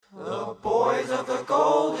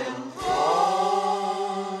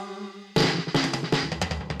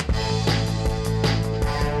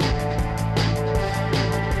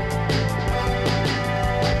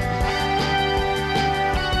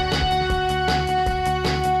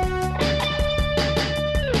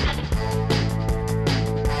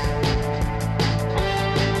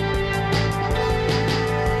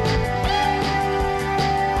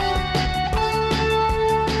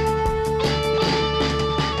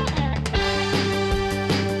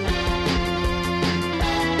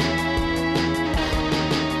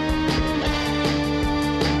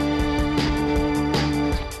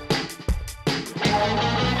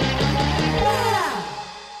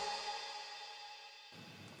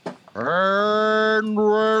And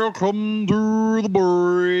welcome to the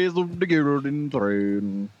boys of the Golden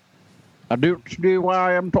Throne. I don't know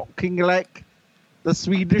why I'm talking like the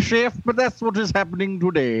Swedish chef, but that's what is happening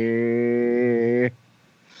today.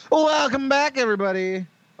 Welcome back, everybody.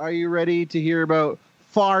 Are you ready to hear about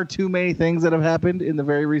far too many things that have happened in the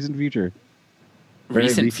very recent future?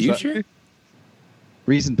 Recent future?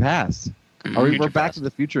 Recent past. We're back to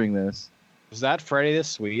the futuring this. Was that Freddie the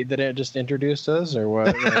Swede that it just introduced us, or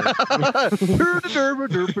what? I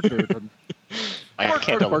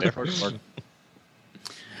can't tell the difference.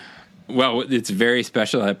 Well, it's a very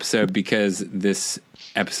special episode because this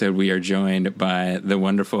episode we are joined by the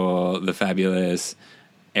wonderful, the fabulous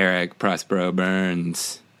Eric Prospero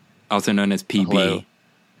Burns, also known as PB, Hello.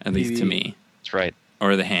 at least to me. That's right.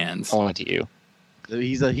 Or the Hands. Only to you.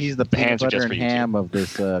 He's the peanut hands are butter just and for you, ham of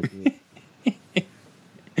this group.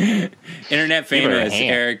 Internet famous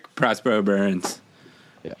Eric Prospero Burns.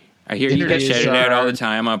 Yeah. I hear you get Interviews shouted out all are- the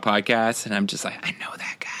time on podcasts, and I'm just like, I know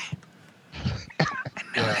that guy.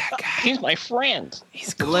 I know that guy. He's my friend.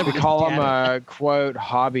 He's We call him a quote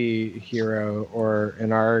hobby hero, or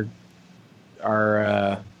in our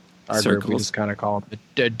group we Circles. just kind of call him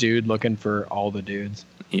a dude looking for all the dudes.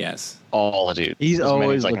 Yes. All the dudes. He's As many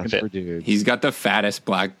always as I can looking fit. for dudes. He's got the fattest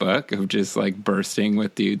black book of just like bursting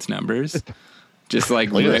with dudes' numbers. Just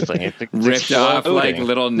like Look at this ripped, thing. It's ripped off like exploding.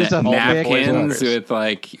 little Just a whole big napkins numbers. with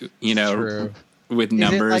like, you know, True. with Is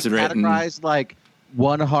numbers it like written. categorized like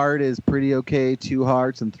one heart is pretty okay, 2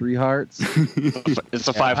 hearts, and 3 hearts? It's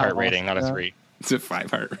a 5-heart rating, not a 3. It's a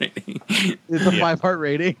 5-heart rating. It's a Yeah. 5-heart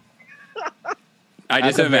rating. I At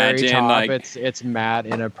just the very imagine top, like it's Matt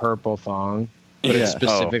in a purple thong, but Yeah. it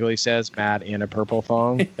specifically says Matt in a purple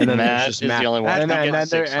thong, and then Matt there's just is Matt. the only one and that then, gets and then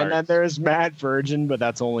 6 there, and then hearts. there's Matt Virgin, but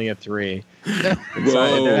that's only a 3.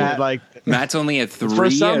 whoa, Matt, like Matt's only a 3. for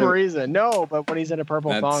some reason, no, but when he's in a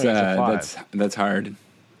purple thong, it's a 5. that's hard.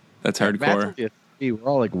 That's Matt's hardcore. only a 3. We're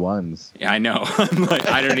all like 1s. Yeah, I know. I'm like,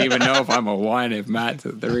 I don't even know if I'm a 1 if Matt's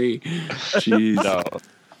a 3. Jeez. No.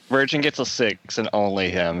 Virgin gets a 6 and only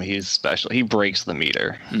him. He's special. He breaks the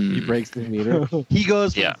meter. Mm. He breaks the meter. He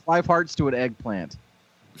goes from Yeah. 5 hearts to an eggplant.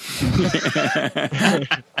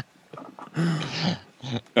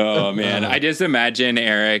 Oh man, I just imagine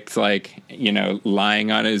Eric's like, you know,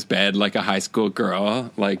 lying on his bed like a high school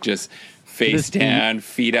girl, like just face His feet. down,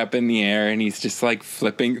 feet up in the air, and he's just like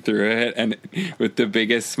flipping through it and with the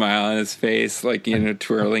biggest smile on his face, like, you know,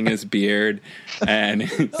 twirling his beard, and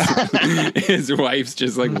his wife's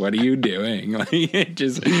just like, what are you doing? Like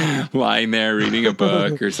just lying there reading a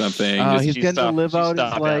book or something. Just- He's She getting to stopped- live she out his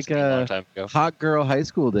stopped like asking a long time ago. hot girl high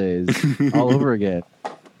school days all over again.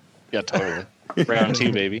 Yeah, totally. Round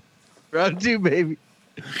 2, baby. Round 2, baby.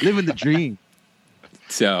 Living the dream.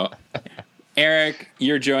 So, Eric,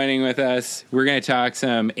 you're joining with us. We're going to talk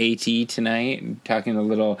some AT tonight, talking a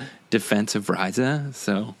little Defense of Ryza.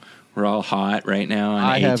 So, we're all hot right now on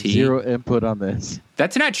I AT. have zero input on this.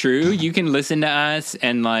 That's not true. You can listen to us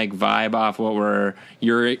and like vibe off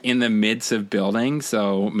you're in the midst of building.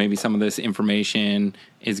 So, maybe some of this information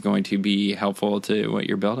is going to be helpful to what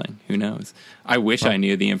you're building. Who knows? I wish I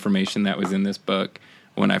knew the information that was in this book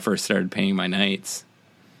when I first started painting my knights.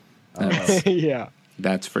 Yeah.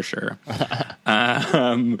 That's for sure.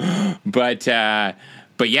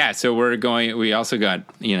 But yeah, so we also got,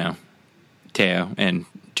 you know, Teo and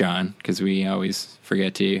John, because we always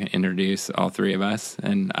forget to introduce all 3 of us,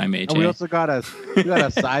 and I'm AJ. And we also got a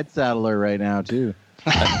side saddler right now too.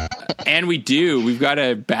 And we've got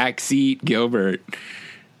a backseat Gilbert.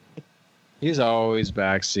 He's always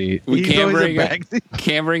backseat. We He's can't always a bring him, backseat.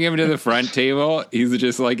 can't bring him to the front table. He's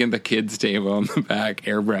just like in the kids' table in the back,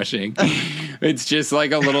 airbrushing. It's just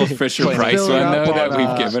like a little Fisher Price Fill it one, up though, that on,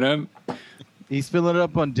 we've given him. He's filling it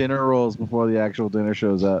up on dinner rolls before the actual dinner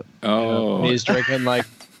shows up. Oh, He's drinking like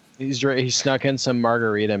he snuck in some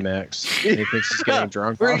margarita mix. He thinks he's getting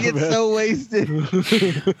drunk. We're off gonna of get it. so wasted.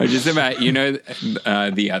 I just imagine, you know,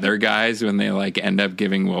 the other guys when they like end up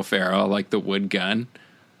giving Will Ferrell like the wood gun.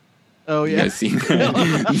 Oh You yeah. guys seen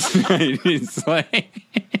that? It's like,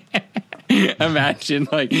 imagine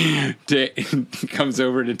like comes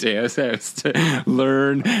over to Teo's house to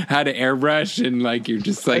learn how to airbrush, and like you're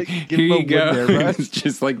just like, Like, give here him a you go. wooden airbrush. It's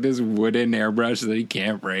just like this wooden airbrush that he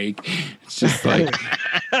can't break. It's just like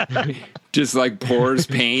just like pours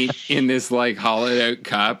paint in this like hollowed out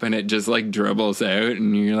cup, and it just like dribbles out,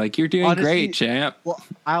 and you're like, you're doing Honestly, great, champ. Well,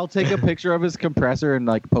 I'll take a picture of his compressor and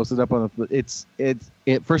like post it up on the. It's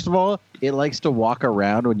first of all, it likes to walk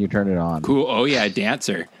around when you turn it on. Cool. Oh yeah,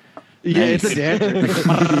 dancer. Yeah, Nice. it's a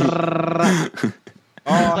dancer.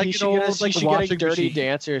 Oh, like he an should old, get a, like, he should get a washing Dirty machine.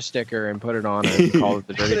 Dancer sticker and put it on it and call it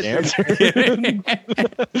the Dirty Dancer.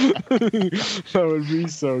 That would be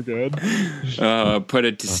so good. Put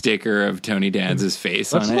a sticker of Tony Danza's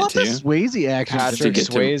face Let's on it watch too. a Swayze action. Patrick get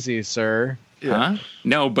to- Swayze, sir. Huh?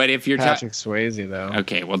 No, but if you're Patrick Swayze, though.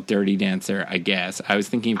 okay, well, Dirty Dancer, I guess. I was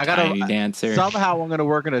thinking I gotta- Tiny Dancer. Somehow I'm gonna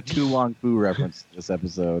work in a too long Fu reference this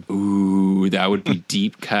episode. Ooh, that would be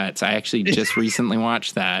deep cuts. I actually just recently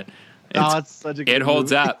watched that. It's such a good It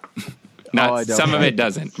holds movie. up. Not I don't. some of it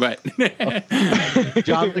doesn't, but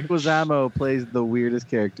John Leguizamo plays the weirdest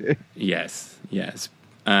character. yes.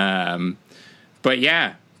 But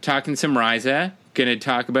yeah, talking some Ryza. Gonna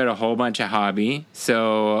talk about a whole bunch of hobby.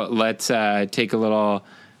 So let's take a little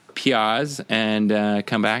pause and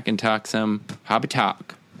come back and talk some hobby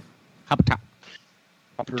talk.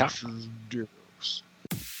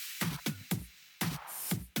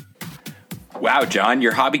 Wow, John,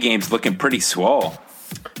 your hobby game's looking pretty swole.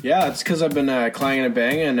 Yeah, it's because I've been clanging and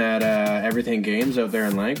banging at Everything Games out there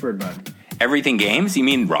in Langford, bud. Everything Games? You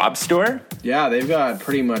mean Rob's store? Yeah, they've got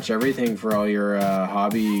pretty much everything for all your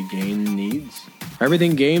hobby game needs.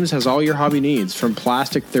 Everything Games has all your hobby needs, from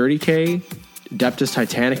Plastic 30K, Adeptus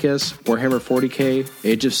Titanicus, Warhammer 40K,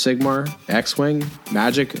 Age of Sigmar, X-Wing,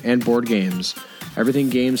 Magic, and board games. Everything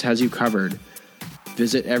Games has you covered.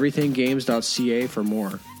 Visit everythinggames.ca for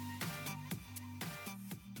more.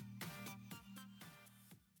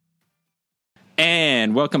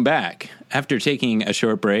 And welcome back. After taking a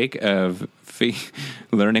short break of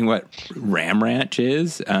learning what Ram Ranch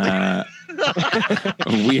is,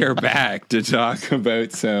 we are back to talk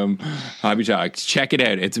about some hobby talks. Check it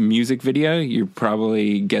out. It's a music video. You're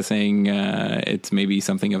probably guessing it's maybe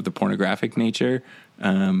something of the pornographic nature,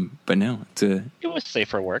 but no, It was safe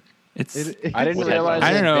for work I didn't realize.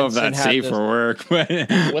 I don't know if Vincent that's had safe this- for work, but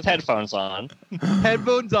with headphones on.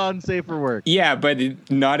 Headphones on, safe for work. yeah, but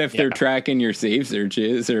not if they're tracking your save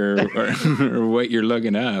searches or what you're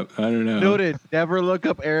looking up. I don't know. Noted. Never look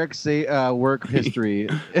up Eric's work history.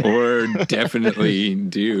 Or definitely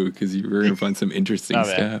do, because you're going to find some interesting Oh,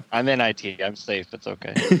 man. stuff. I'm in IT. I'm safe. It's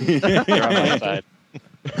okay. You're on my side.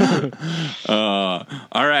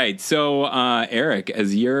 All right. So, Eric,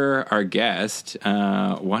 as you're our guest,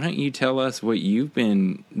 why don't you tell us what you've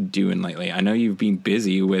been doing lately? I know you've been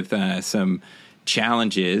busy with some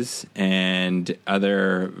challenges and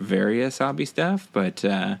other various hobby stuff, but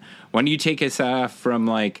why don't you take us from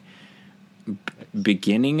like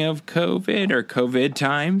beginning of COVID or COVID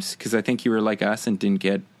times? Because I think you were like us and didn't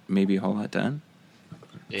get maybe a whole lot done.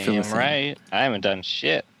 Fill us Damn in. right. I haven't done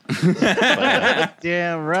shit. But,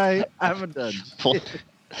 Damn right. I haven't done.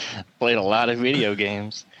 played a lot of video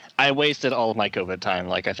games. I wasted all of my COVID time,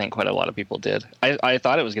 like I think quite a lot of people did. I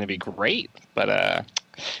thought it was going to be great, but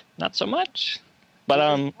not so much. But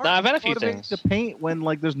no, I've had a few things. To paint when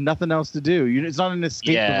like there's nothing else to do. It's not an escape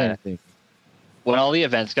of Yeah. anything. When all the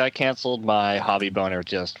events got canceled, my hobby boner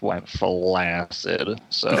just went flaccid.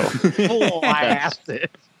 So Blasted.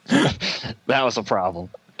 that was a problem.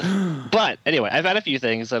 But anyway, I've had a few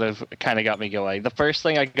things that have kind of got me going. The first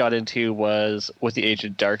thing I got into was with the Age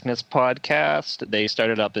of Darkness podcast. They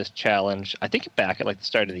started up this challenge, I think back at like the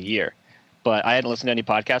start of the year. But I hadn't listened to any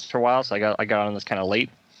podcasts for a while, so I got on this kind of late.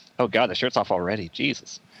 Oh god, the shirt's off already.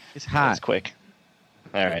 Jesus. It's That's hot. quick.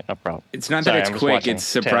 All right, no problem. It's not Sorry, that it's I'm just quick. watching It's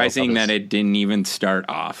surprising Tales that of it didn't even start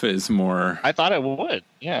off as more. I thought it would,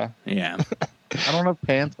 yeah. Yeah. I don't have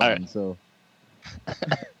pants on, All right. so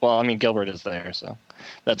Well, I mean, Gilbert is there, so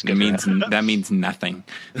that's good. That means nothing.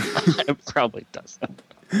 It probably does.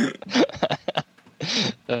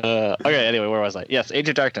 Okay, anyway, where was I? Yes, Age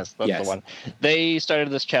of Darkness. That's Yes. the one. They started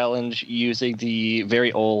this challenge using the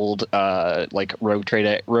very old, like Rogue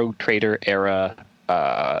Trader era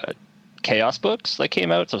Chaos books that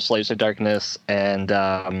came out, so Slaves of Darkness and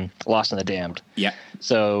Lost in the Damned. Yeah.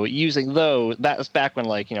 So using those, that was back when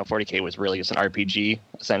 40K was really just an RPG.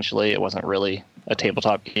 Essentially, it wasn't really a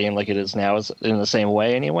tabletop game like it is now, in the same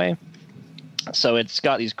way anyway. So it's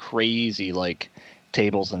got these crazy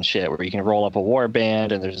tables and shit where you can roll up a war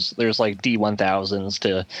band, and there's like D1000s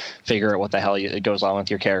to figure out what the hell it goes on with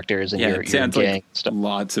your characters and Yeah, your it sounds gang like stuff.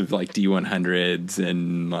 lots of D100s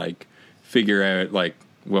and figure out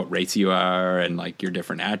what race you are and your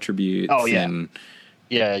different attributes. Oh, yeah. And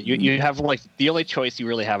Yeah, you have the only choice you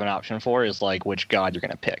really have an option for is which god you're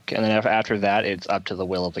going to pick, and then after that it's up to the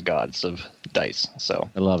will of the gods of dice. So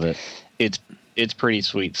I love it. it's pretty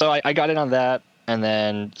sweet. So I got in on that, and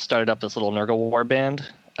then started up this little Nurgle war band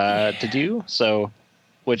to do. So,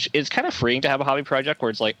 which is kind of freeing to have a hobby project where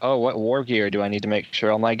it's oh, what war gear do I need to make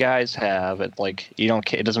sure all my guys have? It you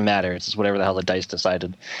don't, it doesn't matter. It's just whatever the hell the dice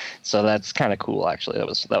decided. So that's kind of cool, actually. That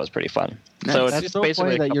was pretty fun. So it's That's just so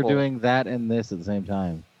basically funny a that you're couple- doing that and this at the same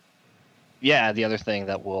time. Yeah, the other thing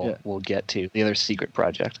that we'll get to, the other secret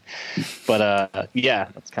project. But yeah,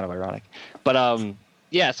 that's kind of ironic. But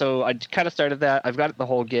yeah, so I kind of started that. I've got the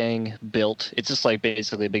whole gang built. It's just like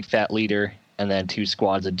basically a big fat leader and then 2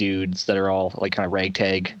 squads of dudes that are all like kind of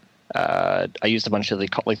ragtag. I used a bunch of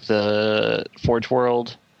the Forge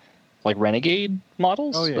World like Renegade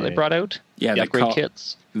models that they brought out. Yeah, the the upgrade cult,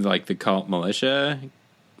 kits. like the Cult Militia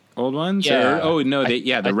old ones. Yeah. The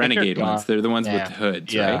I think Renegade they're ones. gone. They're the ones Yeah. with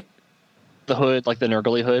hoods, Yeah. right? The hood, like the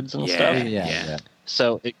Nurgle hoods and stuff. Yeah.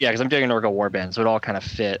 So yeah, because I'm doing a Nurgle warband, so it all kind of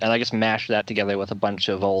fit, and I just mashed that together with a bunch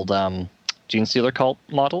of old Genestealer cult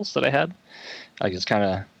models that I had. I just kind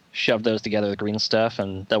of shoved those together, the green stuff,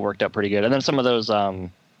 and that worked out pretty good. And then some of those, what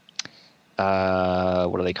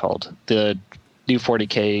are they called? The new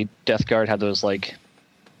 40k Death Guard had those like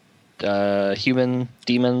human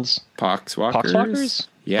demons, Poxwalkers. Poxwalkers.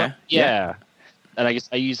 Yeah. Yeah. And I guess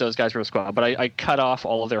I used those guys for a squad, but I cut off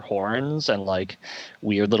all of their horns and like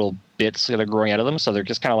weird little bits that are growing out of them, so they're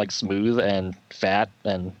just kind of like smooth and fat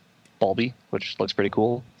and bulby, which looks pretty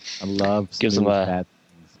cool. I love Gives them smooth a- fat.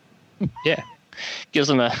 Yeah, gives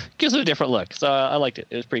them a different look. So I liked it.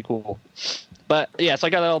 It was pretty cool. But yeah, so I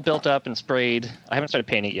got that all built up and sprayed. I haven't started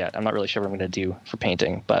painting it yet. I'm not really sure what I'm going to do for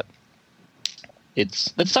painting, but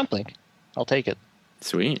it's something. I'll take it.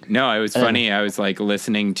 Sweet. No, it was funny. I was like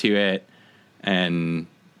listening to it and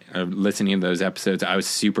listening to those episodes. I was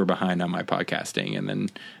super behind on my podcasting, and then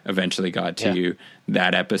eventually got to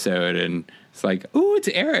that episode, and it's like, oh, it's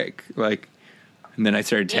Eric. Like, and then I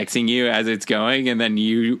started texting you as it's going, and then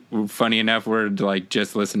you, funny enough, were like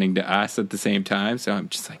just listening to us at the same time. So I'm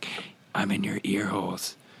just like, I'm in your ear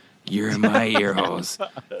holes. You're in my ear holes.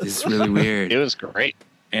 This is really weird. It was great.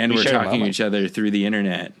 And We we're shared a talking to moment. each other through the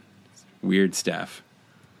internet. Weird stuff.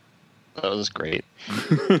 That was great.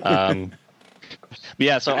 But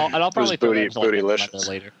yeah, so I'll probably throw that into, like, bootylicious.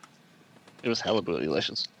 later. It was hella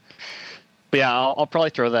bootylicious. But yeah, I'll probably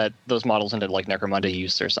throw those models into like Necromunda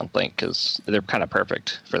use or something because they're kind of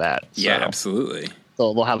perfect for that. Yeah, So absolutely.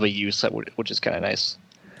 they'll have a use which is kind of nice.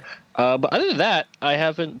 But other than that, I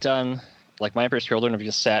haven't done like my Emperor's Children have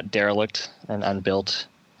just sat derelict and unbuilt.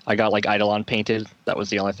 I got like Eidolon painted. That was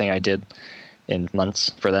the only thing I did in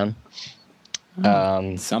months for them.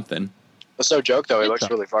 Something. That's no joke, though. He It's looks a-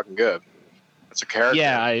 really fucking good. It's a character.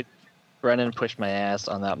 Yeah, Brennan pushed my ass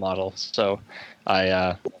on that model, so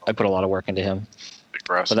I put a lot of work into him.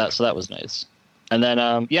 Impressive. But that was nice. And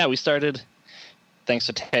then we started, thanks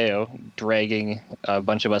to Teo, dragging a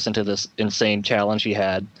bunch of us into this insane challenge he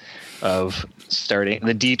had of starting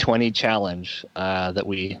the D20 challenge that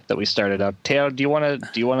we started up. Teo, do you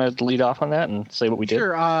want to lead off on that and say what we did?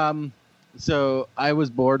 Sure. So I was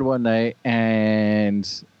bored one night and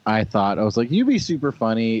I was like, you'd be super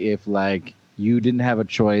funny if like you didn't have a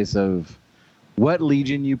choice of what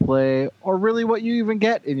Legion you play or really what you even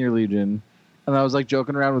get in your Legion. And I was like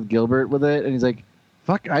joking around with Gilbert with it, and he's like,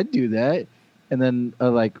 fuck, I'd do that. And then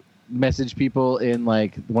like message people in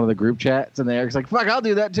like one of the group chats, and Eric's like, fuck, I'll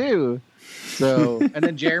do that too. So and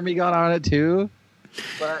then Jeremy got on it too.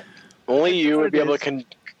 But Only you what would be it able is. to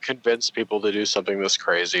convince people to do something this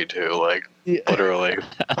crazy, too. Like, yeah. literally.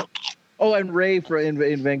 Oh, and Ray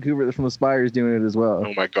in Vancouver from Aspire is doing it as well.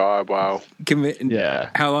 Oh my god, wow.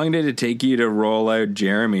 Yeah. How long did it take you to roll out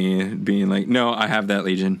Jeremy being like, no, I have that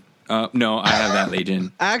Legion. No, I have that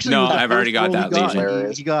Legion. Actually, No, the I've already first got roll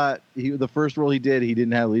that he got, the first role he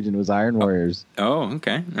didn't have Legion. It was Iron Warriors, Oh,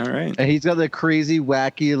 okay. All right. and he's got the crazy,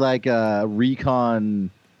 wacky like recon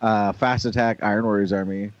fast attack Iron Warriors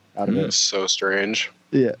army out of It's it. so strange.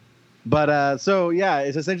 Yeah, but so yeah,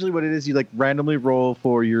 it's essentially what it is. You like randomly roll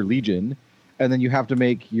for your Legion, and then you have to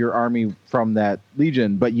make your army from that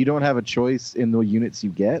Legion, but you don't have a choice in the units you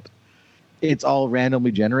get. It's all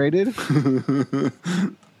randomly generated.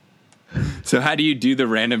 So how do you do the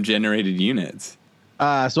random generated units?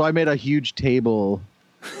 So I made a huge table,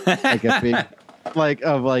 like a big, like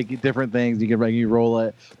of like different things. You roll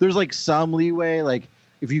it. There's like some leeway. Like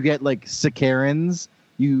if you get like Sicarans,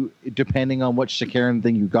 you depending on which Sicaran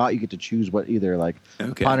thing you got, you get to choose what either like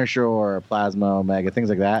Okay. Punisher or Plasma, Omega, things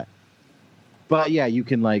like that. But yeah, you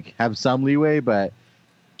can like have some leeway, but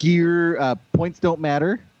gear points don't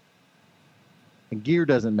matter, and gear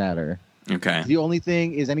doesn't matter. Okay. The only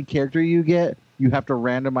thing is any character you get, you have to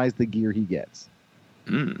randomize the gear he gets.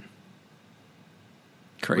 Mm. Which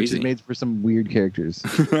Crazy. is made for some weird characters.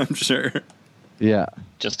 I'm sure. Yeah.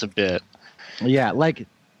 Just a bit. Yeah, like,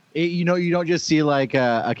 you don't just see like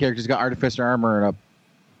a character's got Artificer armor and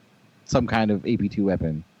some kind of AP2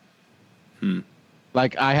 weapon.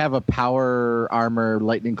 Like, I have a power armor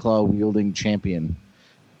Lightning Claw wielding champion.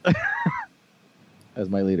 as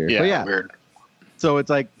my leader. Yeah, But yeah, Weird. so it's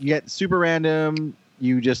like you get super random.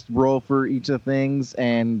 You just roll for each of the things,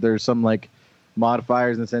 and there's some like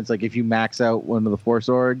modifiers in the sense like if you max out one of the Force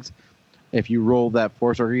Orgs, if you roll that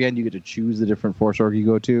Force Org again, you get to choose the different Force Org you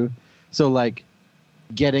go to. So like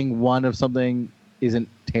getting one of something isn't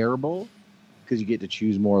terrible because you get to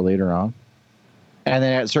choose more later on. And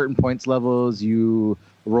then at certain points levels, you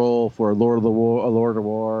roll for Lord of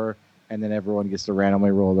War, and then everyone gets to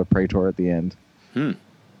randomly roll the Praetor at the end.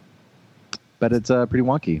 But it's pretty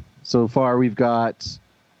wonky. So far, we've got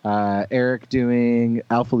Eric doing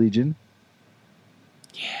Alpha Legion.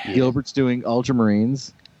 Yeah. Gilbert's doing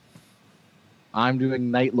Ultramarines. I'm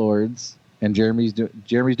doing Night Lords, and Jeremy's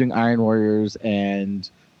doing Iron Warriors, and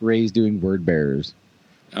Ray's doing Word Bearers.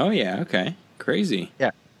 Oh yeah, okay, crazy.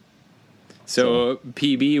 Yeah. So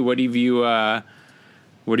PB, what have you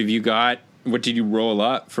got? What did you roll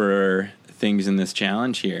up for things in this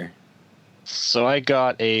challenge here? So I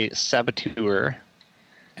got a Saboteur,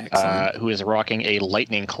 who is rocking a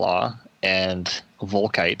Lightning Claw and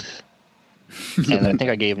Volkite, and I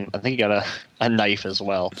think he got a knife as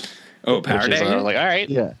well. Oh, Power Dagger. Like, all right,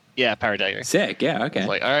 yeah, Power Dagger. Sick. Yeah, okay. I was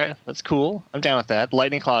like, all right, that's cool. I'm down with that.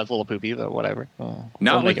 Lightning Claw is a little poopy, but whatever.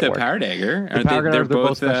 Not with the Power Dagger. They're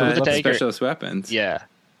both specialist weapons. Yeah,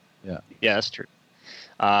 that's true.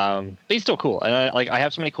 But he's still cool, and I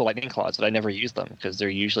have so many cool Lightning Claws that I never use them because they're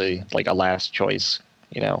usually like a last choice,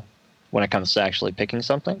 when it comes to actually picking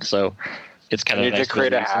something. So it's kind of You nice need to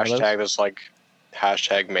create a hashtag that's like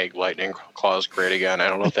hashtag make Lightning Claws great again. I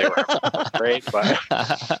don't know if they were ever great, but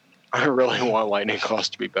I really want Lightning Claws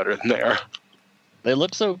to be better than they are. They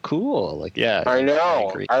look so cool. Like, yeah, I know.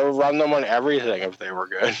 agree. I would run them on everything if they were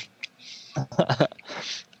good.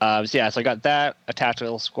 So I got that, a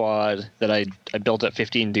tactical squad that I built up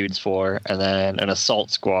 15 dudes for, and then an assault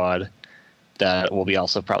squad that will be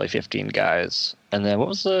also probably 15 guys. And then what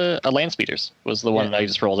was a land speeders was the one that I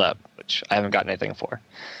just rolled up, which I haven't gotten anything for.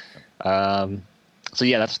 So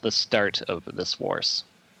yeah, that's the start of this wars.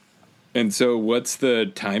 And so what's the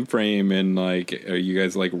time frame, and like are you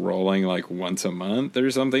guys like rolling like once a month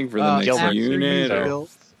or something for the next unit?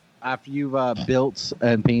 After you've built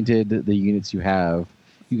and painted the units you have,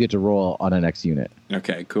 you get to roll on a next unit.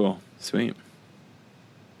 Okay, cool. Sweet.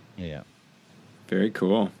 Yeah. Very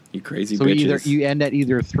cool. You crazy so bitches. You end at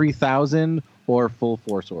either 3,000 or full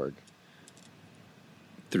Force Org.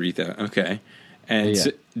 3,000. Okay. And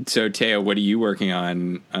so Teo, what are you working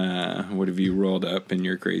on? What have you rolled up in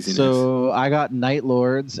your craziness? So I got Night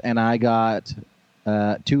Lords, and I got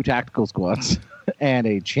 2 tactical squads and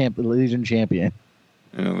a Legion champion.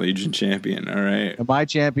 And a Legion champion. All right. And my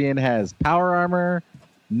champion has power armor,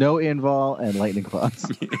 no invul, and lightning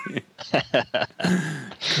claws.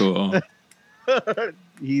 Cool.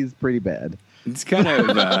 He's pretty bad. It's kind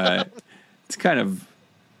of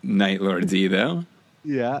Night Lords-y though.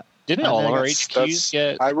 Yeah. Didn't all of our HQs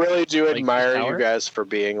get? I really do like, admire power? you guys for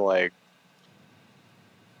being like.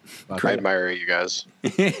 I admire you guys. I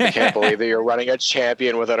can't believe that you're running a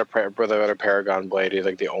champion without a Paragon blade. You're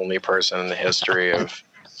like the only person in the history of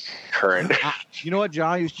current. You know what,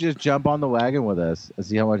 John? You should just jump on the wagon with us and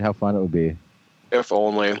see how fun it would be. If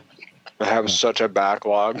only. I have such a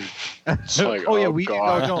backlog. It's like,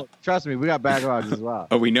 God. No, trust me, we got backlogs as well.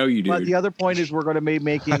 Oh, we know you do. But the other point is we're going to be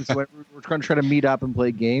making, so we're going to try to meet up and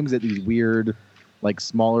play games at these weird, like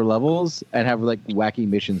smaller levels and have like wacky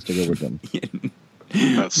missions to go with them.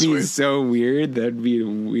 That's be sweet. So weird. That'd be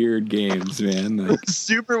weird games, man. Like,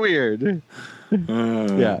 super weird.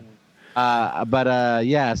 Yeah.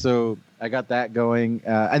 So I got that going.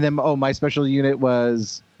 And then, my special unit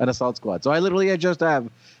was an assault squad. So I just have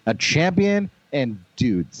a champion and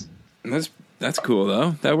dudes. That's cool,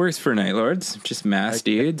 though. That works for Night Lords. Just mass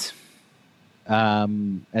dudes.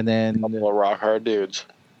 And then... A couple of rock hard dudes.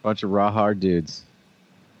 Bunch of rock hard dudes.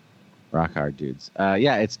 It's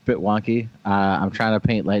a bit wonky. I'm trying to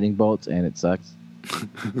paint lightning bolts, and it sucks.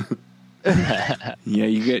 Yeah,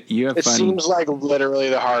 you have It fun. seems like literally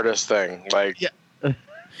the hardest thing. Like,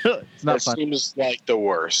 It's not it fun. seems like the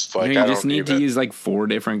worst. Like, you I just don't need to use like 4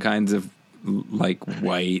 different kinds of like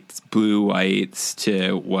whites, blue whites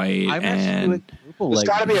to white, and There's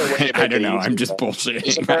got to be a way. I don't know. I'm just Is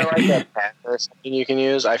bullshitting. there like a pen or something you can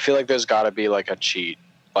use? I feel like there's got to be like a cheat,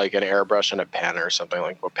 like an airbrush and a pen or something,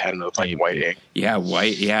 like a pen with like white ink. Yeah,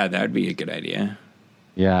 white. Yeah, that'd be a good idea.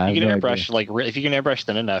 Yeah, You can airbrush if you can airbrush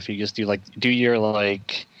thin enough, you just do your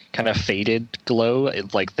like kind of faded glow,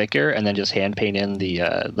 it's like thicker, and then just hand paint in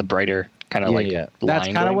the brighter kind of That's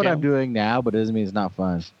kind of what I'm doing now, but it doesn't mean it's not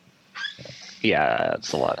fun. Yeah,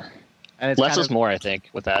 it's a lot. And it's Less is more, I think,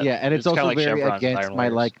 with that. Yeah, and it's also kinda like very chevrons and against iron my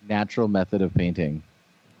wires. like natural method of painting.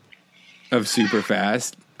 of super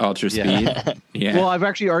fast, ultra Yeah. speed. Yeah. Well, I've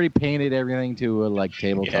actually already painted everything to like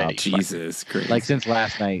tabletop. Jesus Christ. Like since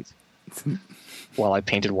last night. Well, I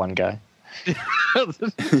painted one guy.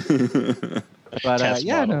 But Test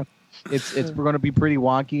yeah, model. no, it's we're going to be pretty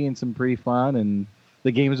wonky and some pretty fun, and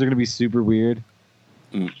the games are going to be super weird.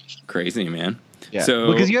 Crazy, man. Yeah,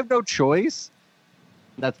 So because you have no choice.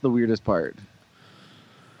 That's the weirdest part.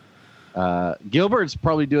 Gilbert's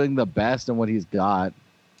probably doing the best on what he's got.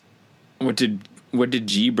 what did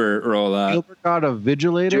G-Bert roll up? Gilbert got a Doing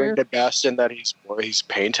Vigilator. the best in that he's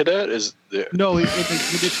painted it is the, No, he did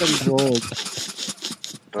that he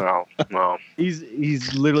rolled. no.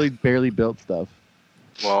 He's literally barely built stuff.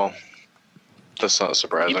 Well, that's not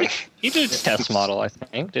surprising. He did a test model, I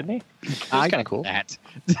think, didn't he? It's kind of cool. That.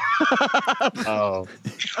 Oh,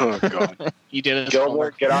 Oh god. he did it.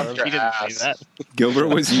 Gilbert, get off your He didn't say ass. that. Gilbert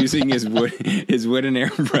was using his wooden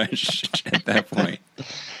airbrush at that point.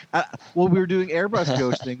 Well, we were doing airbrush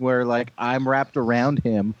ghosting, where like I'm wrapped around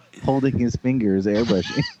him, holding his fingers,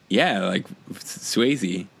 airbrushing, Yeah, like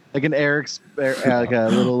Swayze. like an like a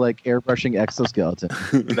little like airbrushing exoskeleton.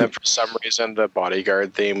 And then for some reason the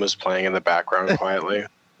bodyguard theme was playing in the background quietly.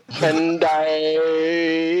 And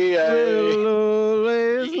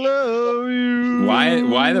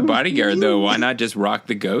Why the bodyguard though? Why not just rock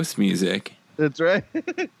the ghost music? That's right. I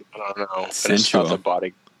don't know. I just Sensual. thought the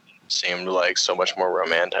body seemed like so much more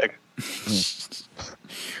romantic.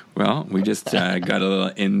 Well, we just got a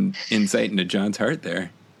little insight into John's heart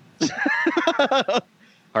there.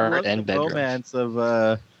 Heart and bedroom. Romance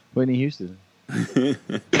of Whitney Houston.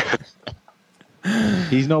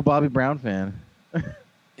 He's no Bobby Brown fan.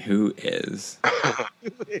 Who is?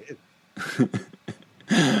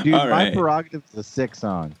 Dude, All My right. Prerogative is a sick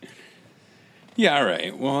song. Yeah, all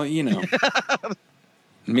right. Well,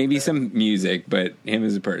 maybe some music, but him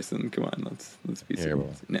as a person. Come on, let's be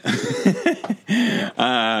serious. No.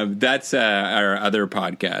 That's our other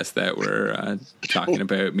podcast that we're talking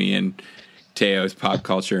about. Me and Teo's pop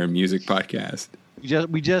culture and music podcast.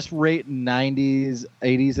 We just rate 90s,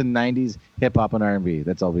 80s, and 90s hip hop and R&B.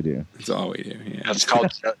 That's all we do. That's all we do. Yeah, That's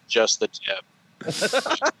called Just the Tip.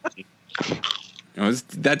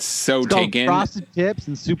 That's so It's called taken. Frosted Tips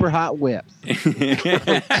and Super Hot Whips. If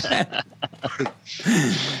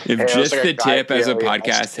it's just like a the tip guy as a feeling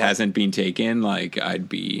podcast like- hasn't been taken, like I'd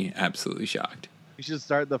be absolutely shocked. We should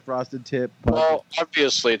start the Frosted Tip. Well,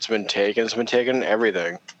 obviously it's been taken. It's been taken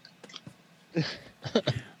everything.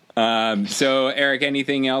 So Eric,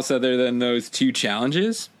 anything else other than those two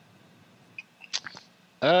challenges?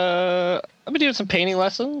 I've been doing some painting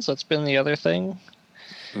lessons. That's been the other thing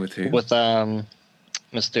With who? with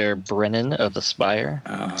Mr. Brennan of the Spire.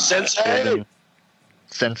 Sensei!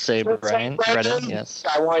 Sensei Brennan. Yes.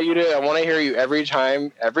 I want to hear you every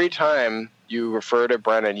time you refer to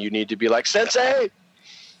Brennan, you need to be like, Sensei!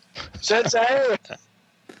 Sensei!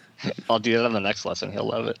 I'll do that on the next lesson. He'll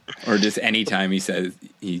love it. Or just anytime he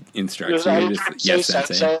instructs Just you, anytime just you yes, say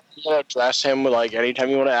sensei. you want to address him like anytime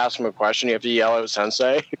you want to ask him a question, you have to yell out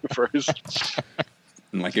Sensei first.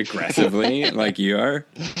 And, like aggressively, like you are.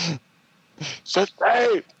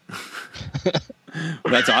 Sensei!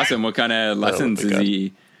 That's awesome. What kind of lessons my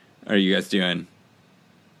God. are you guys doing?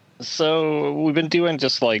 So we've been doing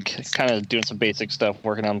just like kind of doing some basic stuff,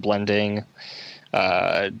 working on blending,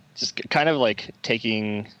 just kind of like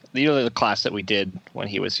taking the class that we did when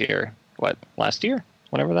he was here. What, last year?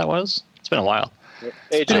 Whenever that was. It's been a while.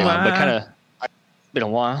 Hey, been a Jim, while. But kind of been a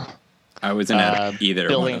while. I wasn't at either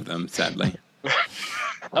building- one of them, sadly.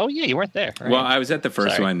 Oh yeah, you weren't there. Right? Well, I was at the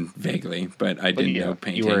first Sorry. one vaguely, but I didn't know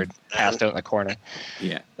painting. You were passed out in the corner.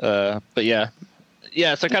 Yeah. But yeah.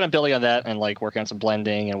 So kind of building on that and like working on some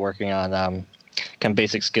blending and working on kind of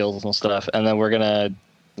basic skills and stuff. And then we're gonna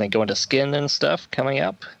like go into skin and stuff coming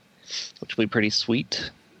up, which will be pretty sweet.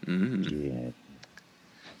 Mm.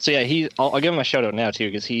 So yeah, I'll give him a shout out now too,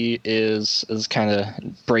 because he is kind of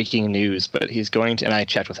breaking news, but he's going to, and I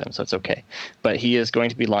checked with him, so it's okay. But he is going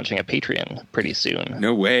to be launching a Patreon pretty soon.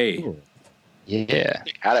 No way. Yeah.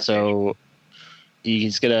 Had a So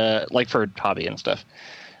he's gonna like for hobby and stuff.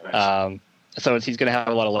 So he's gonna have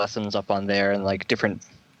a lot of lessons up on there and like different.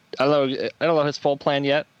 I don't know his full plan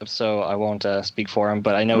yet, so I won't speak for him.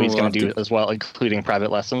 But I know he's We'll going to have do it as well, including private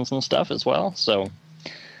lessons and stuff as well. So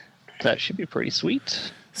that should be pretty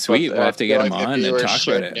sweet. Sweet. But We'll have to get I him feel like on the and viewers talk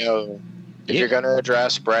should about it. know, if you're going to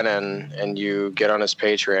address Brennan and you get on his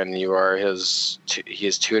Patreon, you are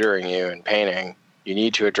he's tutoring you in painting. You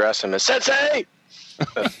need to address him as Sensei.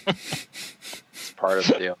 It's part of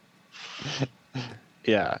the deal.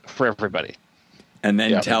 Yeah, for everybody. And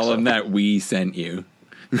then Yeah, I tell think him so. that we sent you.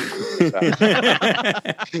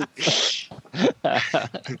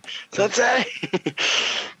 Sensei.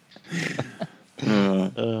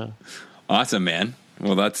 Awesome, man.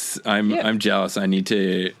 Well, I'm jealous. I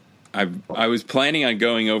was planning on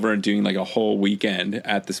going over and doing like a whole weekend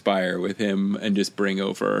at the Spire with him and just bring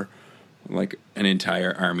over like an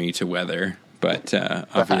entire army to weather. But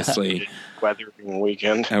obviously, Weathering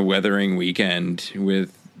weekend. a weathering weekend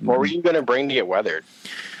with What were you going to bring to get weathered?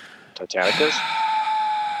 Titanicus?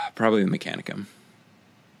 probably the Mechanicum.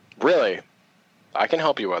 Really? I can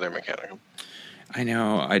help you weather Mechanicum. I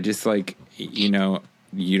know. I just like, you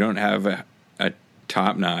don't have a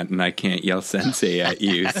top knot and I can't yell sensei at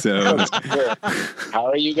you. So How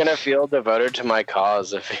are you going to feel devoted to my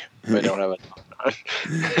cause if I don't have a top knot?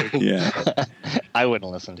 yeah. I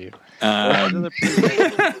wouldn't listen to you.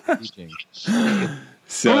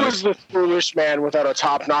 So Who is the foolish man without a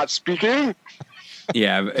top knot speaking?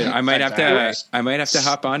 yeah, I might have to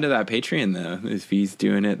hop onto that Patreon though if he's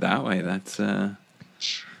doing it that way. That's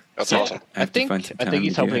awesome. I think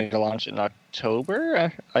he's hoping to launch it in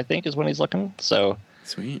October. I think is when he's looking. So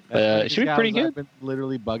Sweet. it should be pretty good. I've been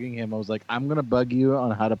literally bugging him. I was like, I'm gonna bug you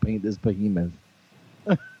on how to paint this behemoth.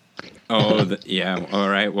 Oh, yeah. All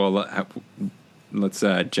right. Well, let's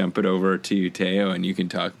jump it over to Teo, and you can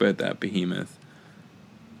talk about that behemoth.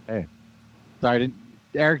 Hey, sorry,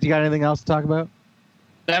 Eric? Do you got anything else to talk about?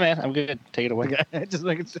 Yeah, man, I'm good. Take it away. Just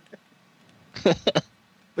making sure.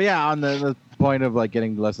 But yeah, on the point of like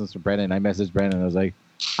getting lessons from Brennan, I messaged Brennan. I was like,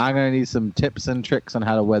 I'm gonna need some tips and tricks on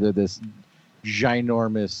how to weather this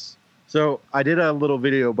ginormous. So I did a little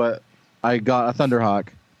video, but I got a Thunderhawk,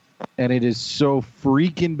 and it is so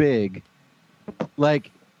freaking big,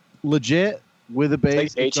 like legit with a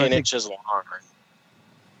base. It's like 18 inches long. Right?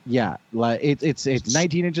 Yeah, like it's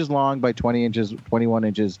 19 inches long by 21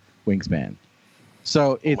 inches wingspan.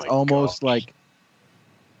 So it's almost like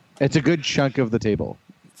it's a good chunk of the table.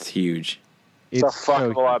 It's huge. It's a fuck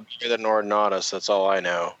of a lot bigger than Nordnatus. That's all I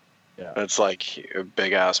know. Yeah. It's like a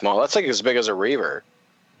big ass model. That's like as big as a Reaver.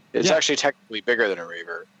 It's actually technically bigger than a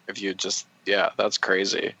Reaver. If you just, that's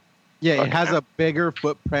crazy. Yeah, it has a bigger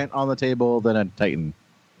footprint on the table than a Titan.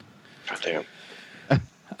 God damn.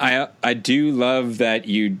 I do love that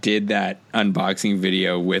you did that unboxing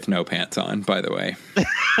video with no pants on, by the way.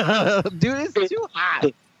 Dude, it's too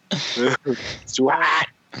hot. It's too hot.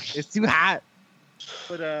 It's too hot.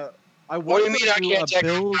 But What do you mean I can't take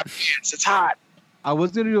off my pants? It's hot. I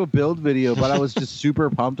was going to do a build video, but I was just super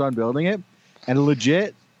pumped on building it. And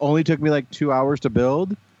legit, only took me like 2 hours to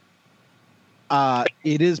build.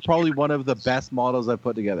 It is probably one of the best models I've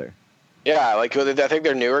put together. Yeah, like I think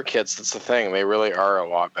they're newer kits. That's the thing. They really are a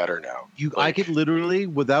lot better now. I could literally,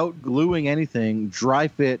 without gluing anything, dry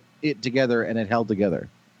fit it together, and it held together.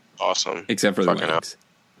 Awesome. Except for the wings.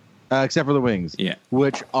 Except for the wings. Yeah.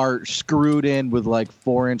 Which are screwed in with like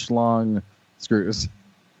 4-inch long screws.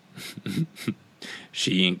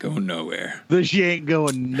 She ain't going nowhere. She ain't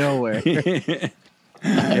going nowhere.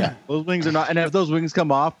 Yeah, those wings are not. And if those wings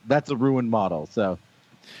come off, that's a ruined model. So.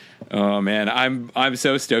 Oh man, I'm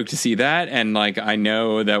so stoked to see that, and like I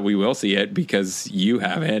know that we will see it because you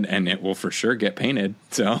have it, and it will for sure get painted.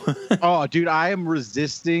 So. Oh, dude, I am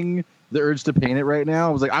resisting the urge to paint it right now.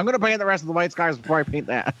 I was like, I'm gonna paint the rest of the White Scars before I paint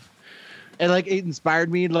that. And like it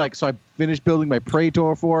inspired me, like so I finished building my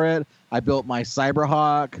Praetor for it. I built my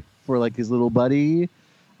Cyberhawk for like his little buddy.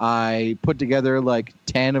 I put together like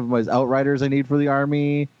 10 of my Outriders I need for the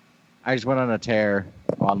army. I just went on a tear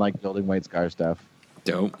on like building White Scar stuff.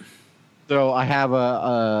 Dope. So I have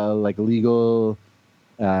a like legal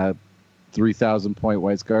 3,000 point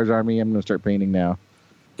White Scars army. I'm gonna start painting now.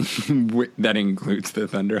 That includes the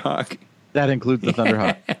Thunderhawk. That includes the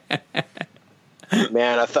Thunderhawk.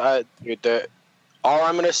 Man, I thought all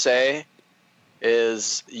I'm gonna say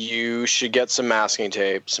is you should get some masking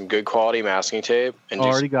tape, some good quality masking tape. And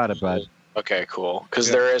Already got it, bud. Okay, cool. Because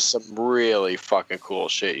there is some really fucking cool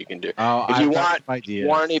shit you can do. Oh, if you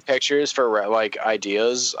want any pictures for like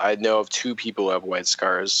ideas, I know of 2 people who have White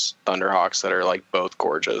Scars Thunderhawks that are like both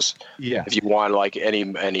gorgeous. Yeah. If you want like any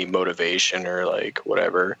motivation or like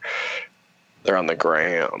whatever, they're on the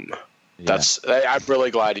gram. Yeah. I'm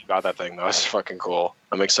really glad you got that thing though. It's fucking cool.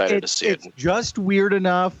 I'm excited to see it. It's just weird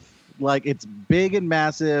enough. Like it's big and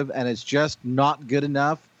massive, and it's just not good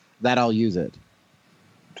enough that I'll use it.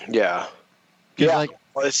 Yeah. Yeah, like,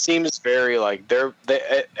 well, it seems very like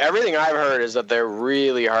everything I've heard is that they're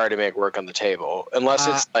really hard to make work on the table, unless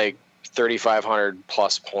it's like 3,500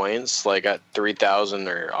 plus points, like at 3,000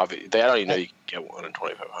 or I don't even know you can get one in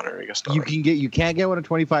 2,500. I guess not. You can't get one in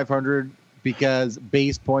 2,500 because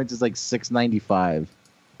base points is like 695.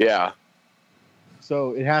 Yeah.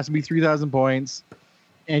 So it has to be 3,000 points,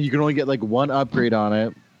 and you can only get like one upgrade on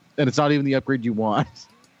it. and it's not even the upgrade you want.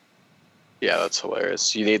 Yeah, that's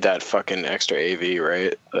hilarious. You need that fucking extra AV,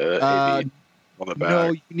 right? AV on the back.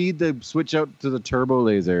 No, you need to switch out to the turbo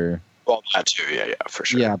laser. Well, that too. Yeah, for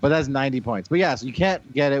sure. Yeah, but that's 90 points. But yeah, so you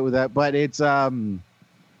can't get it with that. But it's harder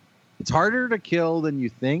to kill than you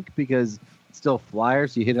think because it's still flyer,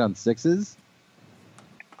 so you hit it on 6s.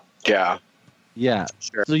 Yeah. Yeah.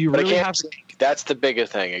 Sure. So you But really it can't have to. jink. That's the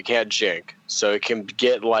biggest thing. It can't jink. So it can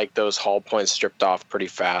get like those hull points stripped off pretty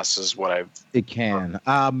fast is what I've... It can.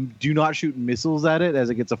 Do not shoot missiles at it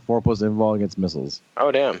as it gets a 4+ invul against missiles.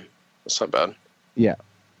 Oh, damn. That's not bad. Yeah.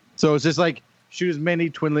 So it's just like shoot as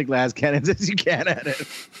many twin link las cannons as you can at it.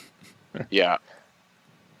 Yeah.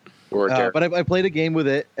 But I played a game with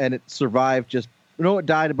it and it survived just... No, it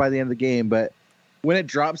died by the end of the game, but when it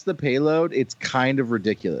drops the payload, it's kind of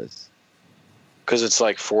ridiculous. Because it's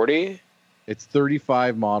like 40? It's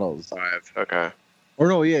 35 models. 5. Okay. Or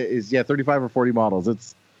no, yeah, 35 or 40 models.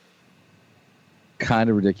 It's kind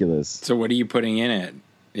of ridiculous. So what are you putting in it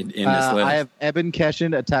in this list? I have Eben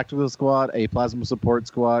Keshin, a tactical squad, a plasma support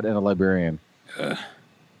squad, and a librarian. So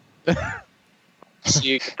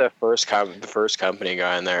you get the first company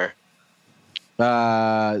guy in there.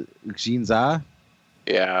 Jinza.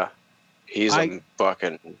 Yeah. He's a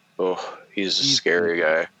fucking... Oh, he's a scary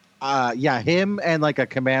guy. Yeah, him and like a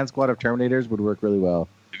command squad of Terminators would work really well.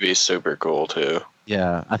 It'd be super cool too.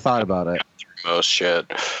 Yeah, I thought about it. Most shit.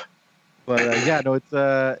 But yeah, no,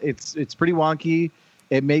 it's pretty wonky.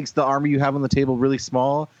 It makes the army you have on the table really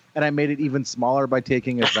small, and I made it even smaller by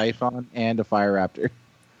taking a Xiphon and a Fire Raptor.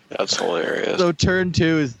 That's hilarious. So turn 2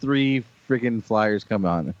 is 3 freaking flyers come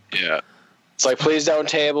on. Yeah. It's like, please don't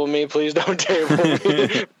table me. Please don't table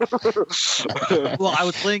me. Well, I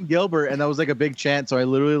was playing Gilbert, and that was like a big chant, so I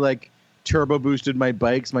literally like turbo boosted my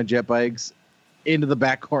jet bikes, into the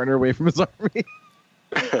back corner away from his army.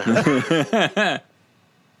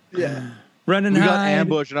 Yeah. Running We got hide.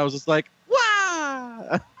 ambushed, and I was just like,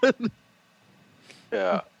 "Wah!"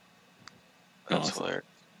 Yeah. That's Awesome. hilarious.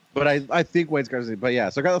 But I think White Scars. But yeah,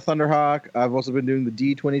 so I got the Thunderhawk. I've also been doing the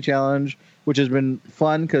D20 challenge, which has been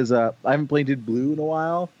fun because I haven't painted blue in a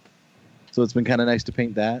while, so it's been kind of nice to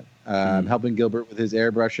paint that. Helping Gilbert with his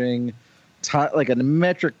airbrushing, like a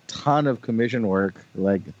metric ton of commission work.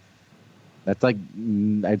 Like that's like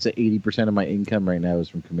I'd say 80% of my income right now is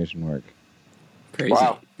from commission work. Crazy.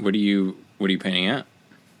 Wow. What are you painting at?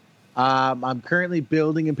 I'm currently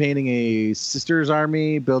building and painting a Sisters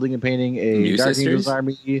army, building and painting a New Dark Sisters? Angels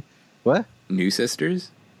army. What? New Sisters?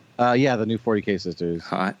 Yeah, the new 40K Sisters.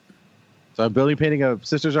 Hot. So I'm building, painting a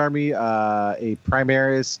Sisters army, a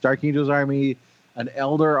Primaris Dark Angels army, an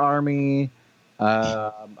Elder army.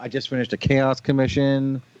 I just finished a Chaos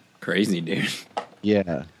commission. Crazy, dude.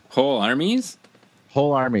 Yeah, Whole armies?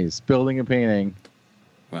 whole armies, building and painting.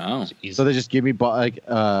 Wow. So they just give me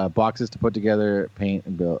boxes to put together, paint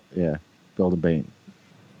and build. Yeah, build and paint.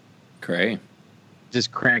 Cray.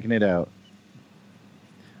 Just cranking it out.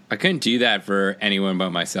 I couldn't do that for anyone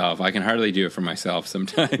but myself. I can hardly do it for myself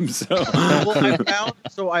sometimes. So Well, I found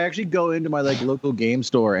so I actually go into my like local game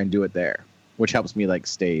store and do it there, which helps me like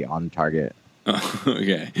stay on target. Oh,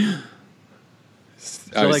 okay.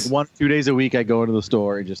 So like 1-2 days a week, I go into the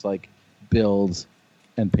store and just like build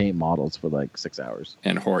and paint models for like 6 hours.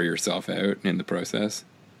 and whore yourself out in the process.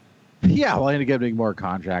 Yeah, well, I end up getting more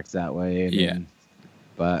contracts that way. And Yeah.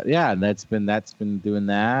 But yeah, and that's been doing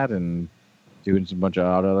that and doing some bunch of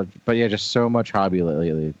auto. But yeah, just so much hobby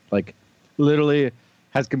lately. Like literally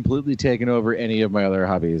has completely taken over any of my other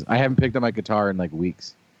hobbies. I haven't picked up my guitar in like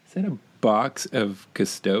weeks. Is that a box of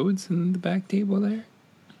custodes in the back table there?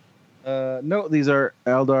 No, these are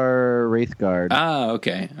Eldar Wraithguard. Ah,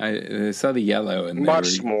 okay. I saw the yellow and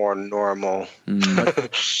Much more normal.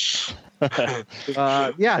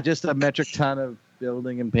 Yeah, just a metric ton of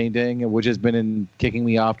building and painting, which has been kicking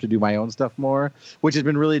me off to do my own stuff more, which has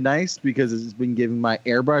been really nice because it's been giving my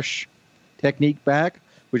airbrush technique back,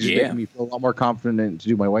 which is making me feel a lot more confident to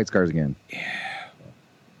do my White Scars again.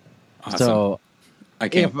 Awesome. So I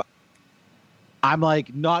can't. if I'm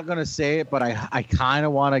like not gonna say it, but I kind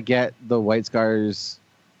of want to get the White Scars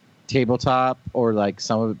tabletop or like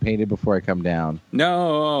some of it painted before I come down.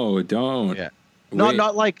 No, don't. Yeah. Wait.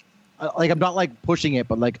 Not like I'm not like pushing it,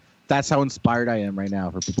 but like that's how inspired I am right now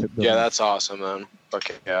for building. Yeah, that's awesome, man.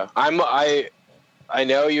 Okay, yeah. I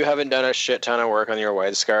know you haven't done a shit ton of work on your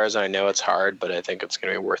White Scars. I know it's hard, but I think it's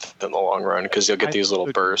going to be worth it in the long run because you'll get these little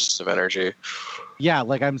bursts of energy. Yeah,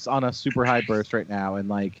 like I'm on a super high burst right now, and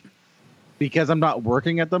like because I'm not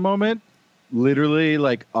working at the moment, literally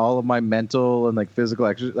like all of my mental and like physical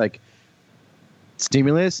exercise, like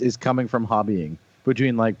stimulus is coming from hobbying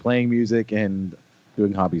between like playing music and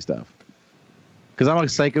doing hobby stuff. Because I'm a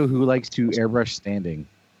psycho who likes to airbrush standing.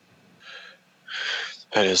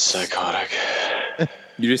 That is psychotic.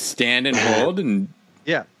 You just stand and hold, and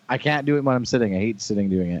Yeah, I can't do it when I'm sitting. I hate sitting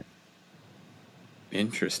doing it.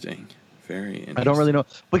 interesting. Very interesting. I don't really know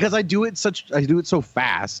because I do it so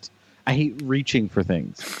fast. I hate reaching for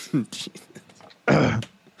things.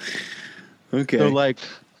 Okay. So like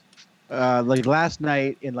last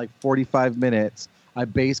night in like 45 minutes, I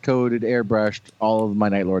base coded airbrushed all of my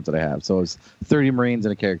Night Lords that I have. So it's 30 Marines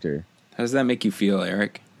and a character. How does that make you feel,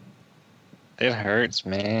 Eric? It hurts,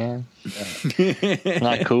 man.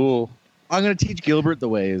 Not cool. I'm gonna teach Gilbert the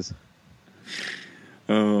ways.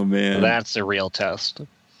 Oh man. That's a real test.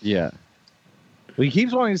 Yeah. Well, he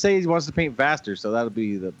keeps wanting to say he wants to paint faster, so that'll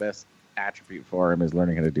be the best attribute for him is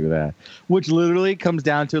learning how to do that. Which literally comes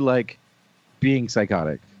down to like being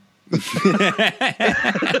psychotic.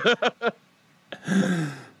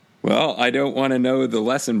 Well, I don't want to know the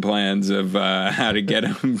lesson plans of how to get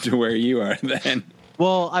him to where you are then.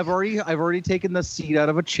 Well, I've already taken the seat out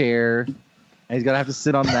of a chair, and he's gonna have to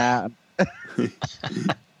sit on that.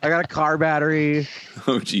 I got a car battery.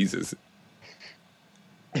 Oh, Jesus.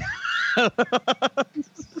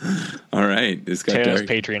 All right. This got Taylor's dark.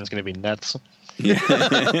 Patreon is going to be nuts. Yeah.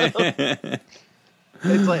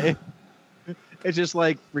 It's just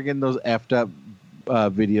like freaking those effed up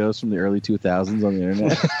videos from the early 2000s on the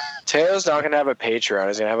internet. Teo's not going to have a Patreon.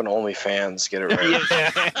 He's going to have an OnlyFans. Get it right. An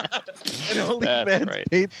That's OnlyFans right.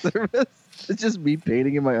 paint service. It's just me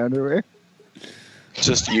painting in my underwear. It's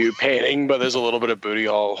just you painting, but there's a little bit of booty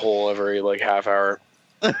hole every like half hour.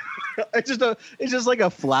 It's just like a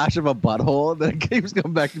flash of a butthole that keeps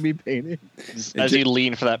coming back to me painting. As you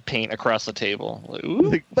lean for that paint across the table. Like, ooh.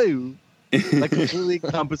 Like, boo. Like completely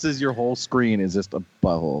encompasses your whole screen is just a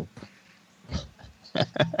butthole.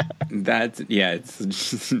 It's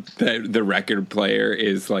just the record player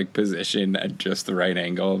is like positioned at just the right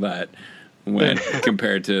angle that when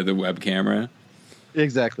compared to the web camera.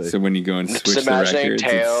 Exactly. So when you go and switch Just the imagining records,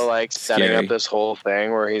 Teo it's like setting scary. up this whole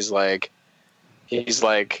thing where he's like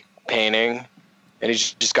painting, and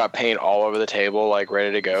he's just got paint all over the table, like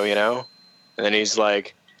ready to go, you know. And then he's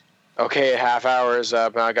like, "Okay, half hour is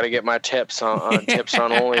up, and I got to get my tips on tips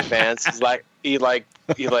on OnlyFans." He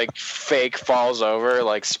fake falls over,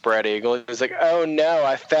 like spread eagle. He's like, "Oh no,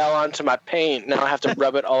 I fell onto my paint. Now I have to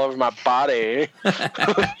rub it all over my body."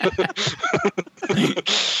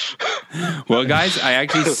 Well, guys, I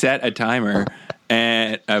actually set a timer,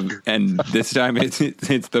 and this time it's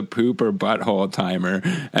the poop or butthole timer,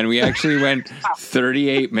 and we actually went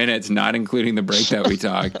 38 minutes, not including the break that we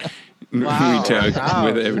took. Wow. We took Wow.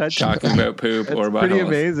 with it, That's- talking about poop or It's pretty buttholes.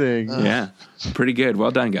 amazing. Yeah, pretty good.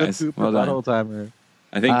 Well done, guys. The poop Well or done. butthole timer.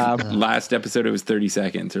 I think last episode it was 30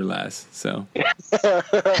 seconds or less. So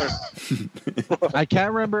I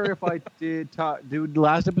can't remember if I did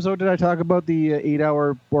last episode. Did I talk about the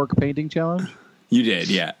 8-hour Bork painting challenge? you did,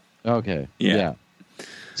 yeah. Okay. Yeah.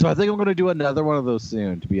 So I think I'm going to do another one of those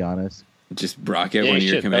soon. To be honest. Just rocket Yeah, one of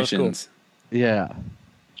you your should. That was cool. commissions. Yeah.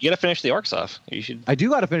 You got to finish the orcs off. You should. I do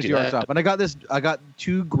got to finish Do the that. arcs off, and I got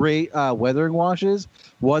two great weathering washes.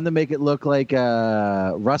 One to make it look like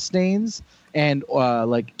rust stains and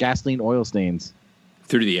like gasoline oil stains.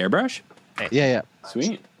 Through the airbrush? Yeah.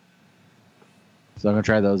 Sweet. So I'm gonna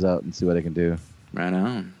try those out and see what I can do. Right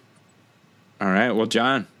on. All right. Well,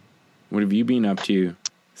 John, what have you been up to,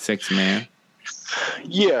 6 man?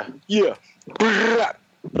 Yeah.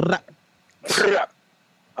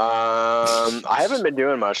 I haven't been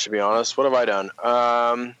doing much, to be honest. What have I done?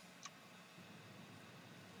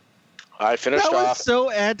 I finished That was off.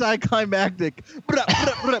 so anticlimactic.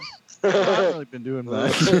 I've really been doing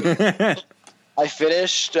that. I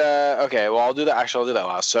finished. Okay, well, I'll do that. Actually, I'll do that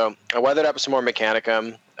last. So I weathered up some more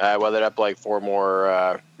Mechanicum. I weathered up like 4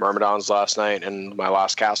 more Myrmidons last night and my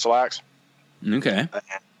last Castellax. Okay.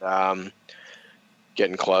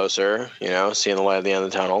 Getting closer, seeing the light at the end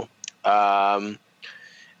of the tunnel.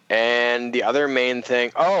 And the other main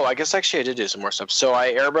thing. Oh, I guess actually I did do some more stuff. So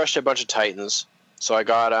I airbrushed a bunch of Titans. So I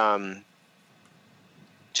got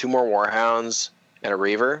 2 more Warhounds and a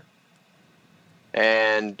Reaver.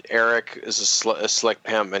 And Eric is a slick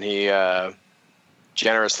pimp, and he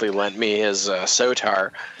generously lent me his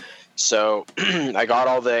Sotar. So I got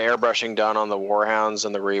all the airbrushing done on the Warhounds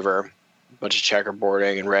and the Reaver. A bunch of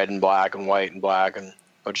checkerboarding and red and black and white and black and a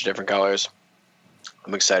bunch of different colors.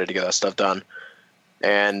 I'm excited to get that stuff done.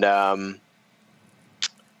 And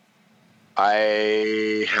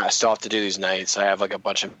I still have to do these nights. I have like a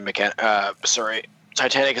bunch of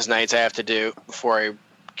Titanicus nights I have to do before I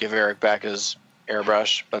give Eric back his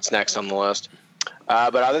airbrush. That's next on the list.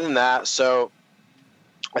 But other than that, so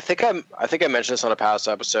I think I mentioned this on a past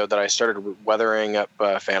episode that I started weathering up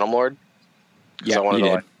Phantom Lord. Yeah, I wanted you to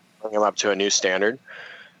did. like bring him up to a new standard.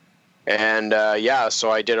 And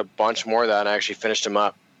so I did a bunch more of that and I actually finished him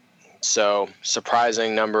up. So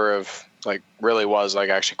surprising number of really was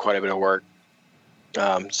actually quite a bit of work.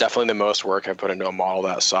 It's definitely the most work I've put into a model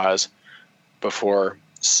that size before.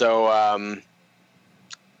 So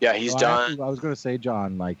he's done. I was going to say,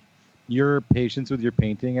 John, your patience with your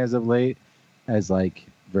painting as of late has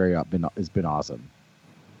has been awesome.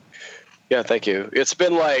 Yeah, thank you. It's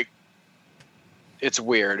been it's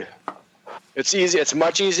weird. It's easy. It's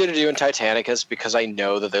much easier to do in Titanicus because I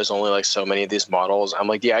know that there's only so many of these models. I'm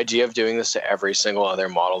the idea of doing this to every single other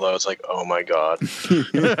model though. It's oh my god.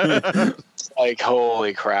 It's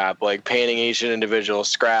holy crap. Painting each individual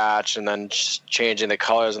scratch and then just changing the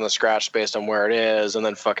colors on the scratch based on where it is, and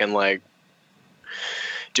then fucking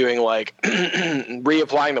doing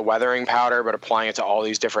reapplying the weathering powder but applying it to all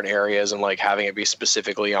these different areas and having it be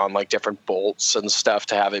specifically on different bolts and stuff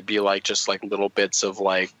to have it be just little bits of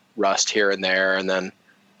rust here and there, and then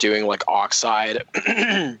doing oxide.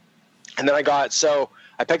 And then I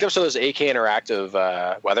picked up some of those AK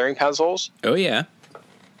Interactive weathering pencils. Oh yeah,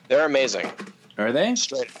 they're amazing. Are they?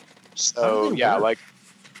 Straight. So yeah,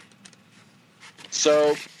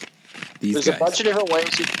 so These there's guys. a bunch of different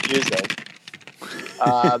ways you can use them.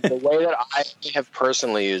 The way that I have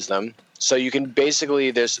personally used them, so you can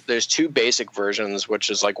basically there's two basic versions, which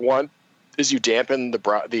is one is you dampen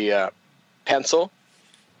the pencil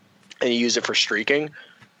and you use it for streaking,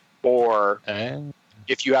 or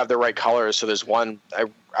if you have the right colors. So there's one, I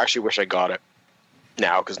actually wish I got it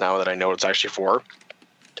now because now that I know what it's actually for,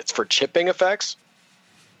 it's for chipping effects,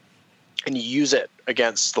 and you use it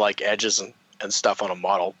against edges and stuff on a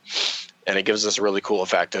model, and it gives this really cool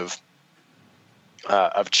effect of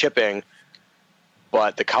chipping,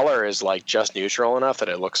 but the color is just neutral enough that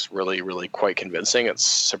it looks really, really quite convincing. It's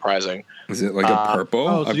surprising. Is it a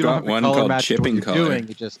purple? So I've you don't got have to one color called match what chipping you're color.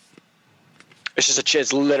 doing,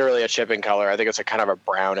 It's literally a chipping color. I think it's a kind of a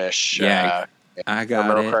brownish. Yeah, I got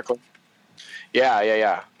remember it. correctly?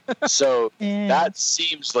 Yeah. So that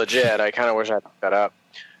seems legit. I kind of wish I picked that up,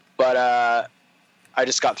 but I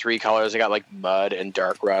just got 3 colors. I got mud and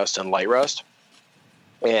dark rust and light rust,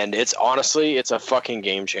 and it's a fucking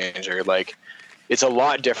game changer. It's a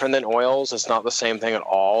lot different than oils. It's not the same thing at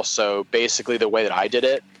all. So basically, the way that I did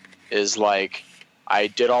it is I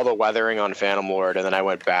did all the weathering on Phantom Lord, and then I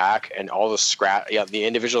went back and all the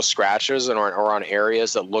individual scratches or on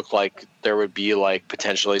areas that looked like there would be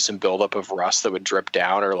potentially some buildup of rust that would drip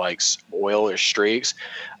down, or oil or streaks.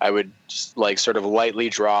 I would sort of lightly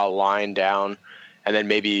draw a line down, and then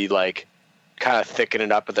maybe kind of thicken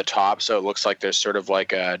it up at the top so it looks like there's sort of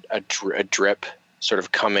a drip sort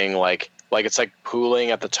of coming it's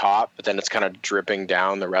pooling at the top, but then it's kind of dripping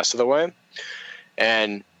down the rest of the way.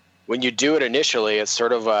 And when you do it initially, it's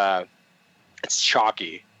sort of it's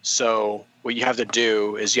chalky. So what you have to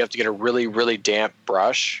do is you have to get a really, really damp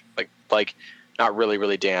brush, not really,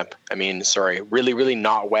 really damp. Really, really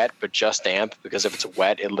not wet, but just damp, because if it's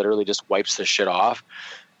wet, it literally just wipes the shit off.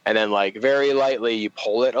 And then very lightly you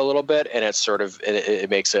pull it a little bit, and it's sort of it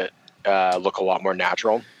makes it look a lot more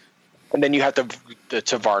natural. And then you have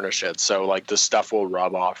to varnish it, so the stuff will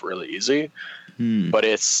rub off really easy. But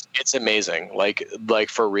it's amazing.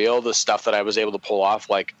 For real, the stuff that I was able to pull off,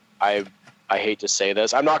 I hate to say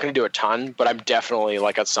this, I'm not going to do a ton, but I'm definitely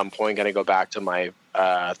at some point going to go back to my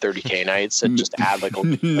 30K nights and just add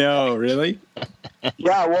No, really?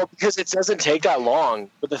 Yeah, well, because it doesn't take that long.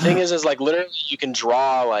 But the thing is literally you can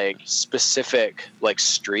draw specific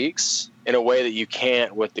streaks in a way that you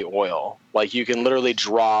can't with the oil. You can literally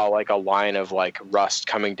draw a line of rust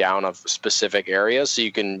coming down of specific areas. So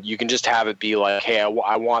you can just have it be hey,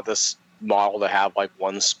 I want this model to have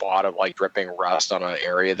one spot of dripping rust on an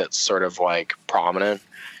area that's sort of prominent.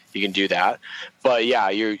 You can do that. But yeah,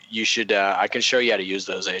 you should I can show you how to use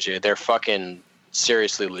those, AJ. They're fucking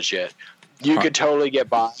seriously legit. You could totally get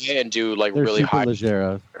by and do They're really super high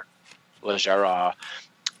Legera.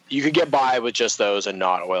 You could get by with just those and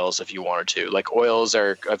not oils if you wanted to. Oils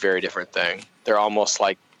are a very different thing. They're almost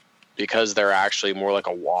because they're actually more like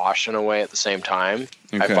a wash in a way at the same time.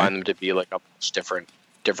 Okay. I find them to be a much different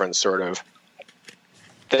sort of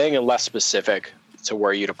thing and less specific to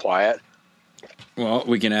where you'd apply it. Well,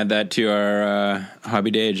 we can add that to our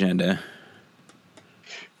hobby day agenda.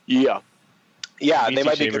 Yeah, BC they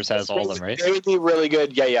might be Shavers good. has all of them, right? They would be really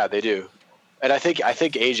good. Yeah, they do. And I think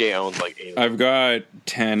AJ owns 8. I've got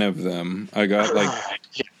 10 of them. I got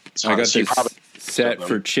I got this set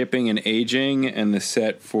for chipping and aging, and the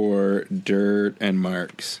set for dirt and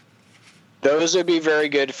marks. Those would be very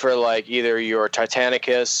good for like either your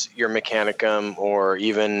Titanicus, your Mechanicum, or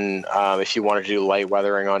even if you wanted to do light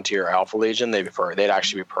weathering onto your Alpha Legion, they'd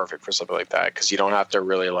actually be perfect for something like that because you don't have to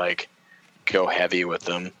really like go heavy with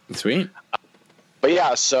them. Sweet. But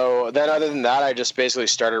yeah, so then other than that, I just basically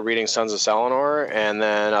started reading Sons of Selenor, and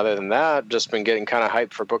then other than that, just been getting kind of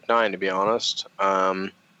hyped for Book 9, to be honest.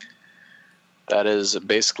 That is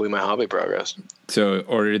basically my hobby progress. So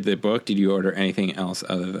ordered the book. Did you order anything else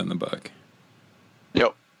other than the book?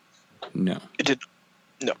 Nope. No. It did.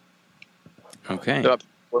 No. Okay. Nope.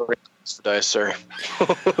 The dice, sir.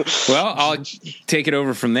 Well, I'll take it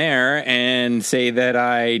over from there and say that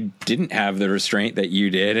I didn't have the restraint that you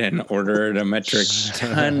did and ordered a metric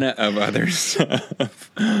ton of other stuff.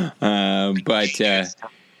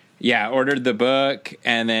 Yeah, ordered the book,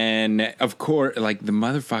 and then of course, like the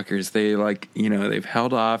motherfuckers, they like, you know, they've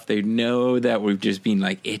held off. They know that we've just been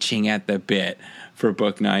like itching at the bit for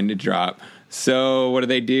Book 9 to drop. So what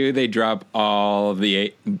do? They drop all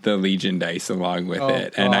the Legion dice along with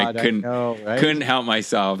it, and I couldn't help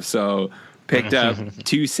myself. So picked up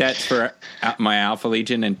 2 sets for my Alpha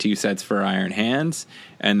Legion and 2 sets for Iron Hands,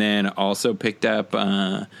 and then also picked up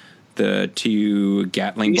the 2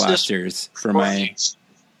 Gatling blasters for my.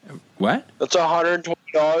 What? That's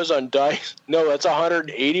 $120 on dice. No, that's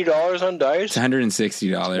 $180 on dice. It's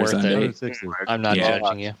 $160 on dice. I'm not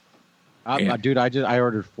judging you. Dude, I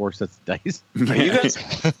ordered 4 sets of dice. Are you guys?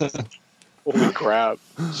 Holy crap!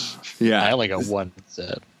 Yeah, I only got 1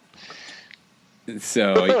 set.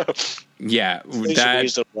 So yeah,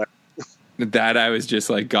 that I was just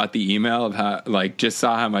like got the email of how like just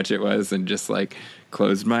saw how much it was and just like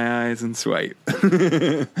closed my eyes and swipe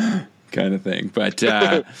kind of thing. But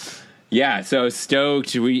yeah, so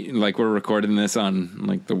stoked. We're recording this on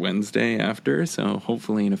like the Wednesday after, so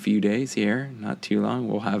hopefully in a few days here, not too long,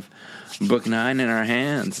 we'll have Book 9 in our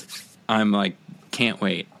hands. I'm like, can't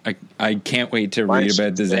wait. I can't wait to read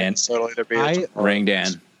about the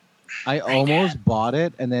Rangdan. I almost bought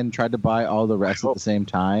it and then tried to buy all the rest at the same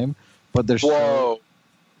time, but there's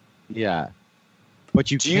yeah.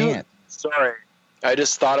 But you can't. Sorry, I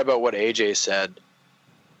just thought about what AJ said.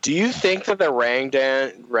 Do you think that the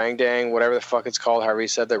Rangdang, whatever the fuck it's called, however you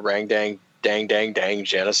said, the Rangdang, dang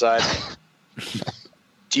genocide?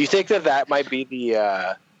 Do you think that might be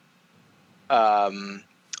the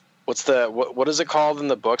what is it called in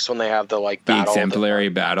the books when they have the like battle? The exemplary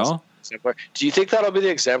battle. Do you think that'll be the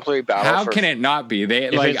exemplary battle? How can it not be? They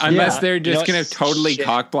like unless they're just going to totally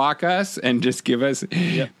cock block us and just give us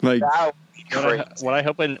like. What I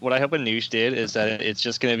hope a Noosh did is that it's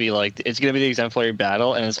just going to be like it's going to be the exemplary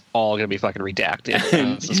battle and it's all going to be fucking redacted.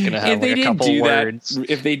 And it's just going to have like a couple words.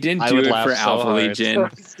 If they didn't do it for Alpha Legion,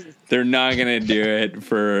 they're not going to do it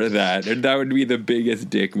for that. That would be the biggest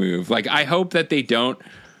dick move. Like I hope that they don't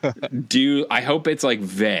do. I hope it's like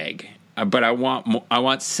vague, but I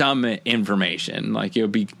want some information. Like it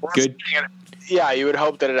would be good. Yeah, you would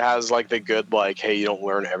hope that it has like the good like, hey, you don't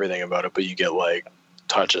learn everything about it, but you get like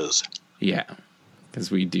touches. Yeah,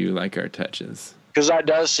 because we do like our touches. Because that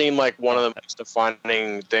does seem like one of the most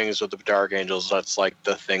defining things with the Dark Angels. That's like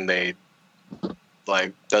the thing they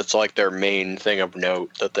like. That's like their main thing of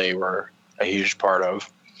note that they were a huge part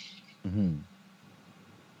of. Mm-hmm.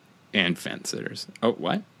 And fencers. Oh,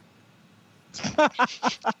 what?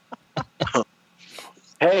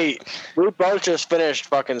 Hey, we both just finished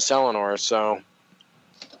fucking Selenor, so.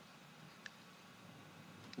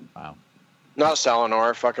 Wow. Not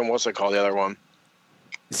Selenor, fucking what's it called, the other one?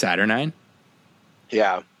 Saturnine?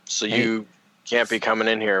 Yeah, so you can't be coming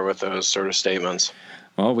in here with those sort of statements.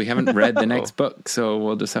 Well, we haven't read the next book, so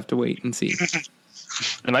we'll just have to wait and see.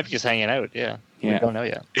 They might be just hanging out, yeah. We don't know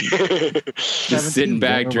yet. Just sitting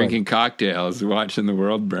back, drinking cocktails, watching the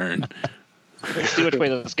world burn. See which way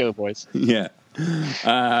let's go, boys. Yeah.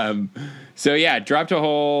 So, yeah, dropped a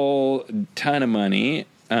whole ton of money.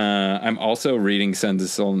 I'm also reading Sons of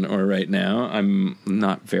Selenor right now. I'm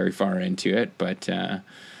not very far into it, but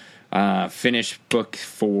finished book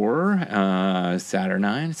 4,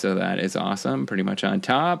 Saturnine, so that is awesome. Pretty much on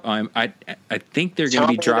top. I think they're going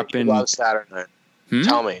to be dropping. I love Saturnine.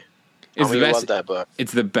 Tell me. It's the best. Love that book.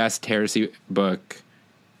 It's the best heresy book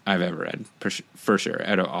I've ever read, for sure.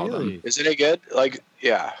 Out of all of them, isn't it good? Like,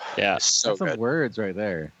 yeah, it's so good. Some words right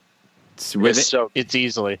there. It's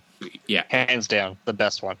easily, hands down, the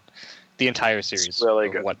best one. The entire series, it's really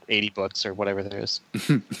good. What 80 books or whatever there is.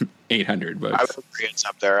 800 books. I would agree it's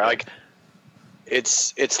up there. Like,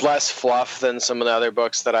 it's less fluff than some of the other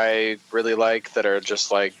books that I really like. That are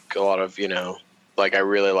just like a lot of like I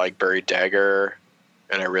really like Buried Dagger,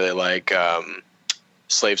 and I really like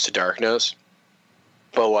Slaves to Darkness.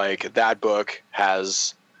 But like that book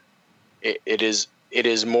has it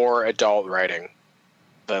is more adult writing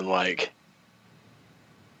than like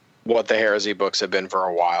what the Heresy books have been for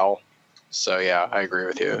a while. So yeah, I agree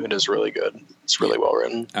with you. It is really good. It's really well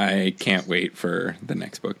written. I can't wait for the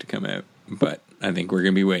next book to come out, but I think we're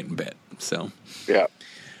gonna be waiting a bit. So Yeah.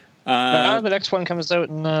 The next one comes out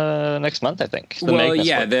in next month, I think. The well, Magnus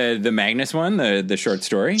yeah, one. the Magnus one, the short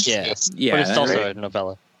story. Yeah, Yeah, but it's that's also right. a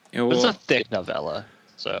novella. Yeah, But it's well, a thick novella,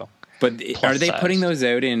 so. but plus are they size. putting those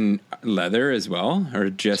out in leather as well, or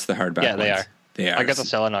just the hardback? Yeah, they ones? are. They are. I got the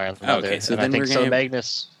Selenar on Oh, okay, so and I then think we're so. gonna-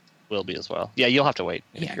 Magnus will be as well. Yeah, you'll have to wait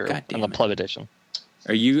if Yeah, you're goddamn on the it. Pleb edition.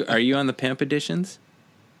 Are you on the Pimp editions?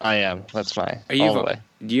 I am. That's my Are you? all the way.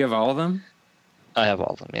 Do you have all of them? I have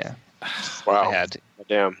all of them. Yeah, Wow. I had to.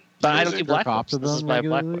 Damn. But I don't do Jerk black Jerk off books. to This is them my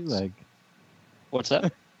black regularly? books. Like, What's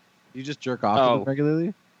that? you just jerk off Oh. to them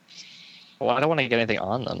regularly? Well, I don't want to get anything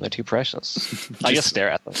on them. They're too precious. I just stare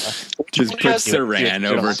at them. Just put Yeah, Saran do it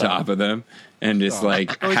over all the time. top of them and just Oh.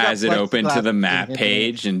 like Oh, we got has it open to the plexiglass map in it.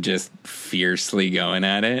 page and just fiercely going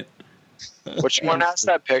at it. Which one has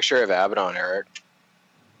that picture of Abaddon, Eric?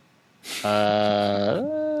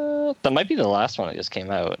 That might be the last one that just came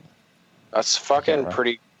out. That's fucking remember.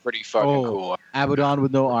 pretty fucking Oh. cool. Abaddon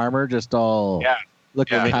with no armor, just all. Yeah. Look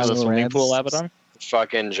Yeah. at Is Kylo a swimming Ren. pool Abaddon?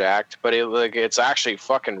 Fucking jacked, but it's actually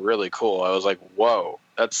fucking really cool. I was like, whoa,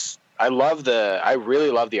 I really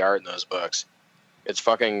love the art in those books. It's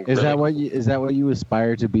fucking. Is really, that what you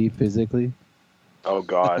aspire to be physically? Oh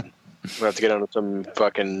god, we have to get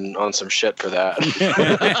on some shit for that.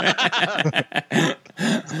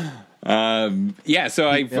 Yeah,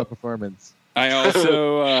 so Female performance. I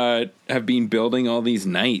also have been building all these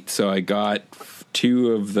knights. So I got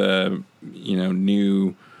 2 of the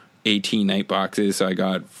new AT knight boxes. So I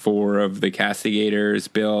got 4 of the castigators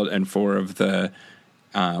built and 4 of the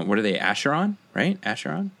what are they? Acheron, right?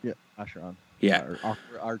 Acheron. Yeah, Acheron. Yeah. Or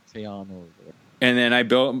Arteon or whatever. And then I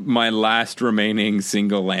built my last remaining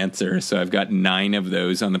single lancer. So I've got 9 of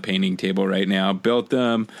those on the painting table right now. Built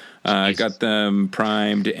them, got them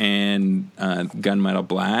primed and gunmetal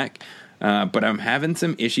black. But I'm having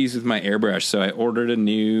some issues with my airbrush. So I ordered a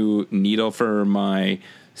new needle for my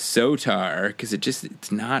Sotar because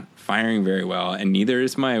it's not firing very well. And neither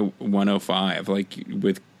is my 105. Like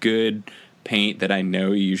with good paint that I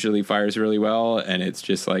know usually fires really well. And it's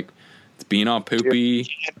just like, it's being all poopy.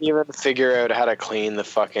 Can't even figure out how to clean the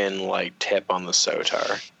fucking like tip on the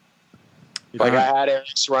Sotar. Like I had it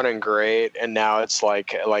running great, and now it's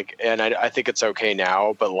like, and I think it's okay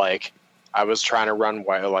now, but like I was trying to run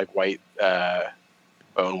white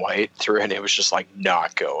bone white through, and it was just like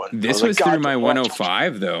not going. This I was like, through God, my what?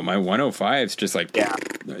 105 though. My 105 is just like, Yeah.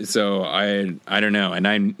 So I don't know, and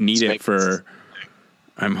I need it for.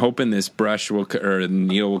 I'm hoping this brush or the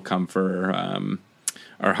needle will come for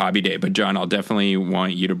our hobby day. But John, I'll definitely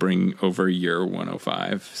want you to bring over your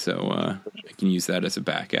 105, so I can use that as a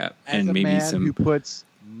backup As and a maybe man some. who puts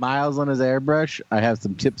miles on his airbrush, I have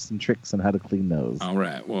some tips and tricks on how to clean those. All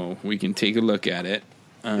right, well, we can take a look at it.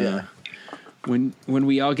 Yeah. When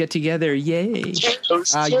we all get together, yay!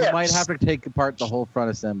 You might have to take apart the whole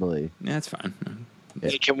front assembly. That's fine.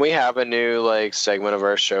 Hey, can we have a new like segment of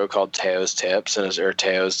our show called Teo's Tips or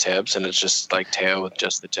Teo's Tips, and it's just like Teo with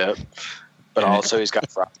just the tip, but And also he's got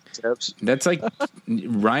frosted tips. That's like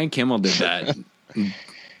Ryan Kimmel did that.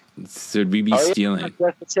 So we be Oh, yeah, stealing.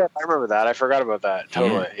 just the tip. I remember that. I forgot about that.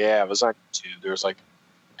 Totally. Yeah, it was on YouTube. There was like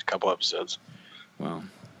a couple episodes. Well,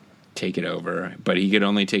 take it over, but he could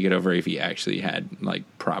only take it over if he actually had like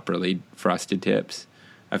properly frosted tips.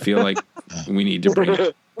 I feel like we need to bring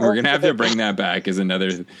it. We're gonna have to bring that back as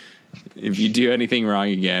another. If you do anything wrong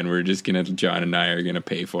again, we're just gonna John and I are gonna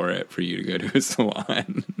pay for it for you to go to a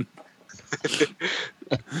salon.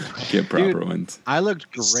 Get proper Dude. ones. I looked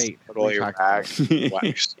great. Totally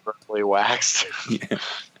waxed. Perfectly waxed.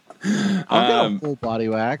 I'll get a full body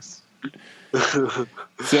wax.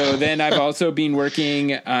 So then I've also been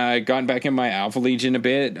working, gotten back in my Alpha Legion a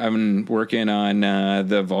bit. I've been working on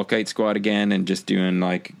the Volkite squad again and just doing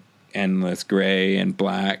like endless gray and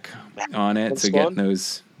black on it. So getting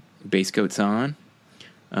those base coats on.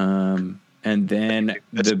 And then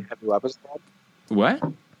the Heavy Weapons Squad? what?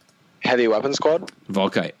 Heavy Weapons Squad?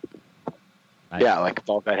 Volkite. Yeah, like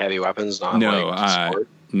Volkite Heavy Weapons, not No, like sport.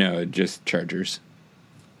 no, just Chargers.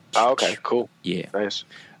 Oh, okay, cool. Yeah. Nice.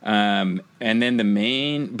 And then the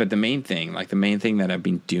main thing that I've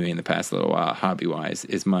been doing the past little while, hobby wise,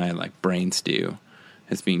 is my like brain stew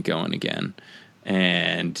has been going again.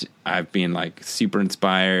 And I've been like super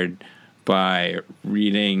inspired by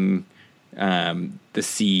reading the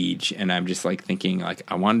Siege, and I'm just like thinking like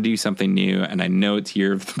I want to do something new, and I know it's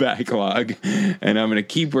Year of the Backlog, and I'm gonna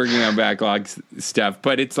keep working on backlog stuff,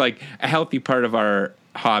 but it's like a healthy part of our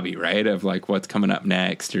hobby, right? Of like what's coming up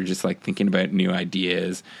next, or just like thinking about new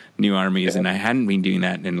ideas, new armies, and I hadn't been doing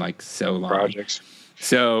that in like so long. Projects.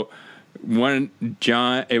 So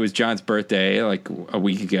it was John's birthday like a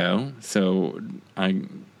week ago, so I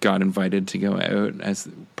got invited to go out as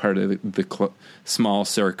part of the small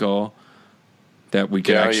circle that we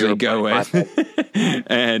could actually go with.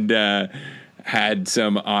 And had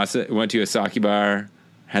some awesome, went to a sake bar,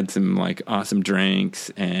 had some like awesome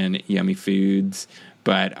drinks and yummy foods.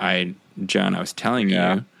 But John, I was telling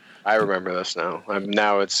you, I remember this now.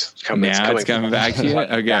 Now it's coming. Now it's coming back to you.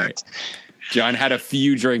 Okay. John had a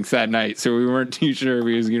few drinks that night, so we weren't too sure if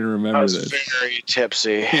he was going to remember I was this. very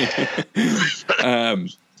tipsy.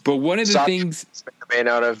 But one of the things may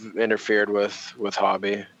not have interfered with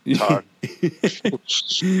hobby talk.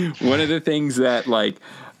 One of the things that like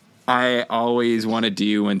I always want to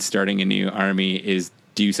do when starting a new army is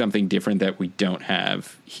do something different that we don't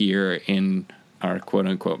have here in our quote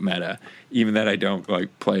unquote meta. Even that I don't like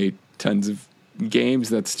play tons of games,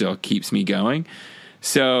 that still keeps me going.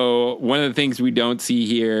 So one of the things we don't see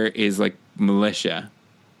here is like militia.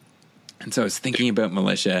 And so I was thinking about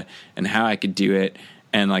militia and how I could do it.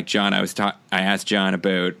 And like John, I asked John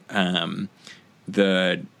about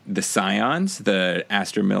the Scions, the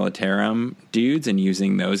Astra Militarum dudes, and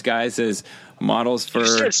using those guys as models for. You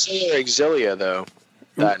said Exilia though.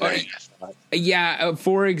 That night. Yeah,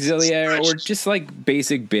 for Exilia or just like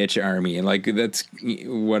basic bitch army. Like that's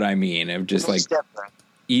what I mean. Of just like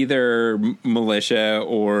either militia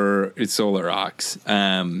or Solar Ox.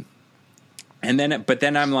 But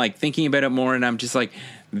then I'm like thinking about it more, and I'm just like,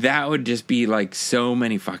 that would just be like so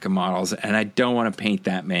many fucking models, and I don't want to paint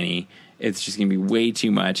that many. It's just gonna be way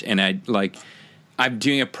too much. And I'm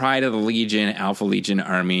doing a Pride of the Legion, Alpha Legion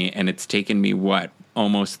army, and it's taken me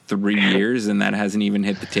almost 3 years, and that hasn't even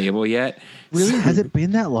hit the table yet. Really? Has it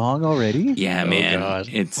been that long already? Yeah, man. God.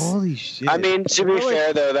 It's Holy shit. I mean, to be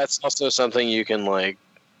fair though, that's also something you can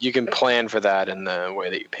plan for that in the way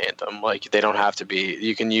that you paint them. Like they don't have to be.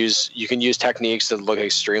 You can use techniques that look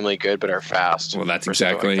extremely good but are fast. Well, that's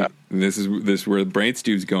exactly this is where the brain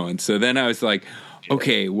stew's going. So then I was like,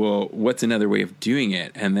 okay, well, what's another way of doing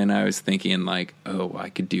it? And then I was thinking like, oh, I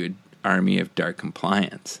could do an army of Dark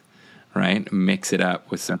Compliance, right? Mix it up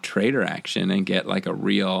with some traitor action and get like a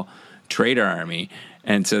real traitor army.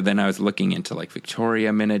 And so then I was looking into like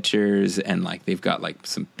Victoria miniatures, and like they've got like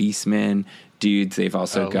some Beastmen dudes. They've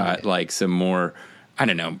also got like some more, I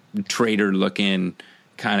don't know, traitor looking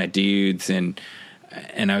kind of dudes. And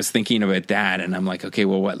I was thinking about that, and I'm like, okay,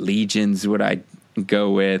 well, what legions would I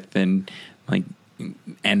go with? And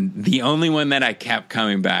the only one that I kept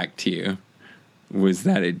coming back to was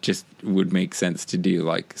that it just would make sense to do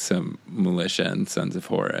like some militia and Sons of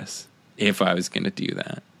Horus if I was going to do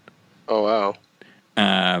that. Oh wow.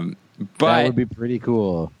 But that would be pretty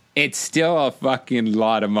cool. It's still a fucking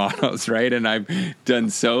lot of models, right? And I've done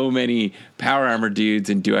so many power armor dudes,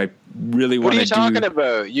 and do I really want to do... What are you talking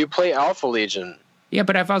about? You play Alpha Legion. Yeah,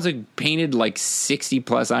 but I've also painted like 60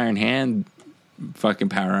 plus Iron Hand fucking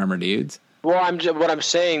power armor dudes. Well, what I'm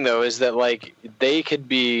saying though is that like they can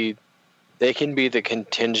be the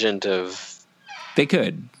contingent of. They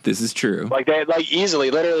could. This is true. Like they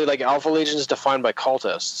easily, literally, like Alpha Legion is defined by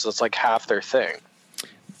cultists. So it's like half their thing.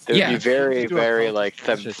 It would be very, very like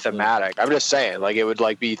thematic. I'm just saying, like it would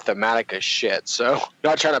like be thematic as shit. So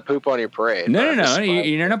not trying to poop on your parade. No.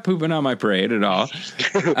 You're not pooping on my parade at all.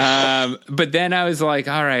 But then I was like,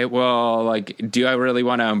 all right, well, like, do I really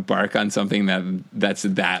want to embark on something that's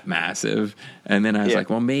that massive? And then I was like,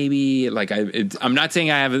 well, maybe like I'm not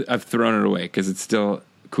saying I've thrown it away, because it's still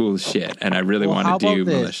cool as shit, and I really want to do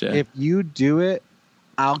militia. If you do it,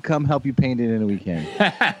 I'll come help you paint it in a weekend.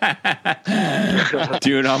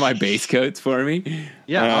 Doing all my base coats for me.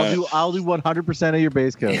 Yeah, I'll do 100% of your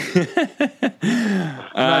base coat.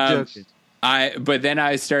 I'm not joking. But then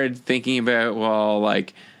I started thinking about, well,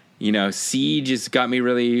 like, you know, Siege has got me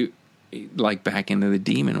really like back into the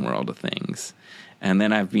demon world of things, and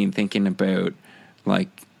then I've been thinking about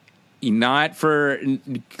like not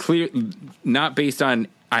based on.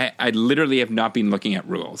 I literally have not been looking at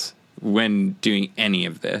rules when doing any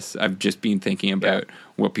of this. I've just been thinking about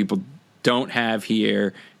what people don't have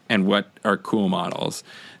here and what are cool models.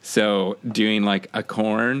 So doing like a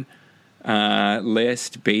Khorne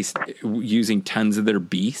list based using tons of their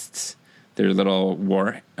beasts, their little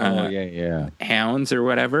war hounds or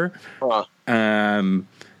whatever. Huh.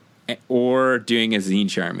 Or doing a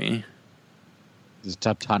Tzeentch army. Just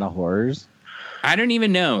a ton of horrors. I don't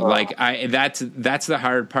even know. Like that's the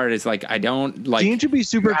hard part. Is like I don't like. Zinch would be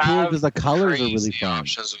super cool have because the colors are really crazy fun.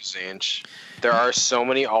 options with Zinch. There are so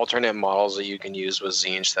many alternate models that you can use with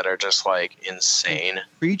Zinch that are just like insane.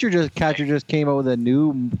 Catcher just came out with a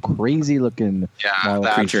new crazy looking Yeah, model.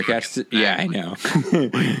 that- Creature Catch. Yeah, I know.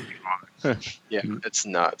 Yeah, it's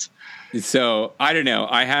nuts. So I don't know.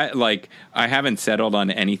 I haven't settled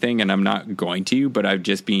on anything, and I'm not going to. But I've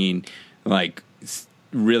just been like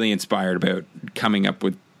really inspired about coming up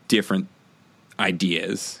with different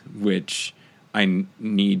ideas, which I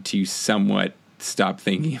need to somewhat stop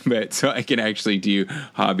thinking about, so I can actually do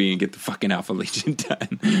hobby and get the fucking Alpha Legion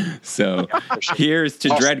done. So here's to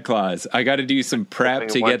Dreadclaws. I got to do some prep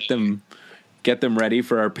to get them ready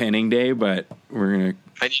for our pinning day, but we're gonna.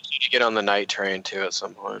 I need you to get on the night train too at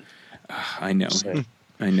some point. I know.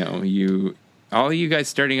 All you guys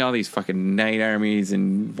starting all these fucking night armies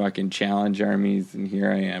and fucking challenge armies, and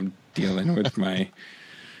here I am dealing with my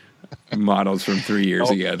models from 3 years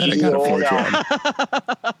ago that I got a fortune.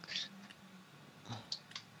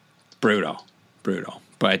 Brutal.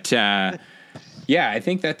 But yeah, I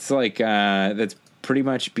think that's like that's pretty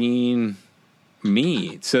much been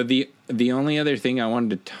me. So the only other thing I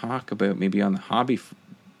wanted to talk about, maybe on the hobby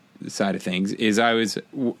side of things, is I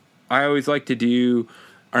always like to do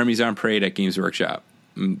Armies on Parade at Games Workshop.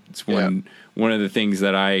 It's one of the things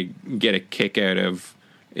that I get a kick out of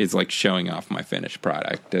is like showing off my finished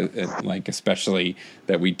product. Like especially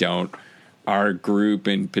that our group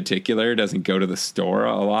in particular doesn't go to the store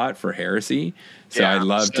a lot for Heresy. So I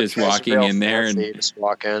love just walking in there and just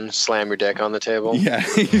walk in, slam your dick on the table. Yeah,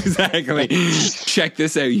 exactly. Check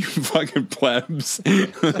this out, you fucking plebs.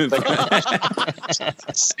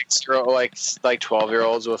 6-year-old, like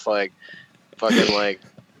 12-year-olds with like fucking like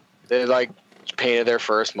they like painted their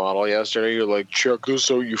first model yesterday. You're like, check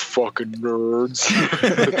this out, you fucking nerds.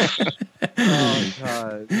 Oh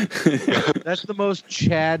god, that's the most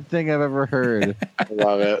Chad thing I've ever heard I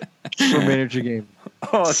love it. for miniature games.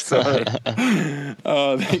 Oh, sorry.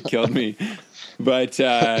 Oh, that killed me. But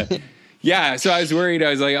yeah, so I was worried. I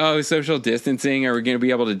was like, oh, social distancing, are we going to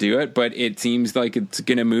be able to do it? But it seems like it's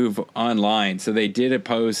going to move online. So they did a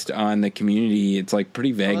post on the community. It's like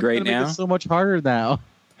pretty vague right now. It's so much harder now.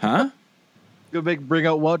 Huh? You'll bring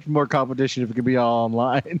out much more competition if it could be all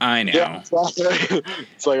online. I know. Yeah, it's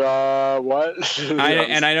like, what?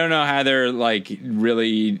 And I don't know how they're like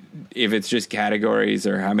really, if it's just categories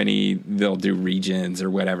or how many they'll do regions or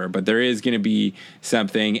whatever, but there is going to be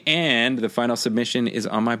something, and the final submission is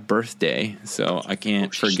on my birthday, so I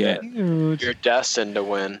can't forget You're destined to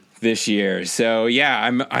win this year. So yeah,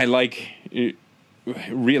 I like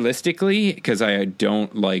realistically, because I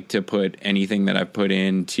don't like to put anything that I put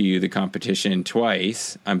into the competition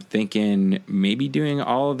twice, I'm thinking maybe doing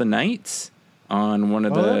all of the knights on one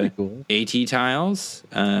of the cool. AT tiles.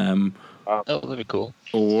 Oh, that'd be cool.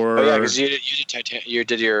 Or yeah, because you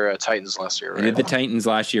did your Titans last year, right? I did the Titans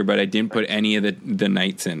last year, but I didn't put any of the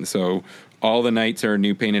knights in. So all the knights are a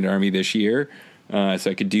new painted army this year. So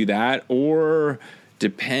I could do that, or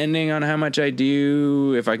depending on how much I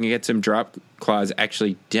do, if I can get some drop claws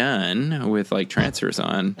actually done with like transfers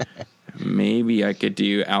on, maybe I could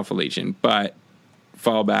do Alpha Legion. But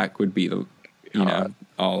fallback would be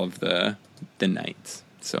all of the knights.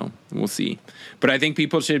 So we'll see. But I think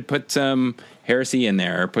people should put some Heresy in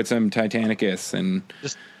there, or put some Titanicus, and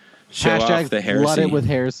Just show off the Heresy. Flood it with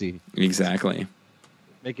Heresy. Exactly.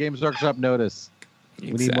 Make Games Workshop notice.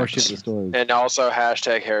 We need more shit in the stories. And also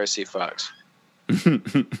hashtag Heresy Fucks.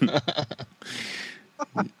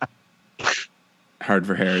 Hard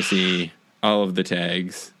for Heresy, all of the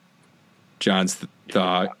tags. John's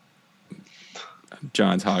Hog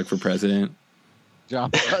for president.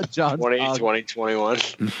 John's 2021.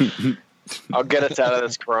 I'll get us out of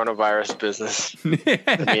this coronavirus business.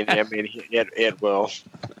 I mean, it will.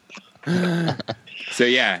 So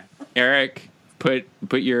yeah, Eric, put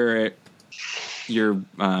your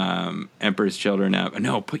Emperor's Children up.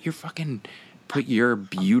 No, put your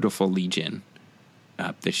beautiful Legion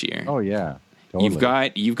up this year. Oh yeah,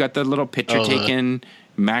 totally. You've got the little picture taken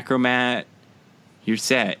macromat. You're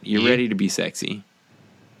set. You're ready to be sexy.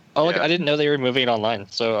 Oh, look! I didn't know they were moving it online,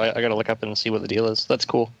 so I got to look up and see what the deal is. That's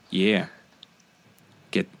cool. Yeah.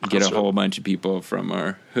 Get a whole bunch of people from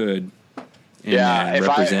our hood. And,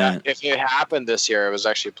 if it happened this year, I was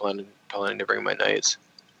actually planning to bring my knights.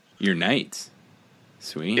 Your knights,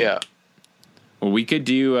 sweet. Yeah. Well, we could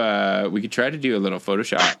try to do a little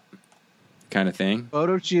Photoshop kind of thing.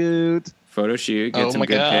 Photo shoot. Get some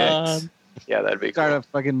good pics. Yeah, that'd be Start cool. a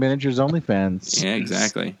fucking miniatures OnlyFans. Yeah,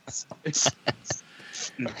 exactly.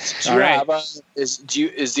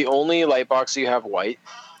 Is the only light box you have white?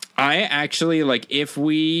 I actually, like, if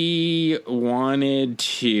we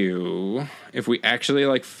actually,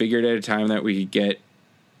 like, figured out a time that we could get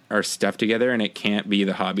our stuff together, and it can't be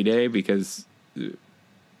the hobby day because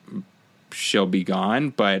she'll be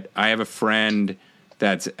gone. But I have a friend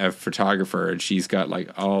that's a photographer, and she's got, like,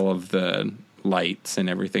 all of the lights and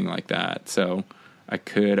everything like that. So I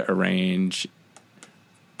could arrange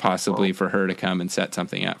possibly for her to come and set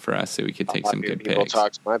something up for us so we could take some good pics.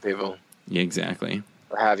 Talk to my people. Yeah, exactly.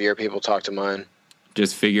 Or have your people talk to mine.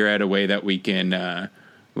 Just figure out a way that we can,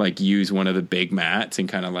 like, use one of the big mats and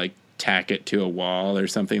kind of, like, tack it to a wall or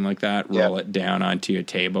something like that, roll it down onto a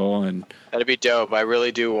table. And that'd be dope. I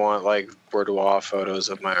really do want, like, boudoir photos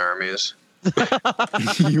of my armies.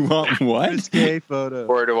 You want what? Risque photo.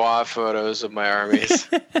 Boudoir photos of my armies.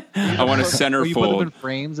 I want a Where you put them in centerfold.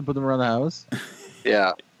 frames and put them around the house.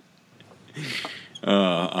 Yeah. Oh,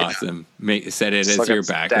 awesome. Set it Just as look your at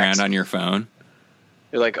background stacks. on your phone.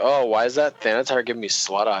 You're like, oh, why is that Thanatar giving me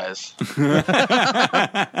slut eyes?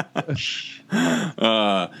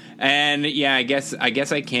 And yeah, I guess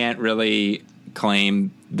I can't really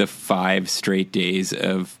claim the 5 straight days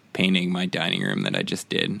of painting my dining room that I just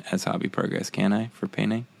did as hobby progress, can I? For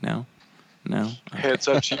painting? No. Okay. It's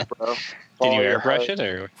up to you, bro. Did you Follow your airbrush heart. it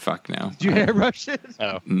or Fuck no. Do you airbrush it?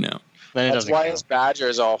 oh? No. Then it That's doesn't why count. his badger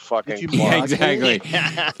is all fucking Did you clogged. block Yeah,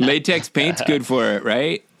 exactly. Latex paint's good for it,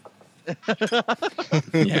 right?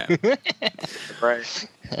 Yeah. Right.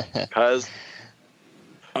 Because.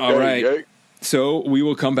 All right. So we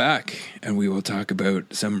will come back and we will talk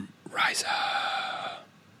about some Ryza.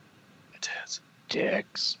 It is.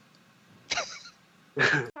 Dicks.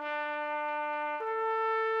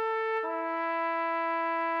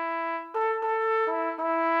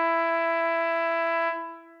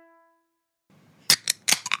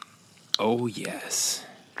 Oh, yes.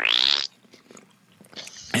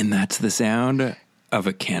 And that's the sound of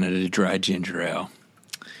a Canada Dry Ginger Ale.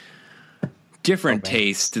 Different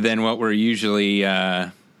taste than what we're usually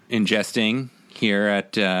ingesting here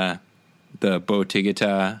at the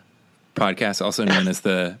Botigata podcast, also known as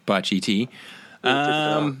the Bocce Tea.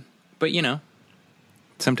 But you know,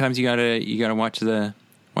 sometimes you gotta watch the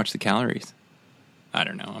calories. I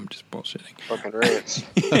don't know. I'm just bullshitting. Fucking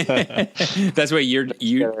right. That's why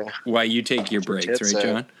you take your breaks, tits right,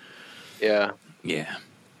 out. John? Yeah. Yeah.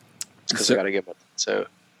 Because So- I got to get my so.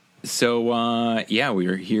 So, we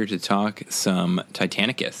are here to talk some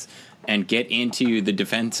Titanicus and get into the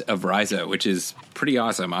defense of Ryza, which is pretty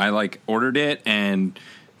awesome. I ordered it and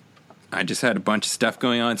I just had a bunch of stuff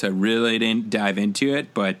going on, so I really didn't dive into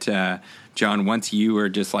it. But, John, once you were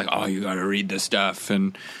just like, oh, you got to read this stuff,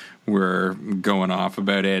 and we're going off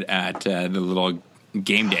about it at the little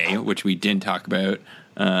game day, which we didn't talk about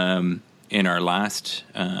in our last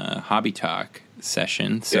hobby talk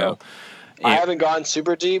session. So. I haven't gone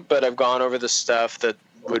super deep, but I've gone over the stuff that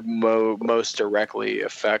would most directly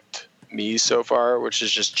affect me so far, which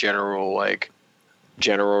is just general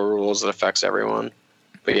rules that affects everyone.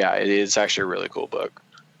 But yeah, it's actually a really cool book.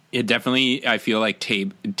 It definitely, I feel like,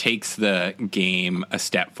 takes the game a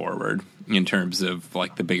step forward in terms of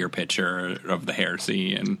the bigger picture of the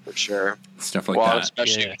heresy and For sure. stuff like Well, that.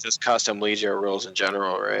 especially with just custom Legio rules in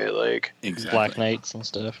general, right? Exactly. Black Knights and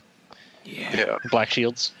stuff. Yeah. Black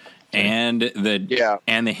Shields. And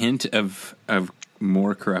the hint of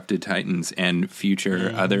more corrupted Titans and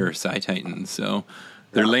future other Psi Titans. So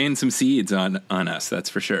they're laying some seeds on us, that's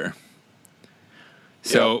for sure.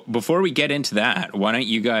 So before we get into that, why don't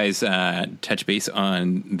you guys touch base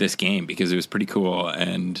on this game, because it was pretty cool,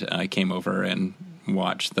 and I came over and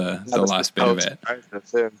watched the last bit of it. I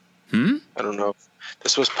don't know.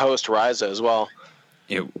 This was post Ryza as well.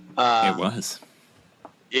 It was.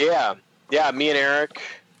 Yeah. Me and Eric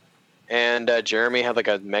and Jeremy had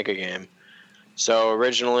a mega game. So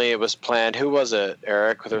originally it was planned. Who was it,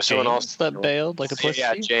 Eric? There was someone else that bailed like a pussy.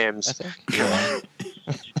 Yeah, I James. think.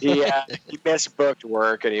 He missed booked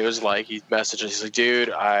work, and he messaged. He's like, dude,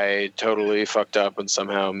 I totally fucked up and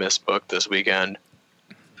somehow misbooked this weekend.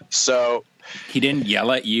 So He didn't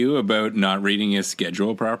yell at you about not reading his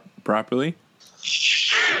schedule properly?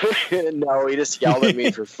 no, he just yelled at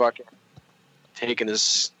me for fucking taking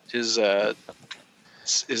his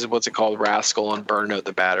what's it called, rascal, and burning out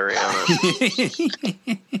the battery on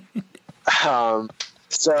it.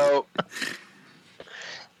 So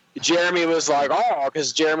Jeremy was like, oh,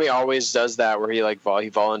 because Jeremy always does that where he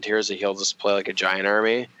volunteers and he'll just play a giant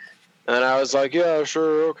army. And then I was like, yeah,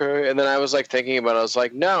 sure, okay. And then I was thinking about it. I was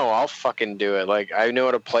like, no, I'll fucking do it. I know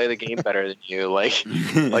how to play the game better than you.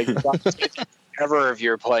 Ever if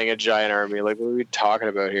you're playing a giant army, what are we talking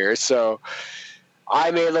about here? So I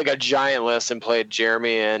made a giant list and played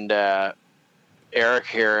Jeremy and Eric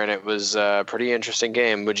here, and it was a pretty interesting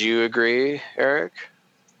game. Would you agree, Eric?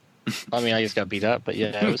 I mean, I just got beat up, but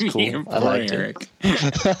yeah, it was cool. Yeah, I poor liked Eric.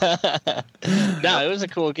 it. No, it was a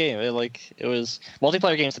cool game. It was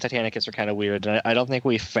multiplayer games. The Titanicus are kind of weird, and I don't think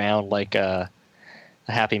we found like a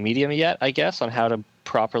happy medium yet. I guess on how to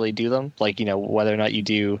properly do them, like whether or not you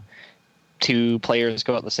do 2 players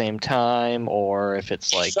go at the same time, or if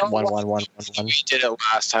it's like So 1-1-1-1-1. We did it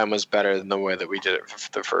last time was better than the way that we did it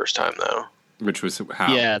for the first time, though. Which was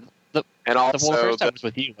how? Yeah, And the also, first time was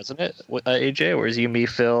with you, wasn't it, AJ? Or was you, me,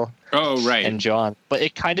 Phil, Oh, right. and John? But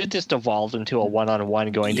it kind of just evolved into a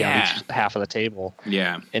one-on-one going down Yeah. each half of the table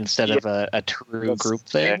Yeah. instead of a true That's group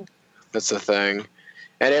the thing. thing. That's the thing.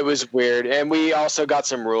 And it was weird. And we also got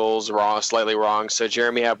some rules wrong, slightly wrong. So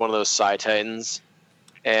Jeremy had one of those Psy Titans,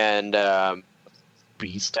 and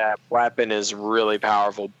Beast. that weapon is really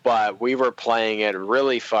powerful. But we were playing it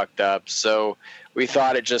really fucked up. So we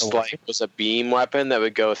thought it just was a beam weapon that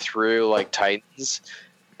would go through like Titans,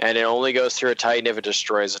 and it only goes through a Titan if it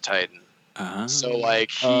destroys a Titan. So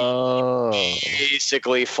like he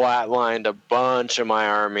basically flatlined a bunch of my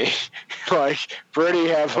army, like pretty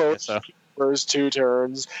heavily. Okay, so First 2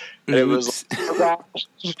 turns. And it was oh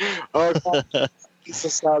God, so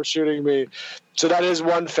stop shooting me. So that is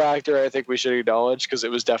one factor I think we should acknowledge, because it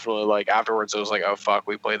was definitely like afterwards it was like, oh fuck,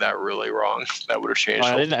 we played that really wrong. That would have changed.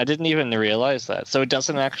 I didn't even realize that. So it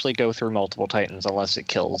doesn't actually go through multiple Titans unless it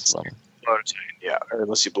kills them. Yeah, or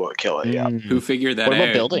unless you blow it, kill it. Yeah, Who figured that What about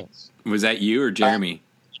out? buildings? Was that you or Jeremy?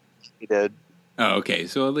 he did. Oh, okay.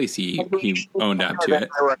 So at least he owned up to it.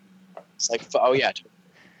 It's like, oh yeah, it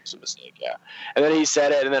was a mistake. Yeah, and then he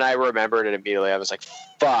said it, and then I remembered it immediately. I was like,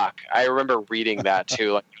 fuck. I remember reading that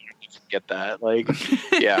too. Like, get that? Like,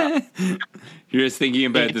 yeah. You're just thinking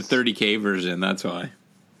about the 30K version. That's why.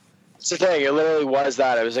 It's the thing. It literally was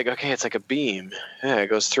that. I was like, okay, it's like a beam. Yeah, it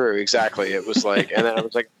goes through. Exactly. It was like, and then I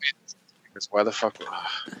was like, why the fuck?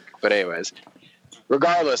 But anyways,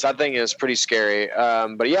 regardless, that thing is pretty scary.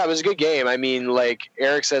 But yeah, it was a good game. I mean, like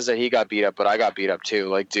Eric says that he got beat up, but I got beat up too.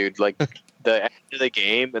 Like, dude, like the end of the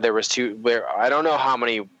game, there was 2. Where I don't know how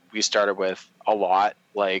many we started with. A lot.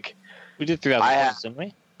 Like We did 3,000 points, didn't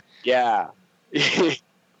we? yeah.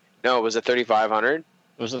 No, was it 3,500?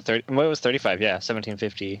 Was it 30? Well, it was 35. Yeah,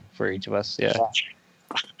 1,750 for each of us. Yeah.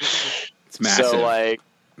 It's massive. So like,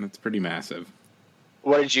 That's pretty massive.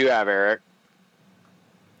 what did you have, Eric?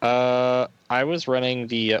 I was running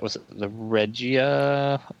the was it the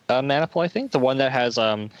Regia maniple, I think, the one that has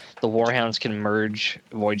the Warhounds can merge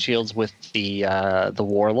Void Shields with the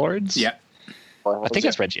Warlords. Yeah. I think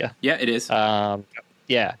it's Regia. Yeah, it is.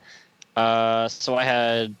 Yeah. So I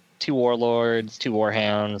had 2 Warlords, 2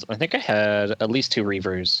 Warhounds. I think I had at least 2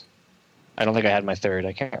 Reavers. I don't think I had my third.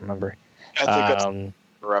 I can't remember. I think that's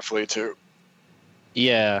roughly 2.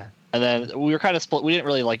 Yeah. And then we were kind of split. We didn't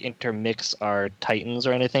really like intermix our Titans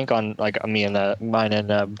or anything on like me and mine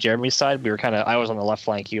and Jeremy's side. We were kind of. I was on the left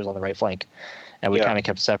flank. He was on the right flank, and we kind of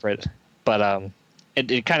kept separate. But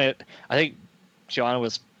it kind of. I think John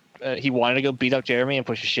was. He wanted to go beat up Jeremy and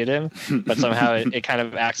push his shit in, but somehow it kind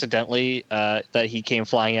of accidentally that he came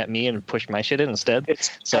flying at me and pushed my shit in instead.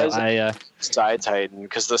 So I Psy Titan,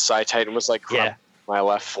 because the Psy Titan was like my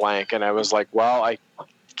left flank, and I was like, well, I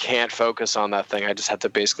can't focus on that thing. I just have to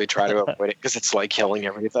basically try to avoid it because it's like killing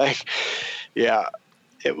everything. Yeah,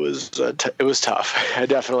 it was tough. I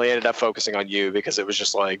definitely ended up focusing on you because it was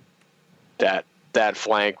just like that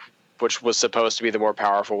flank, which was supposed to be the more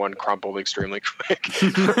powerful one, crumpled extremely quick.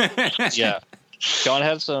 Yeah. John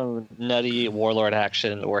had some nutty Warlord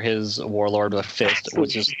action where his Warlord with Fist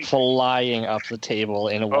was just flying up the table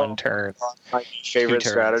in one turn. My favorite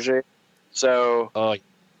strategy. So,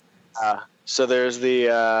 so there's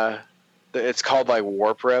it's called like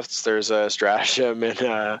Warp Rifts. There's a stratagem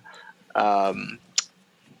in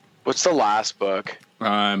what's the last book?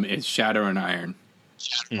 It's Shadow and Iron.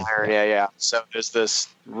 Yeah. So there's this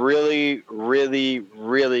really, really,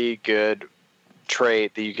 really good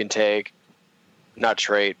trait that you can take. Not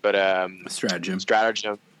trait, but Stratagem.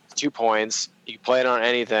 2 points. You can play it on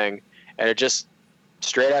anything, and it just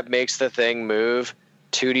straight up makes the thing move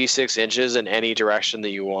 2d6 inches in any direction that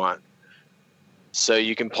you want. So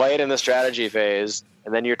you can play it in the strategy phase,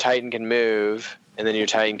 and then your Titan can move, and then your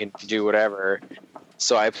Titan can do whatever.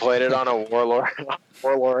 So I played it on a Warlord,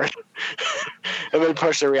 and then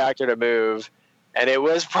pushed the reactor to move. And it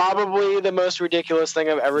was probably the most ridiculous thing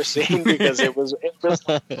I've ever seen because it was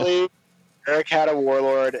literally Eric had a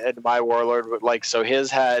Warlord, and my Warlord would so his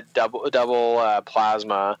had double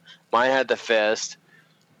plasma, mine had the Fist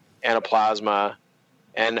and a plasma,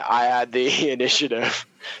 and I had the initiative.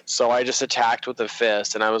 So I just attacked with the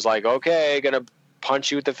Fist, and I was like, okay, gonna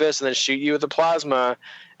punch you with the fist and then shoot you with the plasma,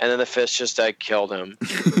 and then the fist just killed him.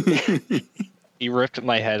 He ripped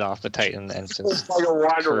my head off the Titan and just It's like a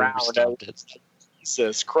one curb round. stomped it.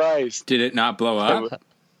 Jesus Christ! Did it not blow up?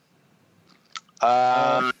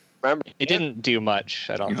 Remember? It didn't do much,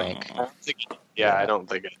 I don't think. I don't think. Yeah, I don't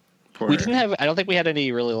think it. Poor- We didn't have. I don't think we had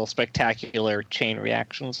any really spectacular chain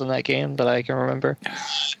reactions in that game that I can remember.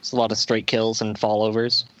 It's a lot of straight kills and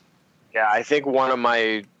fallovers. Yeah, I think one of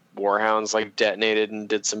my Warhounds like detonated and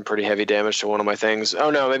did some pretty heavy damage to one of my things. Oh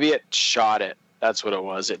no, maybe it shot it. That's what it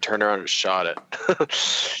was. It turned around and shot it.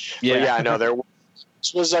 Yeah, I know.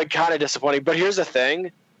 This was like kind of disappointing. But here's the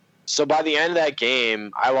thing. So by the end of that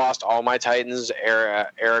game, I lost all my Titans.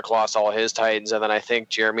 Eric lost all his Titans, and then I think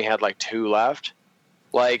Jeremy had like 2 left.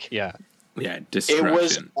 Like, Yeah. Yeah, it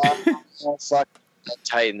destruction. was all fucking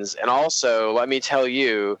Titans. And also, let me tell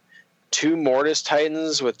you, 2 Mortis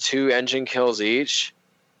Titans with 2 engine kills each,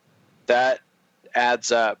 that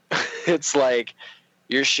adds up. It's like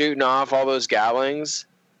you're shooting off all those Gatlings,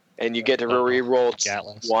 and you get to re-roll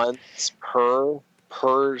Gatlings. once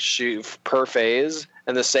per shoot per phase.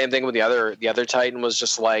 And the same thing with the other Titan was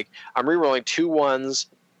just like, I'm re-rolling 2 1s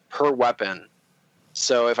per weapon.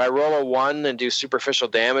 So if I roll a 1 and do superficial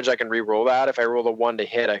damage, I can re-roll that. If I roll a 1 to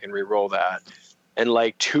hit, I can re-roll that. And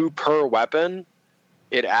like 2 per weapon,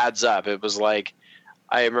 it adds up. It was like,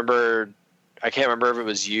 I can't remember if it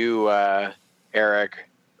was you, Eric,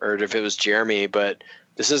 or if it was Jeremy, but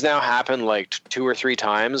this has now happened like 2 or 3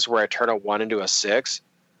 times where I turn a 1 into a 6.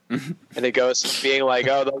 And it goes from being like,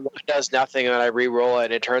 oh, the 1 does nothing, and then I re-roll it,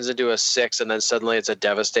 and it turns into a 6, and then suddenly it's a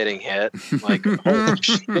devastating hit. Like, holy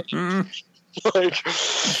shit. Like,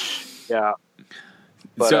 yeah.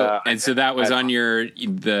 But, so that was on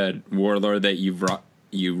the Warlord that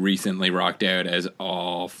you recently rocked out as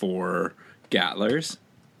all 4 Gattlers.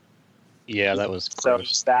 Yeah, that was so gross.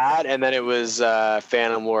 it's that, and then it was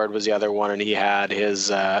Phantom Lord was the other one, and he had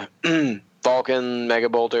his Vulcan Mega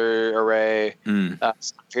Bolter array,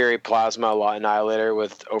 Fury Plasma Annihilator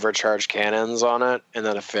with overcharged cannons on it, and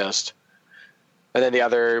then a fist. And then the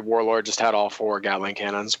other Warlord just had all 4 Gatling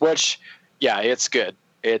cannons, which, yeah, it's good.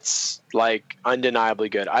 It's like undeniably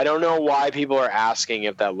good. I don't know why people are asking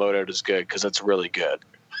if that loadout is good, because it's really good.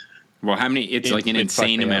 Well, how many? It's like an It insane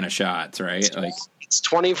fucked me amount up. of shots, right? Like, It's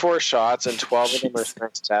 24 shots, and 12 of them are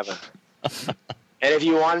strength 7. And if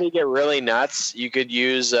you wanted to get really nuts, you could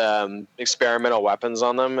use experimental weapons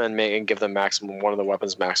on them and give them one of the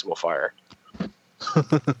weapons maximal fire.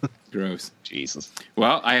 gross. Jesus.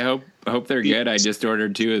 Well, I hope they're good. I just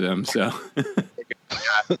ordered 2 of them, so.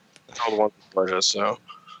 All the ones in Georgia, so.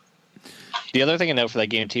 The other thing to note for that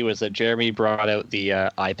game too was that Jeremy brought out the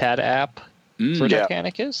iPad app for Yeah.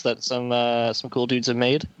 Titanicus that some cool dudes have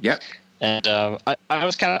made. Yep. And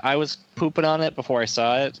I was pooping on it before I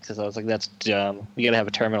saw it because I was like, that's dumb. You gotta have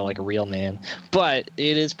a terminal like a real man. But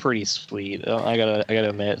it is pretty sweet. I gotta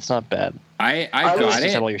admit, it's not bad. I was got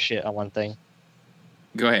Just have all it. your shit on one thing.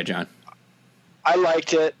 Go ahead, John. I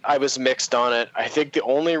liked it. I was mixed on it. I think the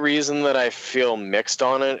only reason that I feel mixed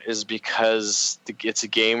on it is because it's a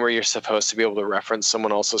game where you're supposed to be able to reference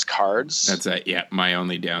someone else's cards. That's my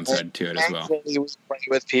only downside to it as well. Thankfully, we play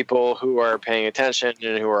with people who are paying attention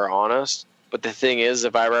and who are honest. But the thing is,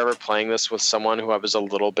 if I were ever playing this with someone who I was a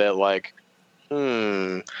little bit like,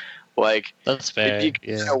 like, That's fair. it'd be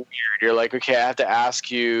kind of weird. You're like, okay, I have to ask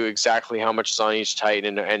you exactly how much is on each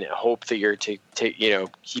Titan and hope that you're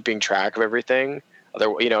keeping track of everything.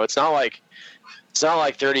 It's not like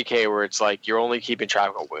 30K where it's like you're only keeping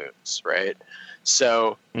track of wounds, right?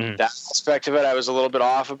 So Mhm. that aspect of it I was a little bit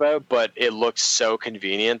off about, but it looks so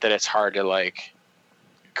convenient that it's hard to like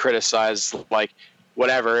criticize. Like,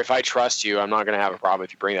 whatever, if I trust you, I'm not going to have a problem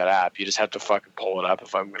if you bring that app. You just have to fucking pull it up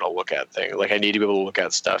if I'm going to look at things. Like, I need to be able to look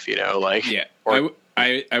at stuff, like, Yeah. Or-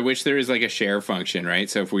 I wish there was like a share function, right?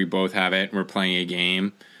 So if we both have it and we're playing a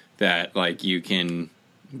game that like you can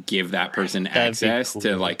give that person That'd be access to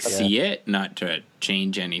cool, like yeah. see it, not to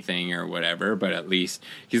change anything or whatever, but at least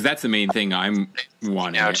because that's the main thing I'm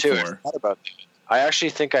wanting now it too. I for. forgot about that. I actually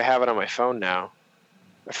think I have it on my phone now.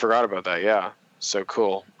 I forgot about that. Yeah. So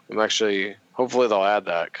cool. Hopefully they'll add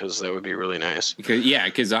that because that would be really nice.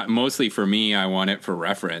 Because mostly for me, I want it for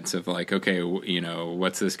reference of like, okay,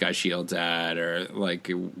 what's this guy's shields at, or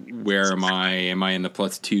like, where am I? Am I in the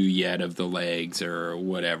 +2 yet of the legs or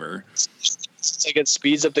whatever? It's like it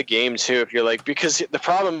speeds up the game too. If you're like, because the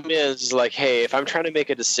problem is like, hey, if I'm trying to make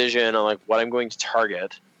a decision on like what I'm going to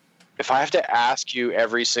target, if I have to ask you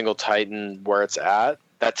every single Titan where it's at,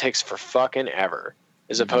 that takes for fucking ever.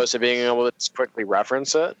 As opposed to being able to just quickly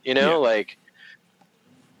reference it, Yeah. like.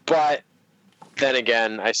 But then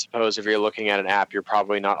again, I suppose if you're looking at an app, you're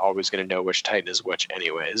probably not always going to know which Titan is which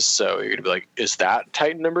anyways. So you're going to be like, is that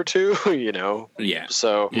Titan number 2? You know? Yeah.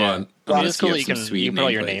 So Well, I mean, unless it's cool that you have can some sweet you put all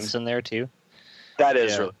your nameplates. names in there too. that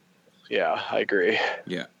is Yeah. really, yeah, I agree.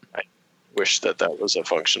 Yeah. Wish that was a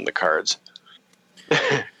function of the cards.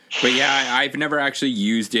 But yeah, I've never actually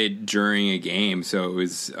used it during a game, so it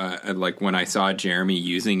was like when I saw Jeremy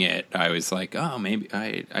using it, I was like, oh, maybe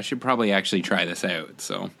I should probably actually try this out.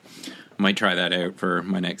 So I might try that out for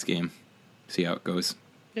my next game, see how it goes.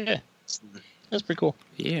 Yeah, that's pretty cool.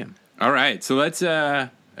 Yeah. All right, so let's or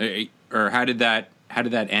how did that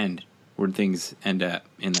end? Where did things end up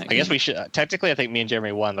in that? I guess game? we should. Technically, I think me and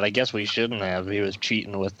Jeremy won, but I guess we shouldn't have. He was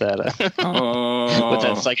cheating with that Oh, with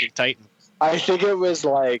that Psychic Titan. I think it was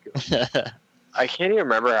like, I can't even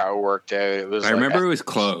remember how it worked out. It was. I remember it was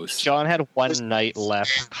close. John had one night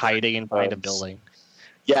left hiding in behind a building.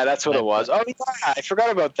 Yeah, that's what it was. Oh yeah, I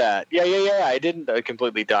forgot about that. Yeah. I didn't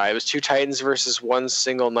completely die. It was 2 Titans versus 1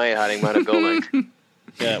 single knight hiding behind a building.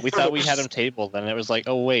 Yeah, we thought we had him tabled, and it was like,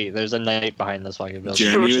 oh wait, there's a knight behind this fucking building.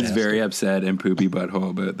 Jeremy was very upset and poopy butthole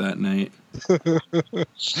about that night.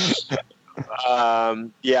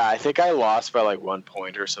 Yeah, I think I lost by like 1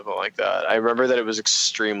 point or something like that. I remember that it was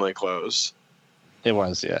extremely close. It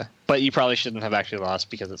was, yeah. But you probably shouldn't have actually lost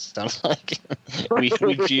because it sounds like we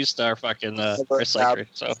juiced our fucking our Psychic.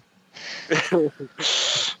 So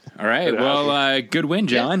All right, well, good win,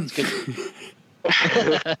 John.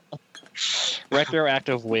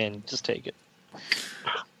 retroactive win, just take it.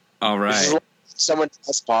 All This is right. like someone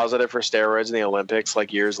tests positive for steroids in the Olympics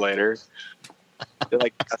like years later. They're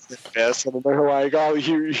like, that's the best. And they're like, oh,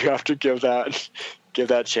 you have to give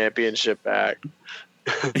that championship back.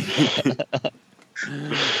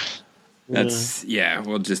 That's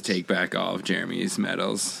we'll just take back all of Jeremy's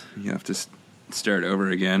medals. You have to start over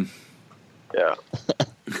again. Yeah.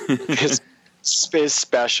 His space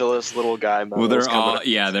specialist little guy. Well,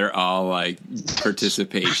 they're all like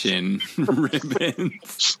participation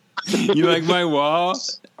ribbons. You like my wall?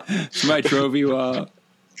 It's my trophy wall.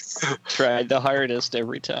 Tried the hardest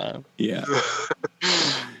every time. Yeah.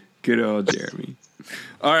 Good old Jeremy.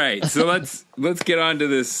 All right, so let's get on to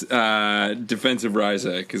this defensive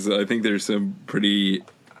Ryza, because I think there's some pretty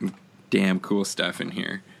damn cool stuff in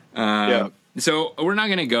here. So we're not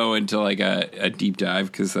going to go into like a deep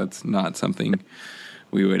dive, because that's not something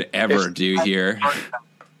we would ever do here.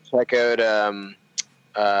 Check out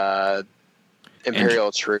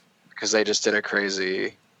Imperial Troop, because they just did a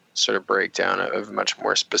crazy sort of breakdown, a much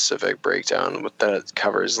more specific breakdown that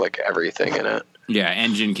covers like everything in it. Yeah,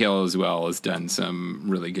 Engine Kill as well has done some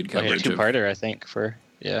really good Like a coverage. two-parter, I think,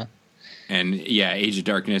 And yeah, Age of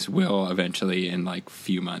Darkness will eventually, in like a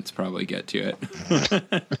few months, probably get to it.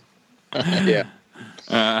 Yeah.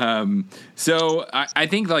 So I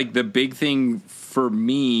think like the big thing for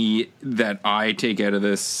me that I take out of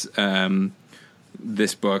this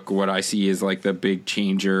this book, what I see is like the big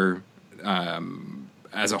changer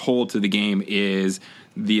as a whole to the game is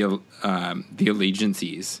the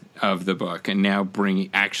allegiances of the book, and now bringing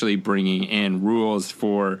in rules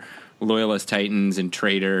for Loyalist Titans and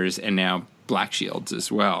traitors, and now Black Shields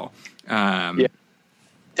as well. Yeah.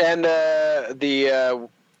 And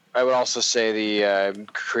I would also say the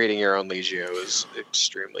creating your own Legio is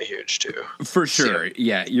extremely huge too. For sure.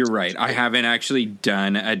 Yeah, you're right. I haven't actually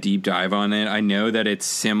done a deep dive on it. I know that it's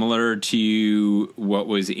similar to what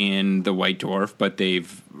was in the White Dwarf, but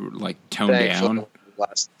they've like toned down.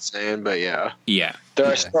 Less insane, but yeah. Yeah. There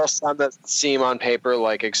are still some that seem on paper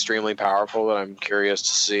like extremely powerful that I'm curious to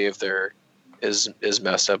see if they're as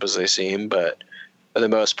messed up as they seem, but for the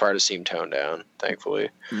most part it seemed toned down, thankfully.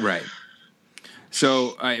 Right.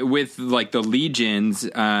 So with like the legions,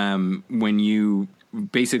 when you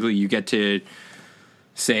get to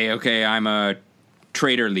say, okay, I'm a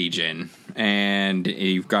traitor legion, and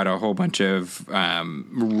you've got a whole bunch of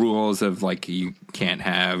rules of like you can't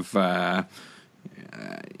have,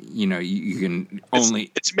 you can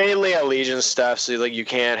only. It's mainly Allegiance stuff. So like you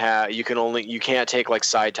can't take like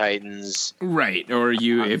side Titans. Right, or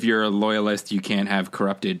if you're a loyalist, you can't have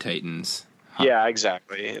corrupted Titans. Yeah,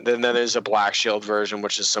 exactly. Then there's a Black Shield version,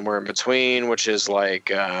 which is somewhere in between, which is like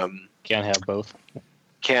can't have both.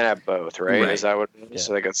 Can't have both, right? Is that what it is?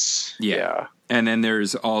 Yeah. Like it's Yeah. And then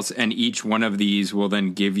there's also, and each one of these will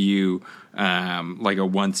then give you like a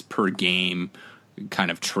once per game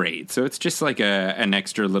kind of trait. So it's just like an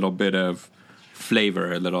extra little bit of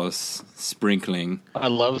flavor, a little sprinkling. I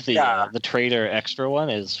love the traitor extra one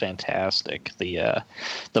is fantastic. The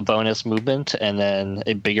bonus movement and then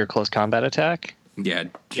a bigger close combat attack. Yeah.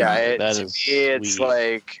 Yeah, that to is me, it's sweet.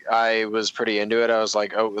 like I was pretty into it. I was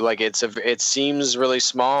like, oh, like it seems really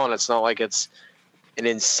small, and it's not like it's an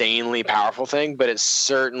insanely powerful thing, but it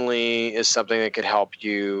certainly is something that could help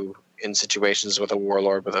you in situations with a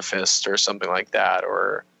warlord with a fist or something like that,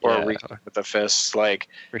 or a Reek with a fist. Like,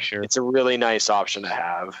 For sure. it's a really nice option to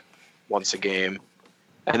have once a game.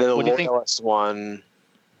 And then the What do you think- loyalist one,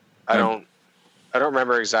 I don't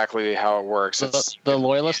remember exactly how it works. The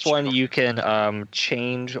loyalist one, you can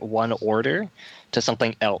change one order to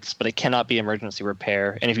something else, but it cannot be emergency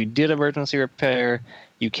repair. And if you did emergency repair,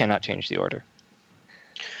 you cannot change the order.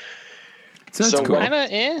 So that's So cool.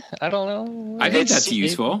 Kinda, I don't know. I think It's- that's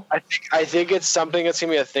useful. I think it's something that's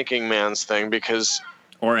gonna be a thinking man's thing, because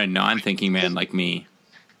Or a non-thinking man like me.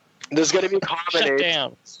 there's gonna be Shut combinations.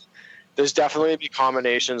 down. There's definitely gonna be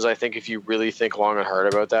combinations, I think, if you really think long and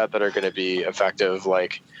hard about that are going to be effective,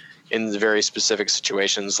 like in very specific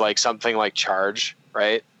situations, like something like charge,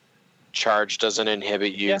 right? Charge doesn't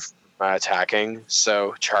inhibit you from attacking,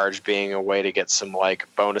 so charge being a way to get some like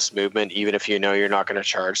bonus movement, even if you know you're not going to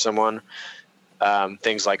charge someone.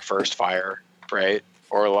 Things like first fire, right?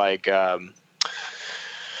 Or like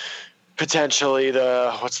potentially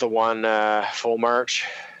what's the one, full march?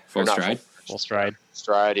 Full Or not stride. Full stride.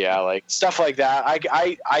 Stride, yeah, like stuff like that.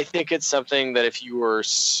 I think it's something that if you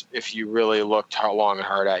really looked long and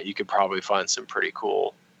hard at, you could probably find some pretty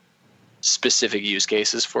cool specific use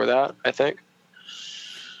cases for that. I think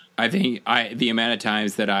the amount of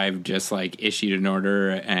times that I've just like issued an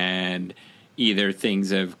order and either things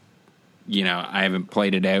have, I haven't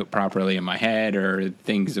played it out properly in my head, or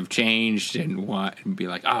things have changed and be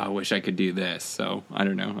like, I wish I could do this. So I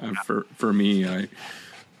don't know. For me,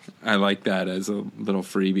 I like that as a little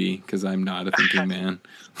freebie because I'm not a thinking man.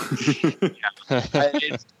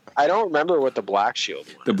 I don't remember what the Black Shield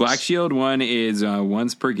one The is. Black Shield one is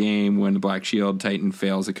once per game when the Black Shield Titan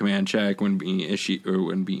fails a command check when being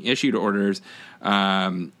issued orders.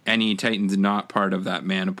 Any Titans not part of that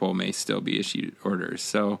mana pool may still be issued orders.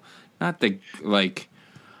 So not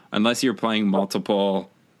unless you're playing multiple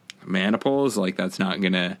mana pools, like that's not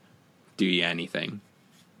gonna do you anything.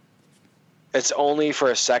 It's only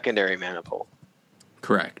for a secondary mana pool.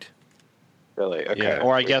 Correct. Really? Okay. Yeah.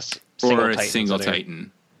 Or I guess Or a Titans single that are-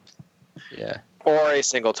 Titan. Yeah. Or a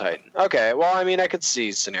single Titan. Okay. Well, I mean, I could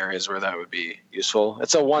see scenarios where that would be useful.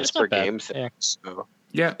 It's a once It's not per bad. game thing. Yeah. So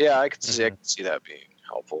Yeah. yeah, I could see that being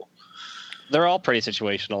helpful. They're all pretty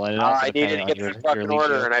situational, and it also I needed to depends get on the your fucking legion.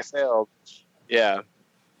 order and I failed. Yeah.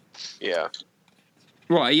 Yeah.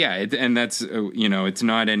 Well, yeah, and that's it's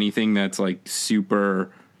not anything that's like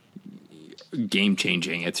super game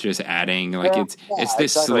changing. It's just adding it's this exactly.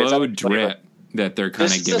 slow It's adding drip that they're kind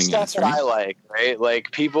This of is the giving stuff us, that right? I like, right?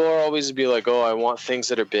 Like people are always be like, "Oh, I want things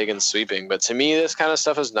that are big and sweeping," but to me, this kind of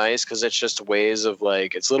stuff is nice because it's just ways of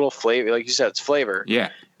like it's little flavor, like you said, it's flavor. Yeah,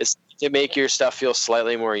 It's to make your stuff feel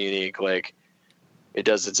slightly more unique, like it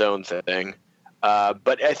does its own thing.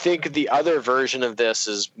 But I think the other version of this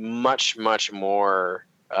is much, much more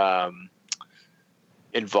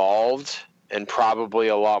involved and probably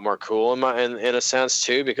a lot more cool in a sense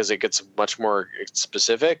too, because it gets much more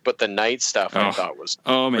specific. But the night stuff I thought was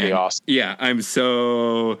pretty man, awesome. Yeah, I'm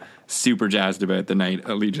so super jazzed about the night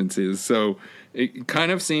allegiances. So it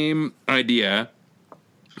kind of same idea,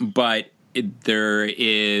 but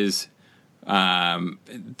there's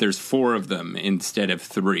 4 of them instead of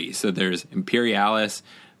 3. So there's Imperialis,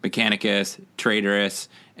 Mechanicus, Traitorous,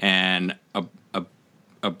 and a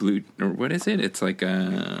blue, or what is it? It's like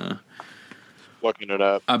Looking it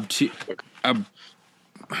up.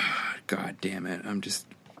 God damn it! I'm just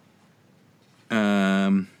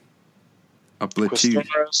a platoon.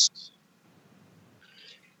 Questoris,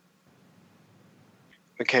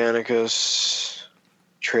 Mechanicus,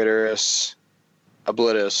 Traitorous,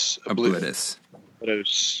 Oblitus,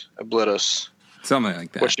 Something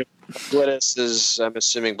like that. Which Oblitus is, I'm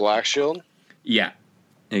assuming, Black Shield. Yeah,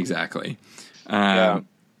 exactly. Yeah.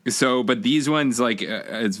 So, but these ones, like,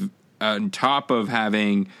 it's on top of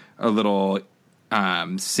having a little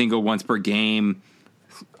single once per game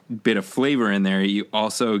bit of flavor in there, you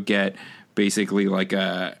also get basically like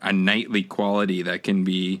a nightly quality that can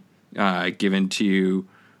be given to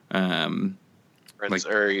Or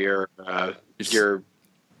your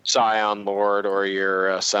Scion Lord or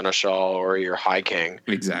your Seneschal or your High King.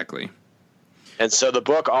 Exactly. And so the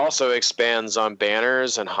book also expands on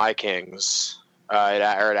banners and High Kings. It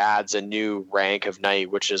adds a new rank of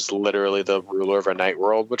knight, which is literally the ruler of a night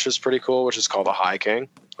world, which is pretty cool, which is called a High King,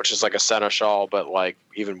 which is like a Seneschal, but like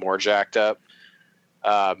even more jacked up.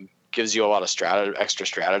 Gives you a lot of extra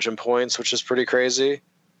stratagem points, which is pretty crazy.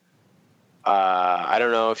 I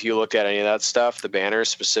don't know if you looked at any of that stuff, the banners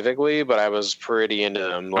specifically, but I was pretty into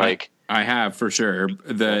them. Like I have for sure.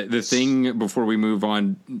 The thing before we move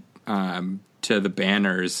on to the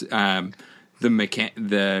banners. The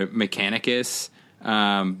Mechanicus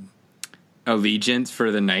allegiance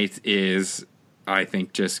for the Knights is, I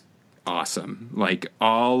think, just awesome. Like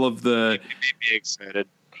all of the Be excited.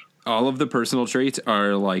 all of the personal traits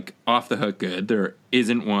are like off the hook good. There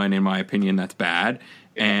isn't one, in my opinion, that's bad.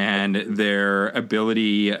 And their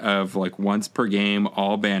ability of like once per game,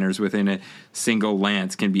 all banners within a single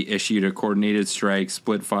lance can be issued a coordinated strike,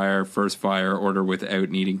 split fire, first fire order without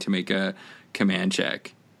needing to make a command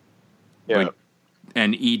check. Yeah. Like,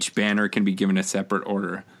 and each banner can be given a separate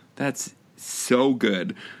order. That's so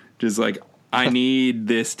good. Just like, I need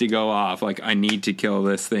this to go off. Like, I need to kill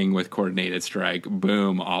this thing with coordinated strike.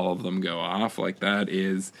 Boom, all of them go off. Like, that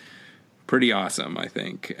is pretty awesome, I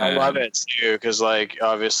think. I love it too, because like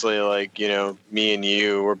obviously, like, you know, me and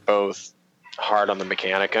you were both hard on the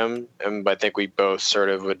Mechanicum, and I think we both sort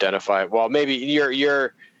of identify. Well, maybe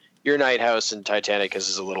your Night House and Titanicus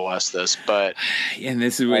is a little less this, but And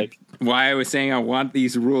this is why I was saying I want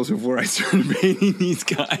these rules before I started painting these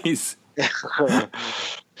guys.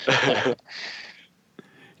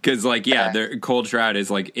 Because, like, yeah, their Cold Shroud is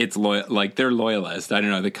like, it's loyal, like they're loyalist. I don't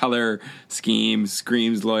know, the color scheme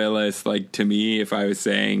screams loyalist. Like, to me, if I was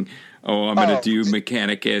saying, oh, I'm gonna do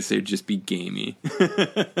Mechanicus, it'd just be gamey.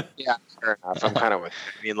 yeah, fair enough. I'm kind of with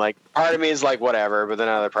you. I mean, like, part of me is like whatever, but then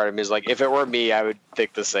another part of me is like, if it were me, I would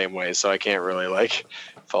think the same way. So I can't really like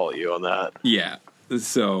fault you on that. Yeah.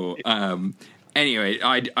 So, anyway,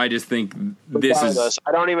 I just think this is.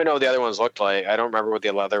 I don't even know what the other ones looked like. I don't remember what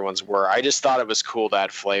the other ones were. I just thought it was cool to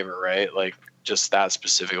add flavor, right? Like, just that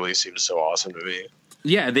specifically seems so awesome to me.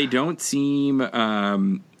 Yeah, they don't seem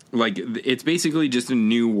like it's basically just a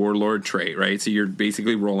new warlord trait, right? So you're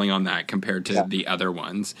basically rolling on that compared to the other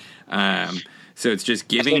ones. So it's just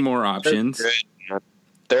giving more options.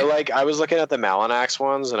 They're like, I was looking at the Malanax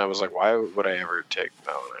ones, and I was like, why would I ever take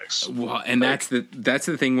Malanax? Well, and that's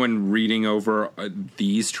the thing when reading over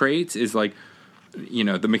these traits is like, you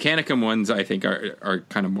know, the Mechanicum ones I think are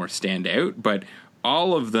kind of more stand out, but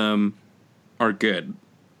all of them are good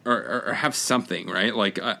or have something, right?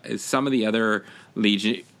 Like some of the other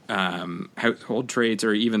Legion household traits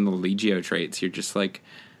or even the Legio traits, you're just like,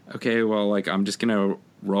 okay, well, like I'm just gonna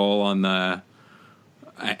roll on the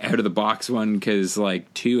out of the box one because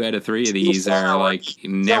like 2 out of 3 of these are like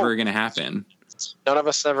never gonna happen. None of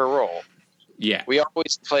us ever roll. Yeah, we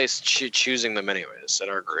always place choosing them anyways in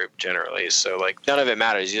our group generally. So like none of it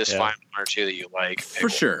matters. You just find 1 or 2 that you like for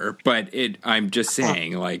sure. But I'm just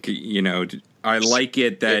saying, like, you know, I like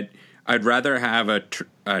it that I'd rather have a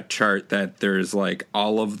chart that there's like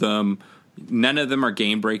all of them. None of them are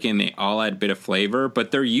game breaking. They all add a bit of flavor, but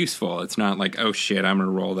they're useful. It's not like, oh shit, I'm gonna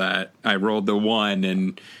roll that. I rolled the 1,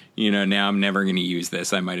 and you know now I'm never gonna use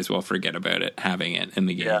this. I might as well forget about it having it in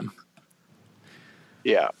the game.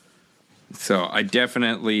 Yeah. So I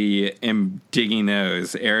definitely am digging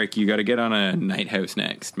those. Eric, you got to get on a Night House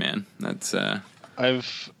next, man. That's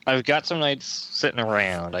I've got some nights sitting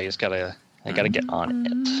around. I gotta get on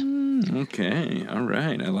it. Okay, all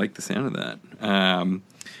right. I like the sound of that.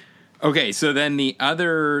 Okay, so then the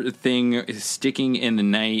other thing sticking in the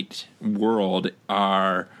night world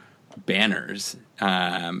are banners.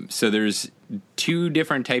 So there's 2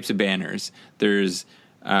 different types of banners. There's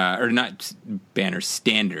or not banners,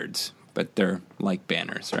 standards, but they're like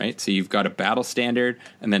banners, right? So you've got a battle standard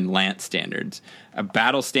and then lance standards. A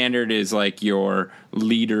battle standard is like your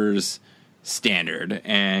leader's standard,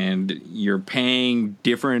 and you're paying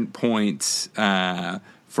different points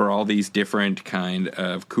for all these different kind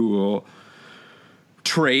of cool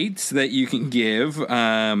traits that you can give,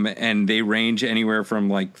 and they range anywhere from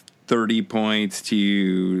like 30 points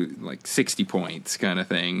to like 60 points kind of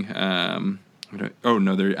thing. Oh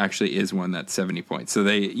no, there actually is one that's 70 points. So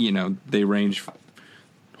they range a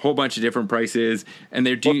whole bunch of different prices, and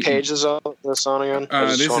they're What page is this on again?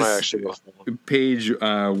 This is page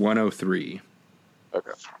 103.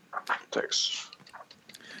 Okay, thanks.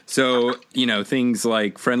 So, you know, things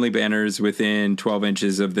like friendly banners within 12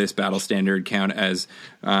 inches of this battle standard count as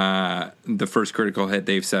the first critical hit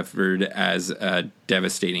they've suffered as a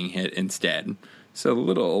devastating hit instead. So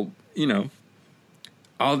little, you know,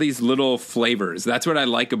 all these little flavors. That's what I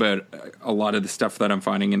like about a lot of the stuff that I'm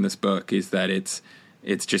finding in this book is that it's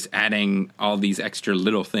just adding all these extra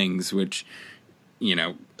little things, which, you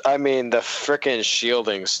know. I mean, the frickin'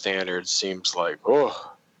 shielding standard seems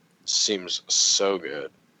so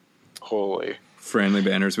good. Holy. Friendly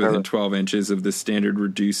banners within 12 inches of the standard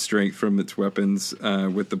reduce strength from its weapons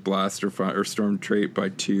with the blast or fire or storm trait by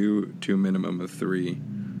 2 to a minimum of 3.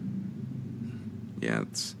 Yeah,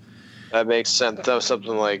 that makes sense. That was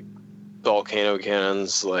something like volcano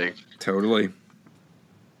cannons, like totally.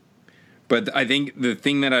 But I think the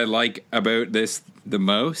thing that I like about this the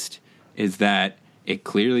most is that it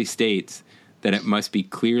clearly states that it must be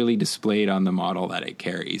clearly displayed on the model that it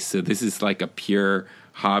carries. So this is like a pure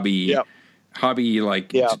hobby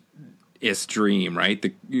like is dream,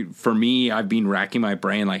 right? For me, I've been racking my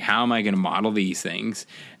brain like, how am I going to model these things?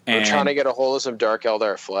 And I'm trying to get a hold of some Dark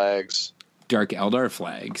Eldar flags. Dark Eldar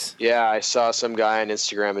flags. Yeah, I saw some guy on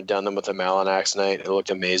Instagram had done them with a Malanax Knight. It looked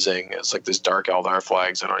amazing. It's like these Dark Eldar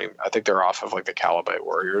flags. I think they're off of like the Calibite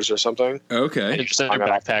Warriors or something. Okay. It's just a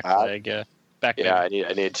backpack flag, yeah. I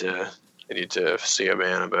need to see a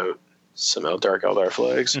man about some Dark Eldar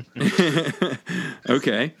flags.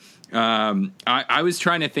 Okay. I was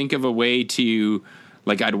trying to think of a way to,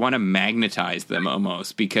 like, I'd want to magnetize them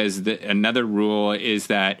almost, because another rule is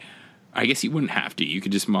that I guess you wouldn't have to. You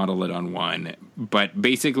could just model it on one. But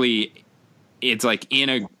basically, it's like in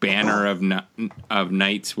a banner of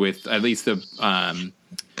knights with at least the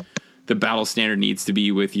battle standard needs to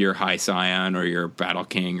be with your High Scion or your Battle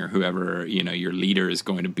King or whoever, your leader is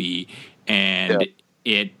going to be. And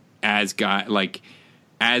it as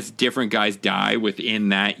different guys die within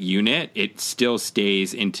that unit, it still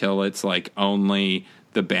stays until it's like only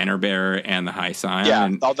the banner bearer and the High Scion. Yeah,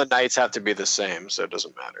 all the knights have to be the same, so it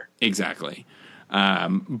doesn't matter. Exactly.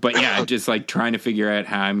 But yeah, just like trying to figure out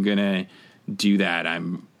how I'm gonna do that.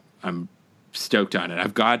 I'm stoked on it.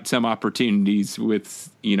 I've got some opportunities with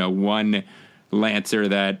one Lancer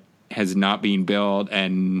that has not been built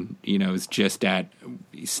and is just at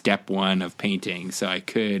step 1 of painting, so I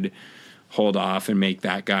could hold off and make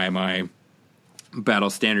that guy my battle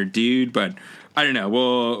standard dude, but I don't know.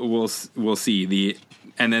 We'll see.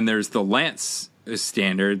 And then there's the Lance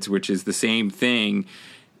standards, which is the same thing,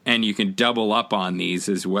 and you can double up on these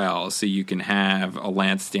as well. So you can have a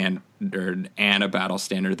Lance standard and a battle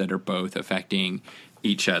standard that are both affecting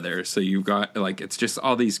each other. So you've got it's just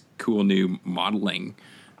all these cool new modeling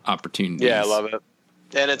opportunities. Yeah, I love it.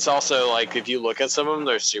 And it's also if you look at some of them,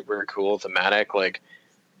 they're super cool thematic.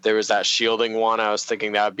 There was that shielding one. I was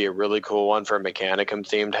thinking that would be a really cool one for a Mechanicum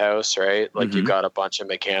themed house, right? You got a bunch of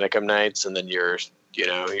Mechanicum knights, and then you're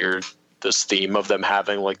this theme of them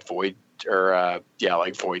having void or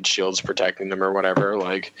void shields protecting them or whatever,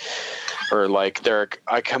 they're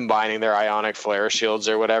combining their ionic flare shields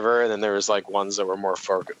or whatever. And then there was ones that were more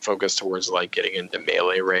focused towards getting into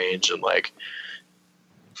melee range and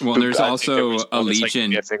Well, there's also a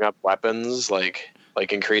Legion gifting up weapons, like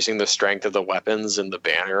increasing the strength of the weapons in the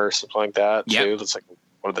banner or something like that too. That's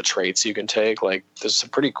one of the traits you can take. There's some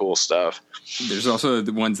pretty cool stuff. There's also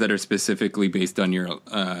the ones that are specifically based on your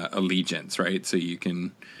allegiance, right? So you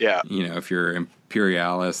can, if you're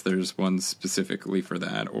Imperialis, there's ones specifically for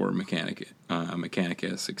that, or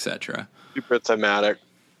Mechanicus, etc. Super thematic.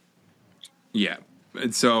 Yeah.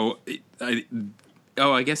 And so,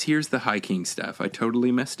 I guess here's the High King stuff. I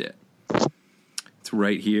totally missed it. It's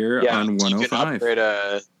right here on 105.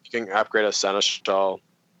 You can upgrade a Seneschal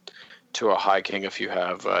to a High King if you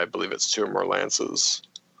have, I believe it's 2 or more lances.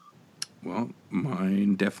 Well,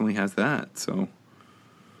 mine definitely has that, so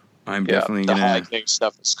I'm definitely the gonna. High King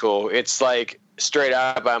stuff is cool. It's straight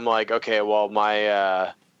up. I'm okay. Well,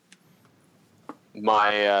 my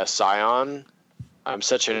Scion. I'm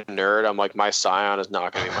such a nerd. I'm my Scion is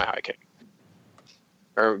not going to be my High King,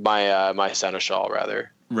 or my Seneschal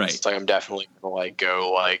rather. Right. It's I'm definitely going to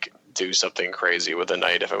go do something crazy with a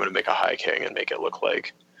knight if I'm going to make a High King and make it look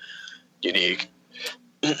unique.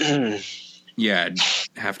 Yeah, I'd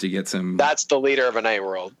have to get some. That's the leader of a night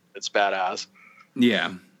world. It's badass.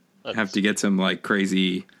 Yeah, have to get some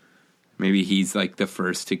crazy. Maybe he's the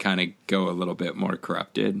first to kind of go a little bit more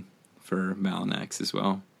corrupted for Malanax as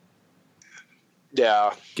well.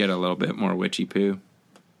 Yeah, get a little bit more witchy poo.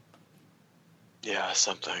 Yeah,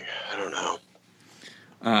 something. I don't know.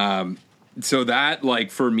 So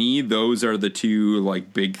that for me, those are the two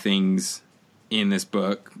big things in this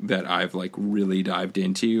book that I've really dived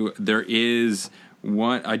into. There is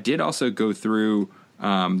one I did also go through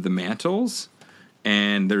the mantles,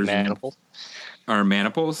 and there's maniples,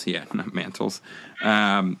 yeah, not mantles.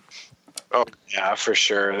 Oh yeah, for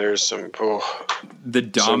sure. There's some. The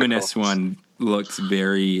Dominus one looks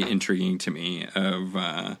very intriguing to me.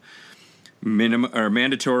 Of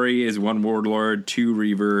mandatory is 1 warlord, 2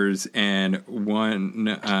 reavers, and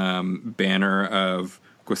 1 banner of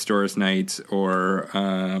Questoris Knights or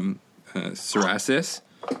Serasis.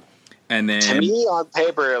 And then to me, on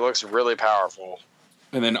paper, it looks really powerful.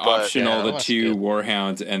 And then optional, the 2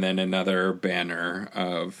 Warhounds, and then another banner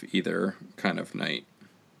of either kind of knight.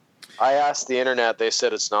 I asked the internet; they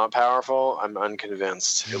said it's not powerful. I'm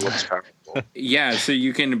unconvinced. It looks powerful. Yeah, so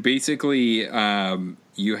you can basically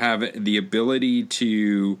you have the ability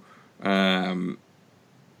to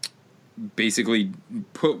basically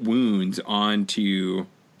put wounds onto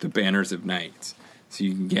the banners of knights, so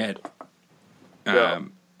you can get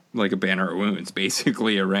like a banner of wounds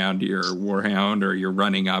basically around your warhound, or you're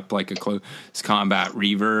running up like a close combat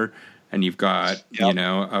reaver and you've got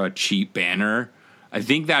a cheap banner. I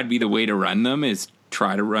think that'd be the way to run them, is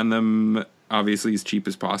try to run them obviously as cheap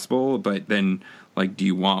as possible, but then like, do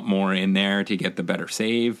you want more in there to get the better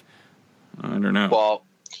save? I don't know. Well,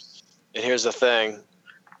 and here's the thing.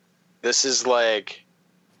 This is like,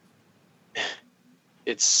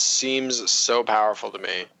 it seems so powerful to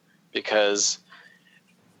me because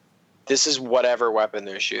this is whatever weapon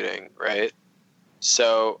they're shooting, right?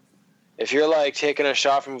 So if you're like taking a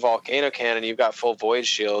shot from a volcano cannon, you've got full void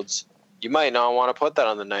shields, you might not want to put that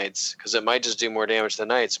on the knights because it might just do more damage to the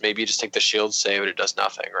knights. Maybe you just take the shield save and it does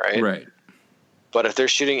nothing, right? Right. But if they're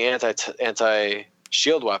shooting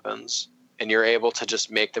anti-shield weapons and you're able to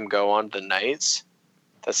just make them go on the knights,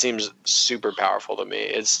 that seems super powerful to me.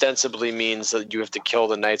 It ostensibly means that you have to kill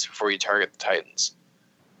the knights before you target the titans.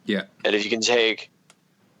 Yeah. And if you can take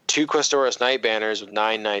 2 Questoris Knight banners with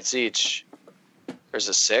 9 knights each, there's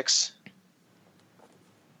a 6.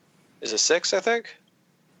 Is it 6, I think?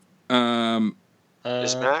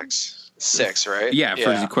 Is max? 6, right? Yeah,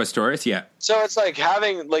 for Questoris, yeah. So it's like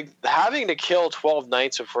having to kill 12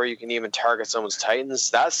 knights before you can even target someone's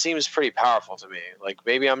titans. That seems pretty powerful to me. Like,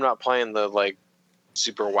 maybe I'm not playing the like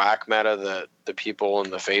super whack meta that the people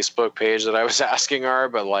in the Facebook page that I was asking are,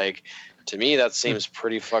 but like, to me that seems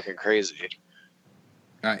pretty fucking crazy.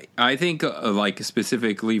 I think like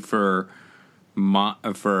specifically for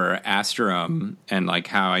Astrum and like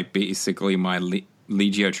how I basically my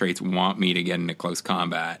Legio traits want me to get into close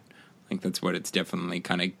combat. I think that's what it's definitely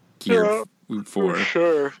kind of geared for.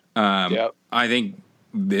 Sure. I think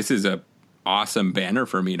this is a awesome banner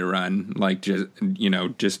for me to run. Like,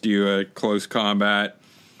 just do a close combat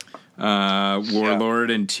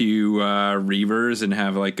warlord and 2 reavers and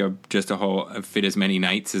have like fit as many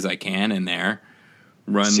knights as I can in there.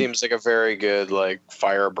 Run. Seems like a very good like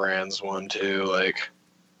Firebrands one too, like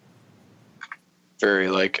very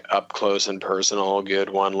like up close and personal, good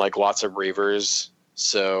one. Like lots of reavers,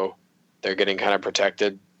 so they're getting kind of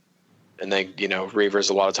protected. And then reavers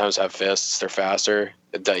a lot of times have fists; they're faster.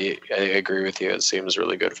 I agree with you. It seems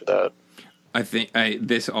really good for that. I think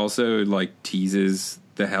this also like teases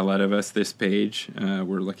the hell out of us. This page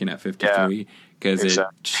we're looking at 53 because it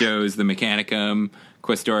shows the Mechanicum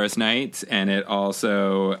Questoris Knights, and it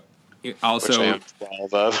also there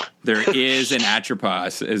is an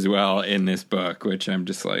Atropos as well in this book, which I'm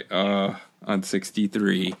just like, on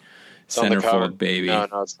 63 centerfold baby. No,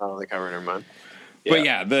 it's not on the cover. Never mind. Yeah. But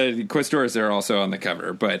yeah, the Questoris are also on the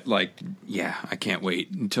cover. But like, yeah, I can't wait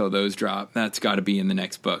until those drop. That's got to be in the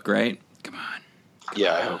next book, right? Come on.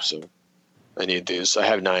 Yeah, I hope so. I need these. I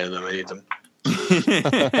have 9 of them. I need them.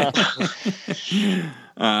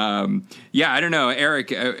 I don't know,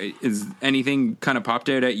 Eric, is anything kind of popped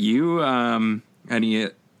out at you? Any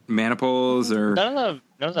maniples or none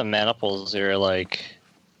of the maniples are like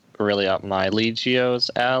really up my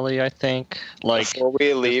Legio's alley, I think. Like, before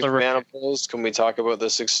we leave maniples, can we talk about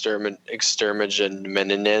this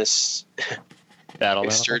exterminatus battle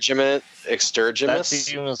extergimus? That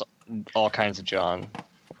seems all kinds of John.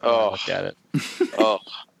 Look at it.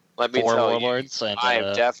 Let me 4 tell warlords you, and, I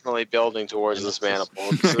am definitely building towards this maniple.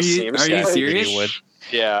 Are you serious?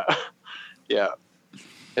 Yeah.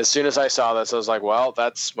 As soon as I saw this, I was like, well,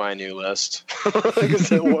 that's my new list.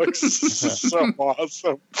 Because it looks so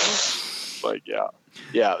awesome. Like, yeah.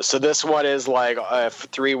 So this one is like a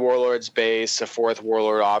 3 warlords base, a 4th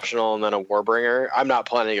warlord optional, and then a warbringer. I'm not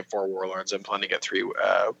planning to get 4 warlords. I'm planning to get 3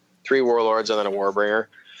 warlords and then a warbringer.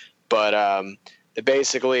 But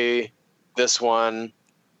basically, this one,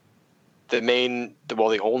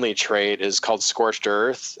 the only trait is called Scorched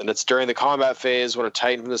Earth, and it's during the combat phase when a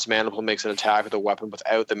Titan from this maniple makes an attack with a weapon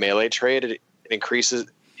without the melee trait. It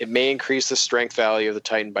may increase the strength value of the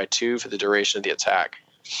Titan by 2 for the duration of the attack.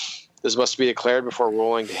 This must be declared before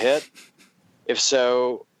rolling to hit. If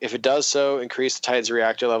it does so, increase the Titan's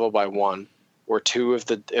reactor level by 1, or 2 if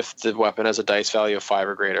the weapon has a dice value of 5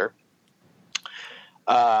 or greater.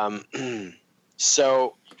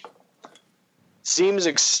 So seems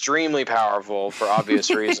extremely powerful for obvious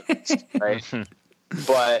reasons, right?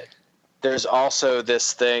 But there's also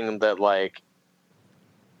this thing that like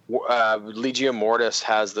Legio Mortis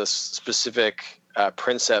has this specific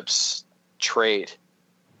Princeps trait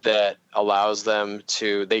that allows them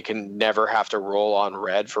they can never have to roll on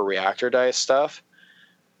red for reactor dice stuff.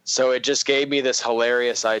 So it just gave me this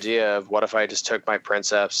hilarious idea of what if I just took my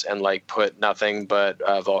Princeps and like put nothing but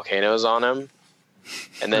volcanoes on him,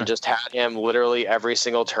 and then just had him literally every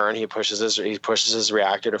single turn he pushes his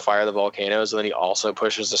reactor to fire the volcanoes, and then he also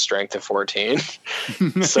pushes the strength to 14.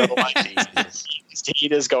 So like his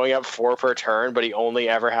heat is going up 4 per turn, but he only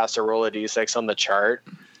ever has to roll a d6 on the chart.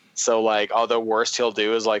 So like, the worst he'll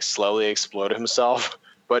do is like slowly explode himself,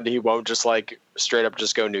 but he won't just like straight up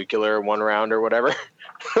just go nuclear 1 round or whatever.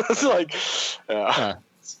 It's like,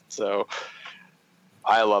 So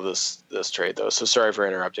I love this trade though. So sorry for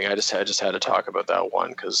interrupting. I just had to talk about that one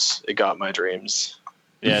because it got my dreams.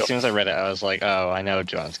 Yeah, as soon as I read it, I was like, "Oh, I know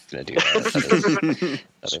John's gonna do that."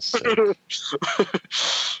 That is sick.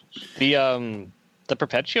 The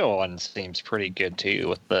Perpetual one seems pretty good too,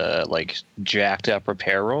 with the like jacked up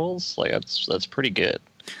repair rolls. Like that's pretty good.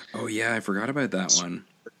 Oh yeah, I forgot about that one.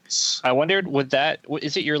 I wondered,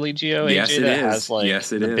 is it your Legio? Yes, AJ, it that is. Has, like,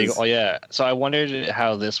 Yes, it the is. Oh yeah. So I wondered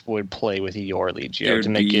how this would play with your It Legio would to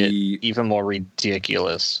make it be- even more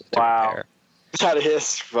ridiculous. To Wow. repair. That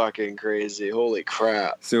is fucking crazy. Holy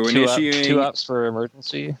crap. So when 2 ups for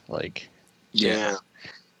emergency, like yeah.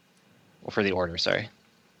 for the order. Sorry.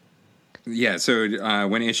 Yeah, so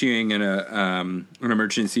when issuing an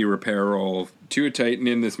emergency repair roll to a Titan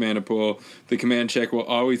in this mana pool, the command check will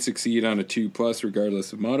always succeed on a 2+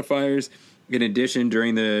 regardless of modifiers. In addition,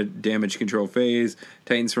 during the damage control phase,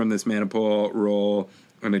 Titans from this mana pool roll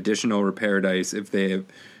an additional repair dice if they have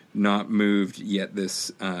not moved yet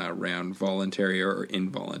this round, voluntary or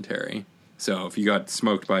involuntary. So if you got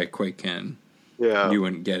smoked by a Quakekin, you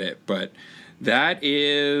wouldn't get it. But that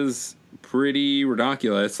is pretty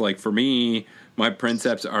ridiculous. Like for me, my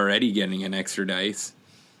Princep's already getting an extra dice,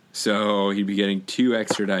 so he'd be getting 2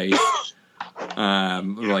 extra dice.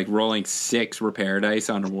 Like rolling 6 repair dice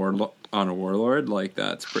on a warlord. Like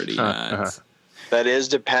that's pretty nuts. That is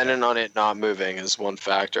dependent on it not moving is one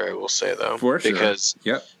factor I will say though. For sure. Because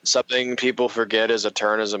something people forget is a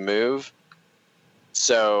turn is a move.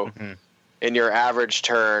 So in your average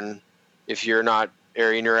turn, if you're not,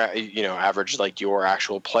 or in your average like your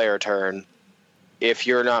actual player turn, if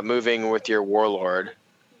you're not moving with your warlord,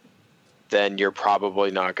 then you're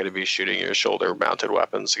probably not going to be shooting your shoulder mounted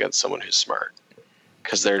weapons against someone who's smart,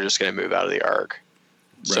 because they're just going to move out of the arc.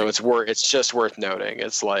 Right. So it's just worth noting.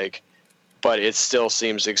 It's like, but it still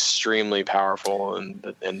seems extremely powerful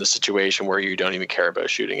in the situation where you don't even care about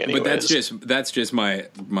shooting anyways. But that's just my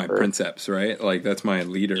Princeps, right? Like that's my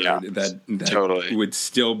leader. Yeah, that totally would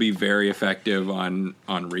still be very effective on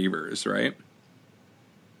Reavers, right?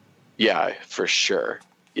 Yeah, for sure.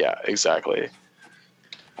 Yeah, exactly.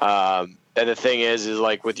 And the thing is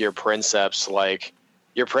like with your Princeps, like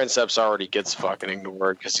your Princeps already gets fucking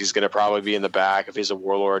ignored because he's going to probably be in the back. If he's a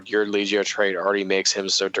warlord, your Legio trait already makes him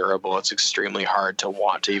so durable. It's extremely hard to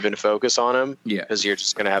want to even focus on him. Yeah, because you're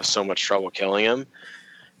just going to have so much trouble killing him.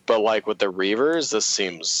 But like with the Reavers, this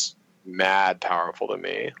seems mad powerful to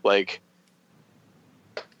me. Like,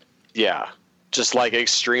 yeah, just like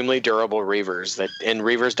extremely durable Reavers and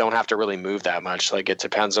Reavers don't have to really move that much. Like it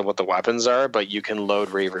depends on what the weapons are, but you can load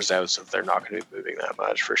Reavers out so they're not going to be moving that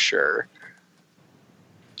much for sure.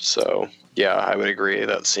 So yeah, I would agree.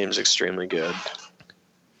 That seems extremely good.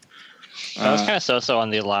 I was kind of so-so on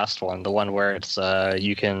the last one, the one where it's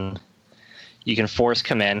you can force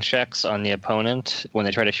command checks on the opponent when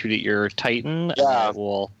they try to shoot at your Titan, and it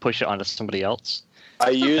will push it onto somebody else. I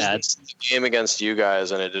used this game against you guys,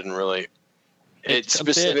 and it didn't really. It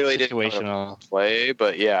specifically didn't play,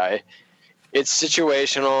 but yeah, it's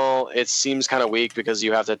situational. It seems kind of weak because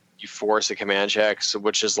you force a command check,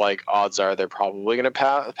 which is like odds are they're probably going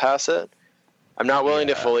to pass it. I'm not willing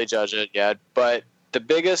to fully judge it yet, but the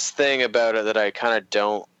biggest thing about it that I kind of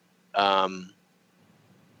don't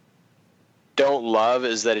love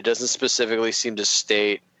is that it doesn't specifically seem to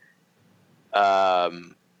state firing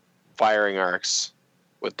arcs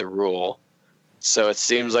with the rule. So it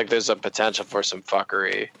seems like there's a potential for some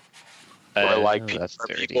fuckery. Or like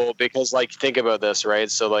people, because like think about this, right?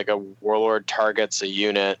 So like a warlord targets a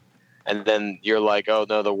unit, and then you're like, oh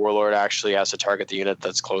no, the warlord actually has to target the unit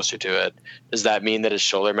that's closer to it. Does that mean that his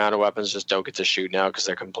shoulder mounted weapons just don't get to shoot now because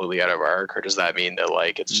they're completely out of arc, or does that mean that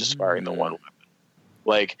like it's just firing the one weapon?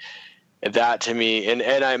 Like that to me, and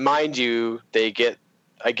I mind you, they get.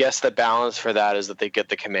 I guess the balance for that is that they get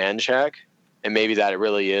the command check, and maybe that it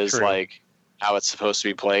really is like how it's supposed to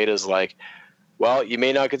be played is like. Well, you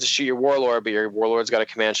may not get to shoot your warlord, but your warlord's got a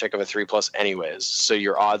command check of a 3+ anyways. So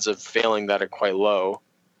your odds of failing that are quite low.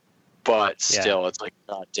 But still, it's like,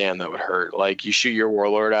 god damn, that would hurt. Like, you shoot your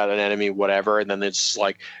warlord at an enemy, whatever, and then it's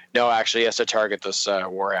like, no, actually, he has to target this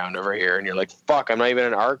warhound over here. And you're like, fuck, I'm not even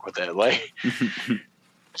in arc with it. Like,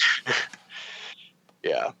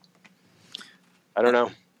 yeah. I don't know.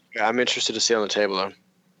 I'm interested to see on the table, though.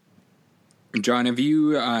 John, have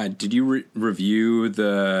you did you review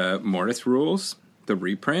the Mortis rules, the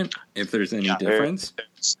reprint? If there's any difference,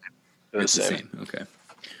 It's the same. Okay,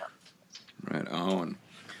 right on.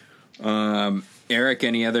 Eric,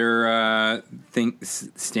 any other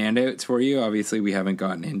standouts for you? Obviously, we haven't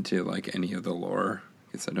gotten into like any of the lore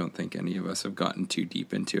because I don't think any of us have gotten too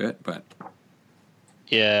deep into it. But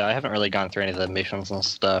Yeah, I haven't really gone through any of the missions and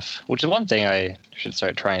stuff, which is one thing I should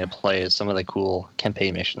start trying to play is some of the cool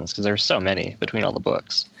campaign missions, because there's so many between all the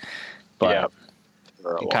books. But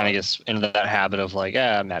you kind of gets into that habit of like,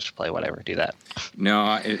 match play, whatever, do that.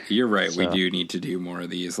 no, you're right. We So- do need to do more of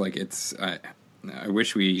these. Like I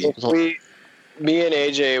wish we. Me and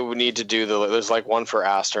AJ would need to do there's like one for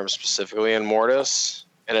Astrum specifically in Mortis,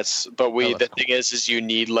 and the thing is you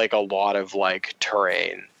need like a lot of like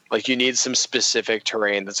terrain. Like you need some specific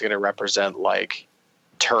terrain that's going to represent like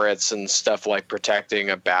turrets and stuff like protecting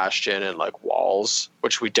a bastion and like walls,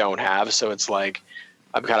 which we don't have. So it's like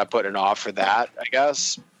I'm kind of putting it off for that, I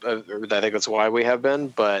guess. I think that's why we have been,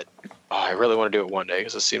 but I really want to do it one day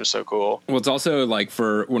because it seems so cool. Well, it's also like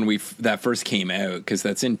for when that first came out, because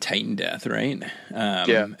that's in Titan Death, right?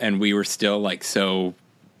 Yeah. And we were still like so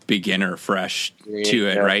beginner fresh to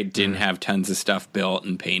it, Yeah. right? Didn't have tons of stuff built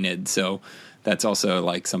and painted. So that's also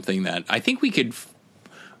like something that I think we could,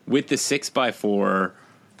 with the 6x4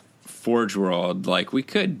 Forge World, like we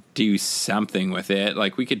could do something with it.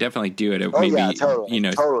 Like we could definitely do it.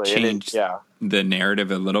 Totally. Change the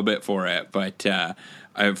narrative a little bit for it. But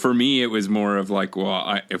for me, it was more of like,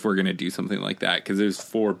 well, if we're going to do something like that, because there's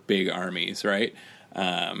 4 big armies, right?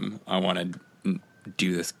 I want to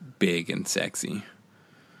do this big and sexy.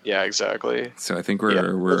 Yeah, exactly. So I think we're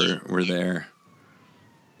there.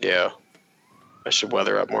 Yeah. I should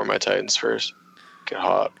weather up more of my Titans first. Get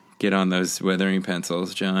hot. Get on those weathering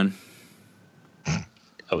pencils, John.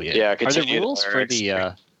 Oh yeah. Yeah, Are the continue to rules learn for the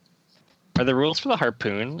are the rules for the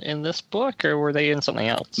harpoon in this book, or were they in something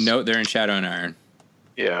else? No, they're in Shadow and Iron.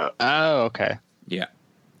 Yeah. Oh, okay. Yeah,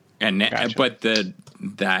 and Gotcha. but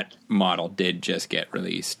that model did just get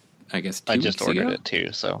released. I guess 2 I just weeks ordered ago? it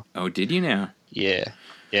too. So Oh, did you now? yeah.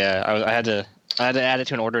 I had to add it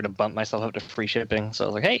to an order to bump myself up to free shipping. So I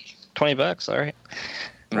was like, hey, $20, all right.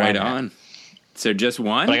 Right Why not? on. So just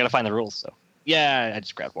one? But I got to find the rules. So yeah, I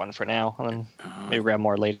just grabbed one for now, and then maybe grab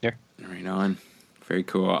more later. Right on. Very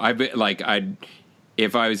cool.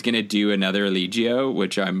 If I was gonna do another Legio,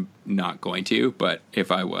 which I'm not going to, but if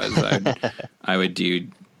I was, I would do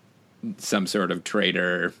some sort of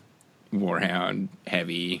trader Warhound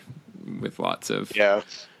heavy with lots of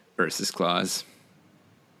Ursus claws.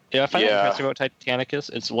 Yeah, I find it interesting about Titanicus.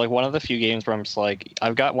 It's like one of the few games where I'm just like,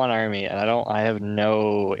 I've got one army, and I have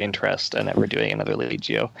no interest in ever doing another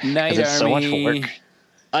Legio. Night it's so much work.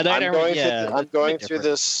 I'm going through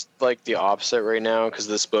this like the opposite right now because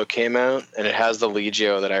this book came out and it has the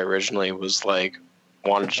Legio that I originally was like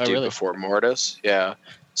wanted to do before Mortis. Yeah.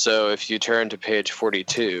 So if you turn to page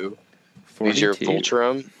 42, Legio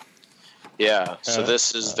Vulturum. Yeah. So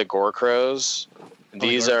this is the Gore Crows.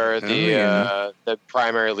 These are the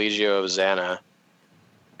primary Legio of Xana.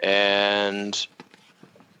 And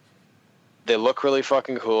they look really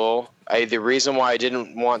fucking cool. The reason why I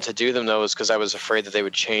didn't want to do them though is because I was afraid that they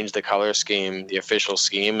would change the color scheme, the official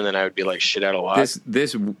scheme, and then I would be like shit out of luck.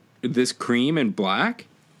 This cream and black?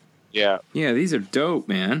 Yeah. Yeah, these are dope,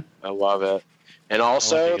 man. I love it. And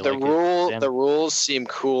also the rules seem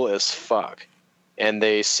cool as fuck. And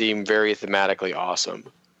they seem very thematically awesome.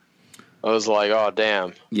 I was like, oh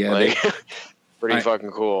damn. Yeah. Like, pretty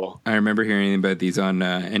fucking cool. I remember hearing about these on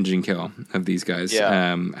Engine Kill of these guys.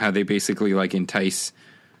 Yeah. How they basically like entice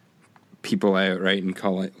people out, right, and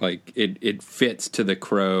call it like it fits to the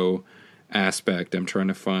crow aspect. I'm trying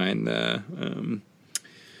to find the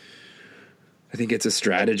I think it's a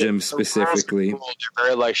stratagem specifically. They're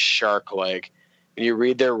very like shark like. When you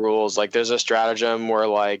read their rules, like there's a stratagem where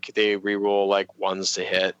like they reroll like ones to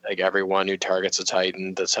hit, like everyone who targets a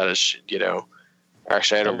Titan that's had a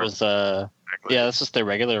actually I don't remember. That's just their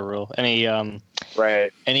regular rule. Any Titan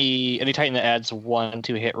that adds 1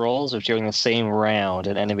 to hit rolls, if during the same round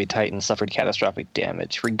an enemy Titan suffered catastrophic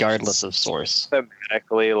damage, regardless of source.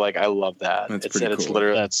 Thematically, like I love that. That's It's pretty cool.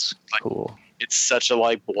 literally Cool. It's such a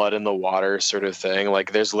like blood in the water sort of thing.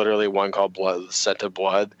 Like there's literally one called Blood Set to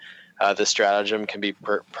Blood. The stratagem can be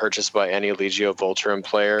purchased by any Legio Vulturum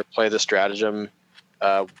player. Play the stratagem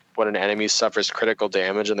when an enemy suffers critical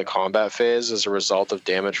damage in the combat phase as a result of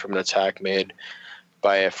damage from an attack made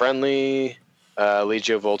by a friendly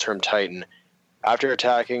Legio Vulturum Titan. After the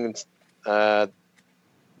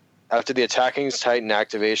attacking's Titan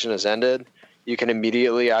activation is ended, you can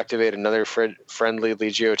immediately activate another friendly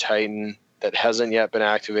Legio Titan that hasn't yet been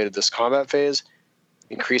activated this combat phase,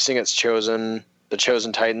 increasing the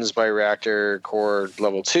chosen Titans by reactor core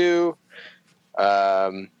level 2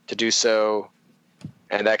 to do so,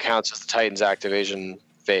 and that counts as the Titans activation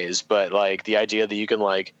phase. But like the idea that you can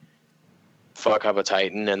like fuck up a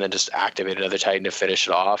Titan and then just activate another Titan to finish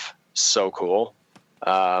it off, so cool.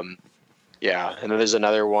 Yeah, and then there's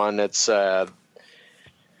another one that's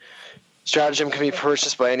stratagem can be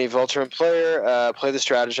purchased by any Voltron player. Play the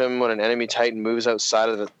stratagem when an enemy Titan moves outside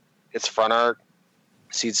of its front arc,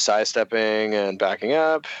 seeds sidestepping and backing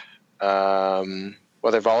up.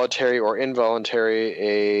 Whether voluntary or involuntary,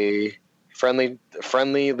 a friendly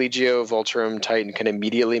Legio Voltrum Titan can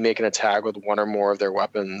immediately make an attack with one or more of their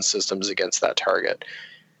weapon systems against that target,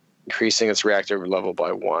 increasing its reactor level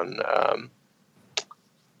by 1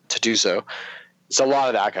 to do so. It's a lot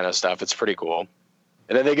of that kind of stuff. It's pretty cool.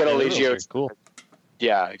 And then they get a Legio. Cool.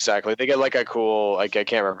 Yeah, exactly. They get like a cool, like I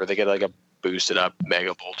can't remember. They get like a boosted up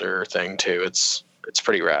Mega Bolter thing too. It's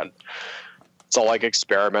pretty rad. It's all like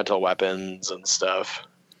experimental weapons and stuff.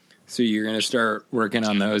 So you're going to start working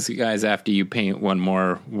on those guys after you paint one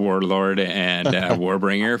more Warlord and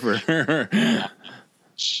Warbringer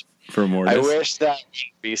for Mortis. I wish that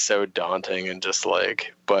would be so daunting and just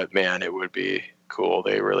like, but man, it would be cool.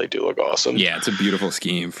 They really do look awesome. Yeah, it's a beautiful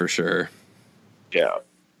scheme for sure. Yeah.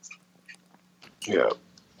 Yeah.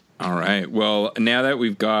 All right. Well, now that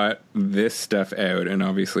we've got this stuff out, and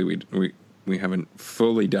obviously we haven't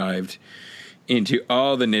fully dived into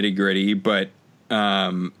all the nitty gritty, but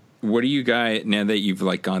what do you guys, now that you've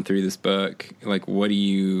like gone through this book, like what do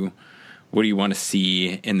you want to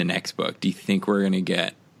see in the next book? Do you think we're going to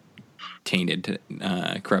get tainted,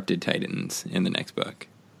 corrupted Titans in the next book?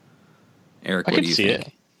 Eric, what do you think?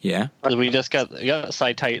 It. Yeah, we just got a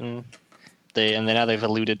Side Titan. And then now they've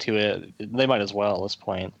alluded to it. They might as well at this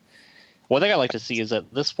point. One thing I like to see is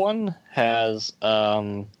that this one has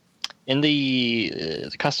in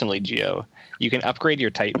the custom Legio, you can upgrade your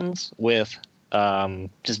Titans with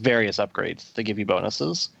just various upgrades to give you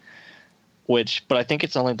bonuses. But I think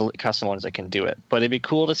it's only the custom ones that can do it. But it'd be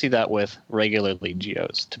cool to see that with regular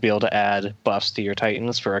Legios, to be able to add buffs to your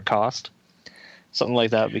Titans for a cost. Something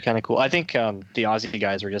like that would be kind of cool. I think the Aussie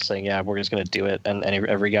guys were just saying, yeah, we're just going to do it, and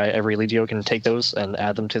every Legio can take those and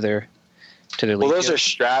add them to their Legio. Well, those are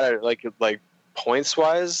strata, like points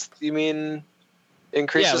wise. You mean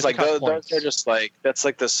increases? Yeah, like those are just like that's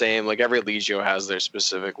like the same. Like every Legio has their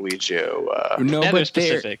specific Legio. No, but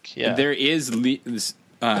specific. There is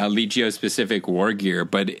Legio specific war gear,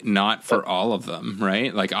 but not for all of them,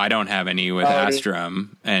 right? Like I don't have any with Astrum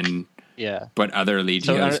and. Yeah, but other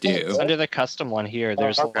Legios do. Under the custom one here,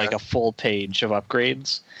 there's like a full page of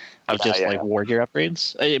upgrades of just like war gear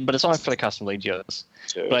upgrades, but it's only for the custom Legios.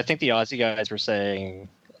 But I think the Aussie guys were saying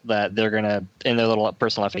that they're gonna, in their little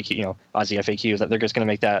personal FAQ, Aussie FAQ, that they're just gonna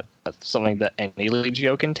make that something that any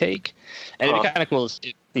Legio can take, and it'd be kind of cool if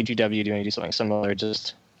DGW do something similar,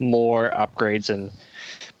 just more upgrades and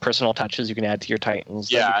personal touches you can add to your Titans.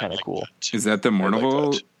 That'd be kind of cool. Is that the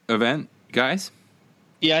Mournival event, guys?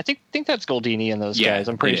 Yeah, I think that's Goldini and those guys.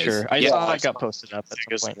 I'm pretty sure. I saw it got posted up at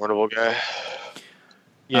some point. Portable guy.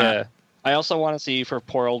 Yeah. I also want to see, for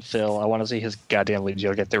poor old Phil, I want to see his goddamn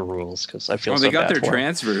Legio get their rules, because I feel so bad. They got their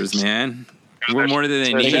transfers, man. What more do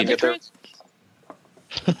they need?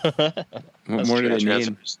 What more do they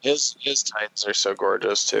need? His Titans are so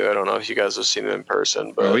gorgeous, too. I don't know if you guys have seen them in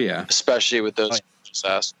person, but especially with those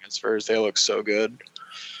ass transfers, they look so good.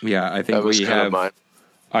 Yeah, I think we have... I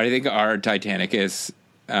think our Titanicus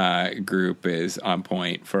group is on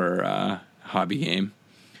point for hobby game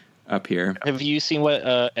up here. Have you seen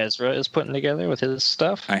what Ezra is putting together with his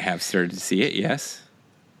stuff? I have started to see it, yes.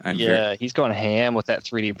 He's going ham with that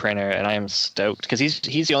 3D printer, and I am stoked, because he's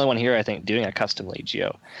the only one here, I think, doing a custom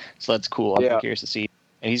Legio. So that's cool. I'm curious to see.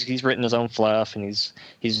 And he's written his own fluff, and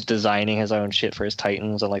he's designing his own shit for his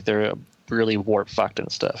Titans, and like they're really warp fucked and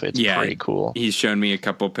stuff. It's pretty cool. He's shown me a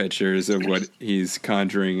couple pictures of what he's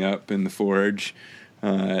conjuring up in the forge.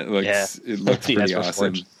 It looks pretty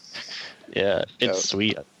awesome. Forge. Yeah, it's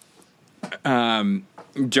sweet. John,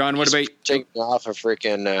 what about taking off a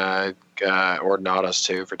freaking Ordinatus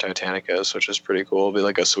too for Titanicus, which is pretty cool. It'll be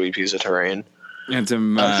like a sweet piece of terrain. And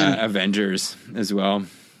some Avengers as well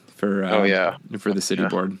for for the city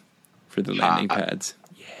board for the landing pads.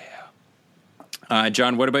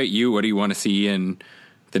 John, what about you? What do you want to see in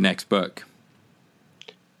the next book?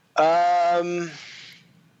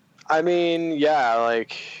 I mean,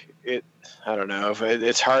 like it. I don't know.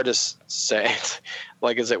 It's hard to say.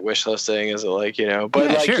 Like, is it wish listing? Is it like, But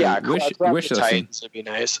wish Corrupted Titans would be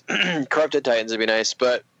nice. Corrupted Titans would be nice,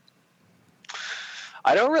 but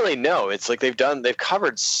I don't really know. It's like they've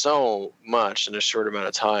covered so much in a short amount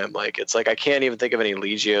of time. Like it's like I can't even think of any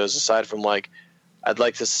Legios aside from like I'd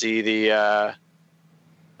like to see the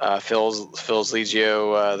Phil's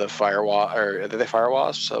Legio, the Fire Wasp, or are they Fire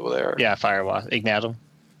Wasps over there? Yeah, Fire Wasp, Ignatum.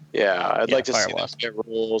 Yeah, I'd like to Fire see Wasp. them get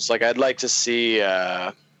rules. Like I'd like to see.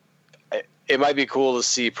 It might be cool to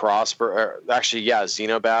see Prosper. Or actually, yeah,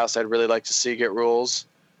 Xenobass. I'd really like to see get rules.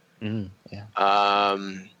 Yeah.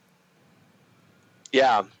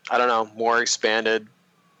 Yeah, I don't know, more expanded.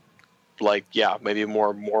 Like, yeah, maybe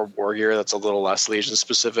more war gear that's a little less Legion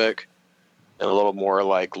specific, and a little more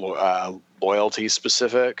like loyalty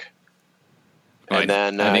specific. And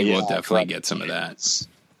then I think we'll definitely get some of that.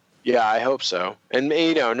 Yeah, I hope so. And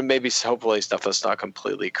maybe hopefully stuff that's not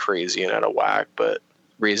completely crazy and out of whack, but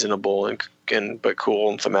reasonable and but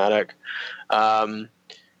cool and thematic.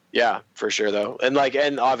 Yeah, for sure though. And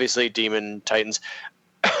obviously Demon Titans.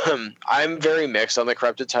 I'm very mixed on the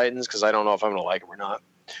Corrupted Titans because I don't know if I'm gonna like them or not.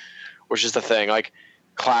 Which is the thing. Like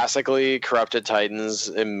classically, Corrupted Titans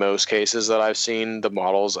in most cases that I've seen, the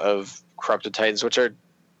models of Corrupted Titans, which are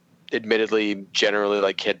admittedly generally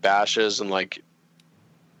like kid bashes and like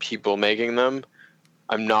people making them,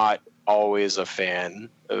 I'm not always a fan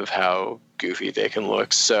of how goofy they can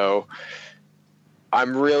look. So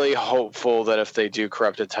I'm really hopeful that if they do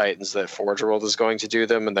Corrupted Titans, that Forge World is going to do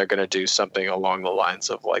them, and they're going to do something along the lines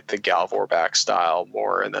of like the Galvorback style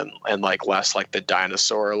more, and like less like the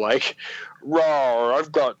dinosaur, like raw. I've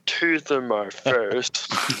got teeth in my face.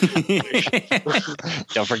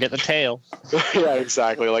 Don't forget the tail. Yeah,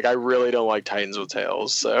 exactly. Like I really don't like Titans with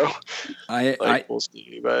tails, so we'll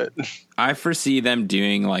see. But I foresee them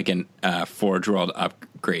doing like an Forge World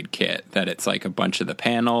upgrade kit that it's like a bunch of the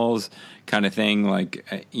panels kind of thing, like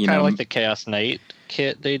kind of like the Chaos Knight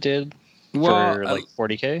kit they did for like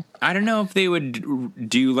 40K. I don't know if they would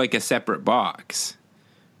do like a separate box.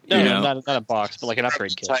 No, not a box, but like an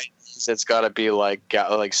upgrade kit. Titans, it's got to be like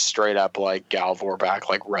straight up like Galvorback,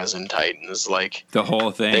 like resin Titans, like the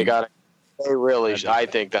whole thing. They really. I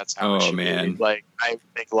think that's how. It should man! Be. I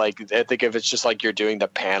think if it's just like you're doing the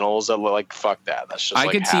panels, like fuck that. That's just.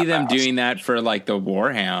 I could see them doing that for like the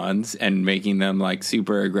Warhounds and making them like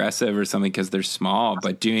super aggressive or something because they're small,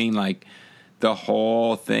 but doing like the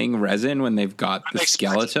whole thing resin when they've got the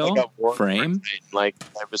skeletal frame. Like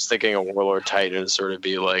I was thinking a Warlord Titan would sort of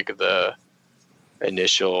be like the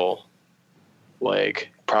initial, like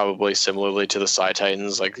probably similarly to the Psi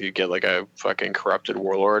Titans, like you get like a fucking corrupted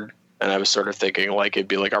Warlord. And I was sort of thinking like it'd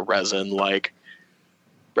be like a resin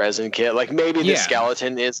kit. Like maybe the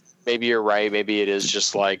skeleton is, maybe you're right. Maybe it is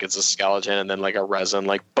just like it's a skeleton and then like a resin,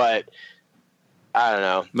 like, but I don't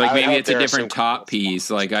know. Like maybe it's a different top piece.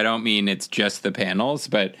 Like I don't mean it's just the panels,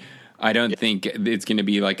 but I don't think it's going to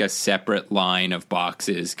be like a separate line of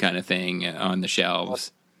boxes kind of thing on the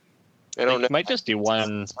shelves. I don't know. Might just do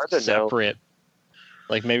one separate.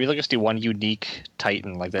 Like maybe they'll just do one unique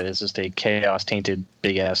Titan, like that is just a Chaos tainted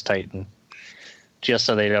big ass Titan, just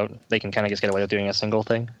so they can kind of just get away with doing a single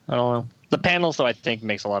thing. I don't know. The panels though, I think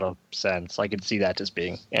makes a lot of sense. I could see that just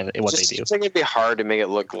being and what they do. I think it'd be hard to make it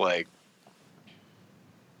look like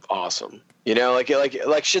awesome.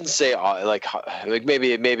 Like shouldn't say like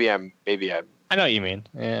maybe I'm. I know what you mean.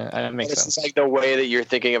 Yeah, that makes sense. It's like the way that you're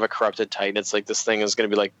thinking of a Corrupted Titan. It's like this thing is going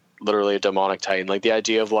to be like literally a demonic Titan. Like the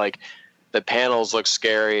idea of like. The panels look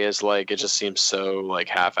scary is like it just seems so like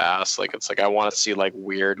half-assed. Like it's like I want to see like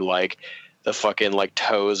weird like the fucking like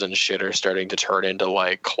toes and shit are starting to turn into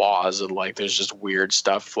like claws and like there's just weird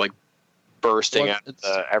stuff like bursting out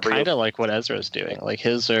every. Kind of like what Ezra's doing. Like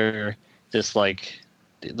his are just like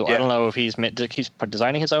I don't know if he's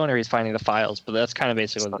designing his own or he's finding the files, but that's kind of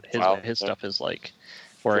basically what his stuff is like,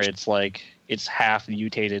 where it's like. It's half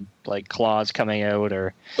mutated, like claws coming out,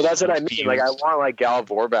 or. Well, that's what I mean. Like, I want like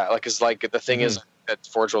Galvorback, like, cause like the thing is that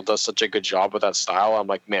Forge World does such a good job with that style. I'm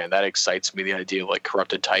like, man, that excites me. The idea of like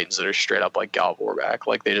Corrupted Titans that are straight up like Galvorback,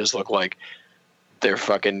 like they just look like they're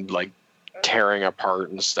fucking like tearing apart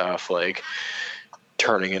and stuff, like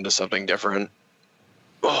turning into something different.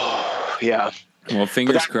 Oh yeah. Well,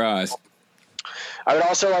 fingers crossed. I would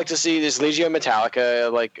also like to see this Legio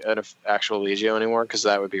Metallica like an actual Legio anymore, because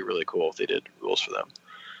that would be really cool if they did rules for them.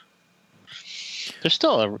 There's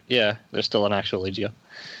still an actual Legio.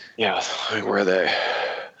 Yeah, like where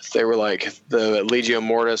they were like the Legio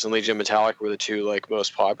Mortis and Legio Metallica were the two like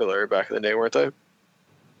most popular back in the day, weren't they? I'm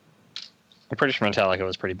pretty sure Metallica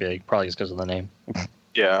was pretty big, probably just because of the name.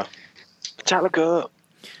 Yeah, Metallica.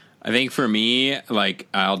 I think for me, like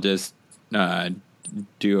I'll just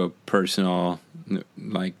do a personal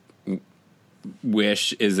like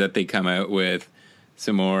wish is that they come out with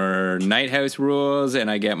some more Night House rules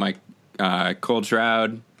and I get my Cold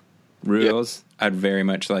Shroud rules. Yep. I'd very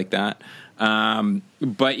much like that.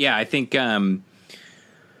 But yeah, I think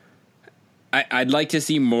I'd like to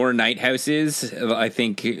see more Night Houses. I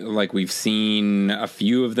think like we've seen a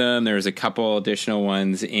few of them. There's a couple additional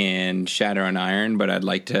ones in Shadow and Iron, but I'd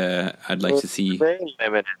like to see. Very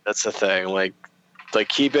limited. That's the thing. Like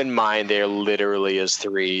keep in mind there literally is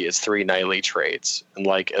three nightly traits. And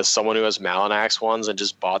like as someone who has Malanax ones and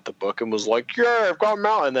just bought the book and was like, yeah, I've got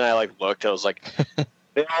Mal, and then I like looked and I was like,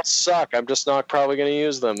 they all suck. I'm just not probably going to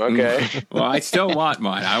use them. Okay. Well, I still want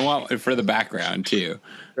mine. I want it for the background too.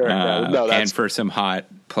 Sure, and for some hot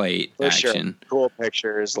plate action. Sure. Cool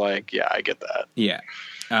pictures. Like, yeah, I get that. Yeah.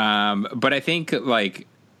 But I think like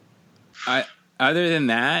other than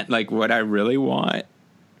that, like what I really want,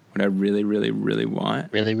 what I really, really, really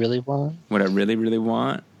want. Really, really want? What I really, really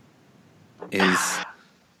want is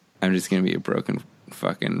I'm just going to be a broken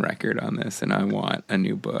fucking record on this, and I want a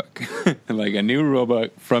new book. Like a new rule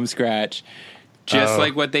book from scratch. Just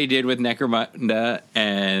like what they did with Necromunda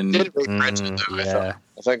and...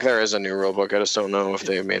 I think there is a new rule book. I just don't know if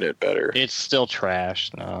they made it better. It's still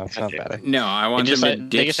trash. No, it's not bad. No, I want them to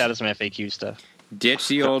take us out of some FAQ stuff. Ditch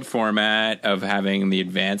the old format of having the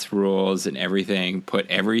advanced rules and everything, put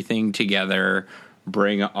everything together,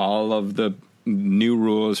 bring all of the new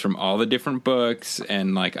rules from all the different books,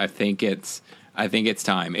 and like I think it's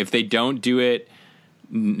time. If they don't do it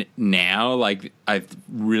now, like I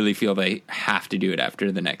really feel they have to do it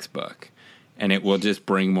after the next book, and it will just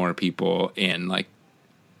bring more people in. Like,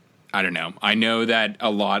 I don't know. I know that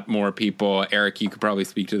a lot more people, Eric, you could probably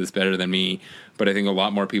speak to this better than me, but I think a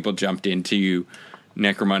lot more people jumped into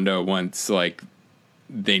Necromunda once like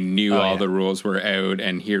they knew all the rules were out,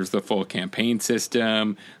 and here's the full campaign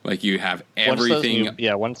system. Like you have everything.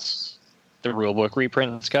 Once the rulebook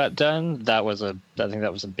reprints got done, I think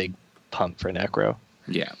that was a big pump for Necro.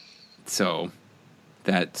 Yeah. So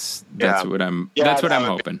that's what I'm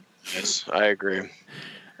hoping. Yes, I agree.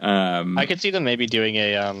 I could see them maybe doing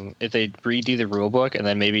if they redo the rule book and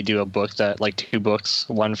then maybe do a book that like 2 books,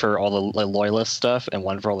 one for all the loyalist stuff and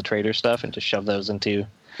one for all the traitor stuff, and just shove those into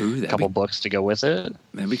a couple books to go with it.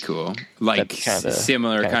 That'd be cool. Like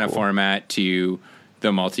similar kind of format to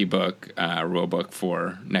the multi-book rule book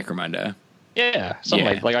for Necromunda. Yeah,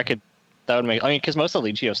 something like I could. That would make. I mean, because most of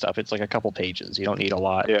the Legio stuff, it's like a couple pages. You don't need a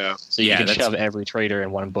lot. Yeah. So you can shove every traitor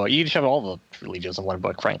in one book. You can shove all the Legios in one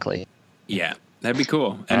book, frankly. Yeah, that'd be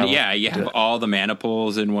cool. And you have all the mana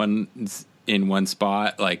pools in one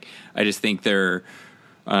spot. Like, I just think they're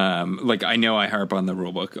like I know I harp on the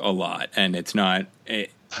rulebook a lot, and it's not.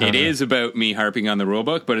 It is about me harping on the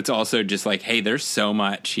rulebook, but it's also just like, hey, there's so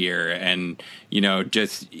much here, and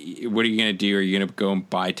just what are you going to do? Are you going to go and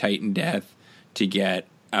buy Titan Death to get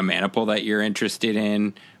a mana pool that you're interested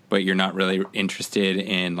in, but you're not really interested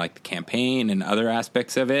in like the campaign and other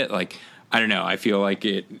aspects of it? Like, I don't know. I feel like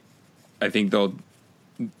I think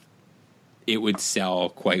it would sell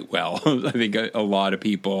quite well. I think a lot of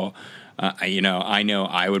people, I know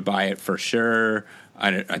I would buy it for sure.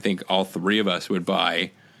 I think all 3 of us would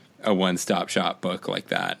buy a one-stop shop book like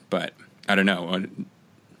that, but I don't know.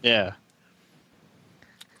 Yeah.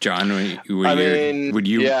 John, would you buy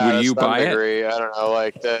it? I don't know,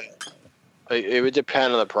 like that. It would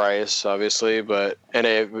depend on the price, obviously, but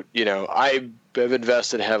I have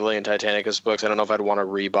invested heavily in Titanicus books. I don't know if I'd want to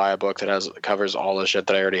rebuy a book that covers all the shit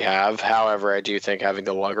that I already have. However, I do think having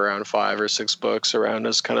to lug around 5 or 6 books around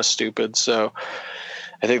is kind of stupid. So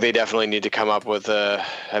I think they definitely need to come up with a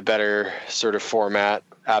better sort of format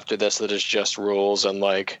after this that is just rules and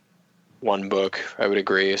like one book. I would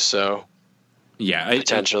agree. So. Yeah,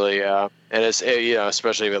 potentially, yeah, and it's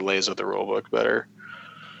especially if it lays with the rule book better.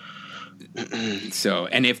 So,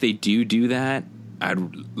 and if they do that, I'd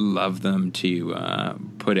love them to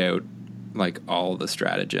put out like all the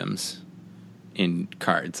stratagems in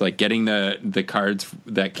cards, like getting the cards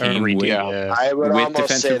that came with. Yeah, I would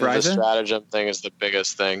almost say that the stratagem thing is the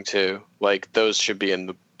biggest thing too. Like those should be in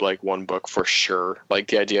the one book for sure. Like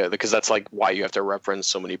the idea, because that's like why you have to reference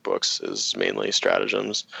so many books is mainly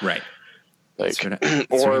stratagems, right? Like,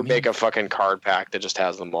 or make a fucking card pack that just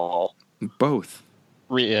has them all. Both.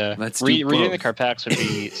 Reading the card packs would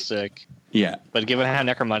be sick. Yeah. But given how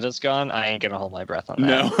Necromunda's gone, I ain't going to hold my breath on that.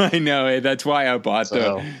 No, I know. That's why I bought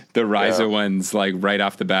the Ryza ones like right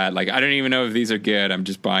off the bat. Like, I don't even know if these are good. I'm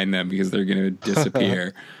just buying them because they're going to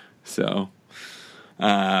disappear. So,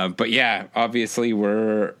 but yeah, obviously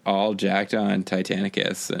we're all jacked on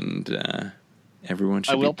Titanicus, and everyone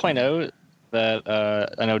should. I will point out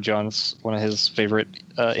that I know John's one of his favorite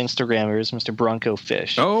Instagrammers, Mr. Bronco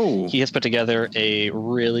Fish. Oh, he has put together a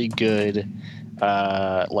really good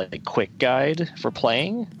like quick guide for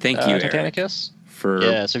playing. Thank you, Eric, Titanicus. for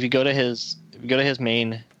So if you go to his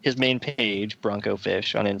main page, Bronco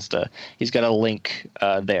Fish on Insta, he's got a link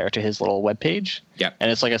there to his little webpage. Yep.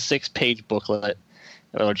 And it's like a 6-page booklet,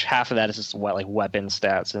 which half of that is just like weapon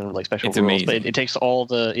stats and like special It's rules. amazing. But it takes all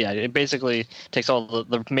it basically takes all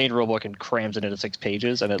the main rule book and crams it into 6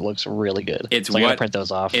 pages, and it looks really good. It's so I gotta what- print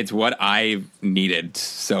those off. It's what I needed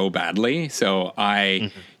so badly. So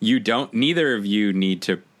neither of you need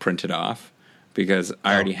to print it off because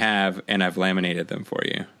I already have, and I've laminated them for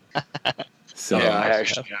you. So Yeah, I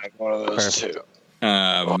actually have one of those too.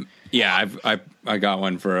 I got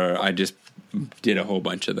one I just did a whole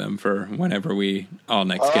bunch of them for whenever we all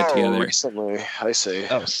next get together. Recently, I see.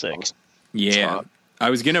 Oh, sick. Yeah. Top. I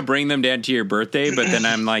was going to bring them down to your birthday, but then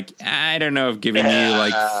I'm like, I don't know if giving you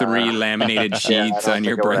like 3 laminated sheets don't on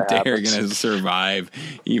your think it would birthday are happen. going to survive,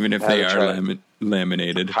 even if I they haven't are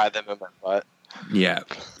laminated. Hide them in my butt. Yeah.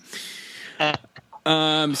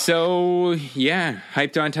 So, yeah,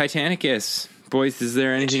 hyped on Titanicus. Boys, is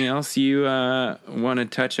there anything else you want to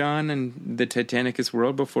touch on in the Titanicus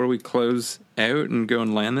world before we close out and go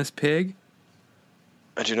and land this pig?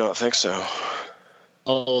 I do not think so.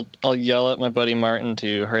 I'll yell at my buddy Martin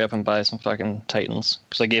to hurry up and buy some fucking Titans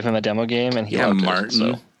because I gave him a demo game and he Yeah, loved Martin. it.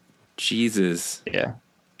 So Jesus. yeah,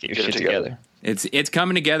 get your Get it shit together. together. It's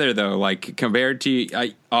coming together, though. Like, compared to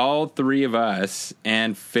all 3 of us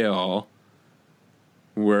and Phil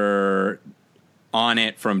were on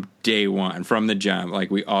it from day one, from the jump.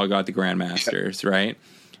 Like, we all got the Grandmasters, right?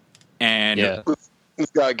 And Yeah.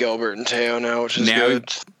 We've got Gilbert and Teo now, which is now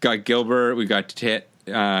good. we've got Gilbert, we've got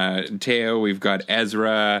Teo, we've got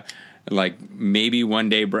Ezra. Like, maybe one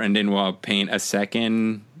day Brendan will paint a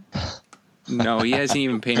second. No, he hasn't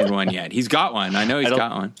even painted one yet. He's got one. I know he's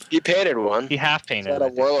got one. He painted one. He half He's painted got a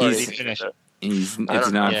it. warlord. He's He finished. finished it.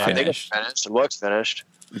 It's not Yeah, I think it's finished. finished. It looks finished.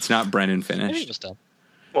 It's not Brendan I think it finished. was done.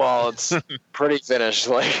 Well, it's pretty finished.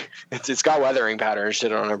 Like it's got weathering pattern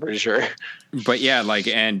shit on it. I'm pretty sure. But yeah, like,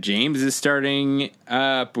 and James is starting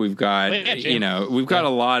up. We've got, Yeah, James. we've got a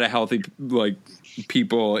lot of healthy like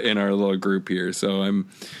people in our little group here. So I'm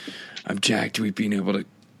jacked we've been able to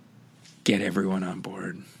get everyone on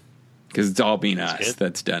board because it's all been us good.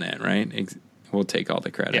 that's done it, right? We'll take all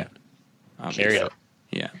the credit. Yeah. Obviously. Carry it.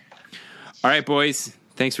 Yeah. All right, boys.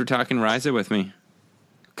 Thanks for talking Ryza with me.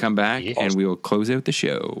 Come back Yeah. and we will close out the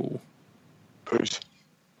show. Peace.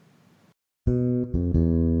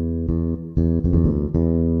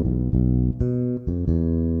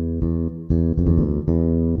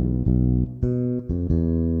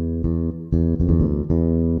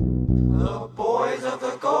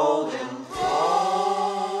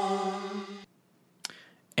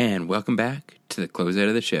 And welcome back to the closeout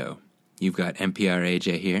of the show. You've got NPR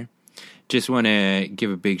AJ here. Just want to give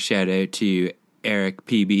a big shout out to Eric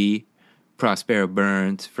PB, Prospero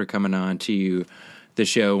Burns for coming on to the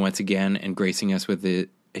show once again and gracing us with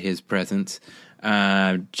his presence.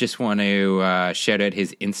 Just want to shout out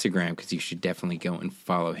his Instagram because you should definitely go and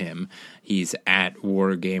follow him. He's at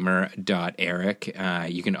wargamer.eric.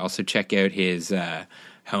 You can also check out his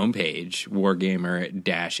homepage,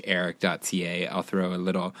 wargamer-eric.ca. I'll throw a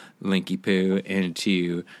little linky poo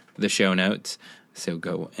into the show notes, so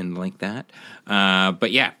go and link that.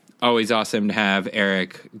 But yeah, always awesome to have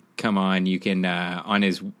Eric come on. You can on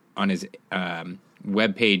his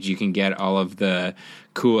webpage, you can get all of the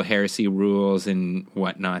cool heresy rules and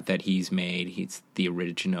whatnot that he's made. He's the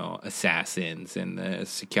original Assassins and the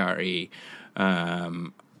Sicarii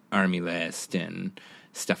army list and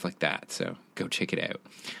stuff like that. So go check it out.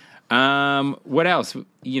 What else?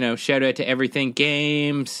 Shout out to Everything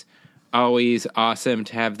Games. Always awesome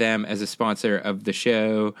to have them as a sponsor of the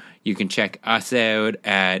show. You can check us out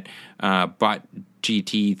at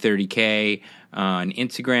BotGT30K on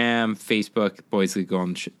Instagram, Facebook, Boys League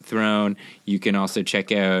Golden Throne. You can also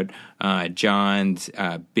check out John's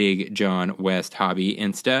Big John West Hobby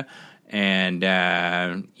Insta. And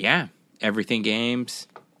Everything Games.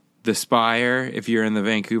 The Spire, if you're in the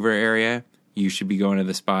Vancouver area, you should be going to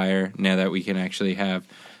the Spire now that we can actually have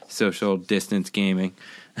social distance gaming.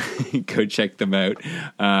 Go check them out.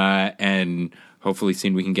 And hopefully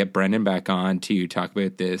soon we can get Brendan back on to talk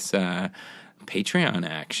about this Patreon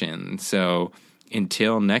action. So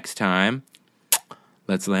until next time,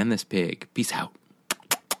 let's land this pig. Peace out.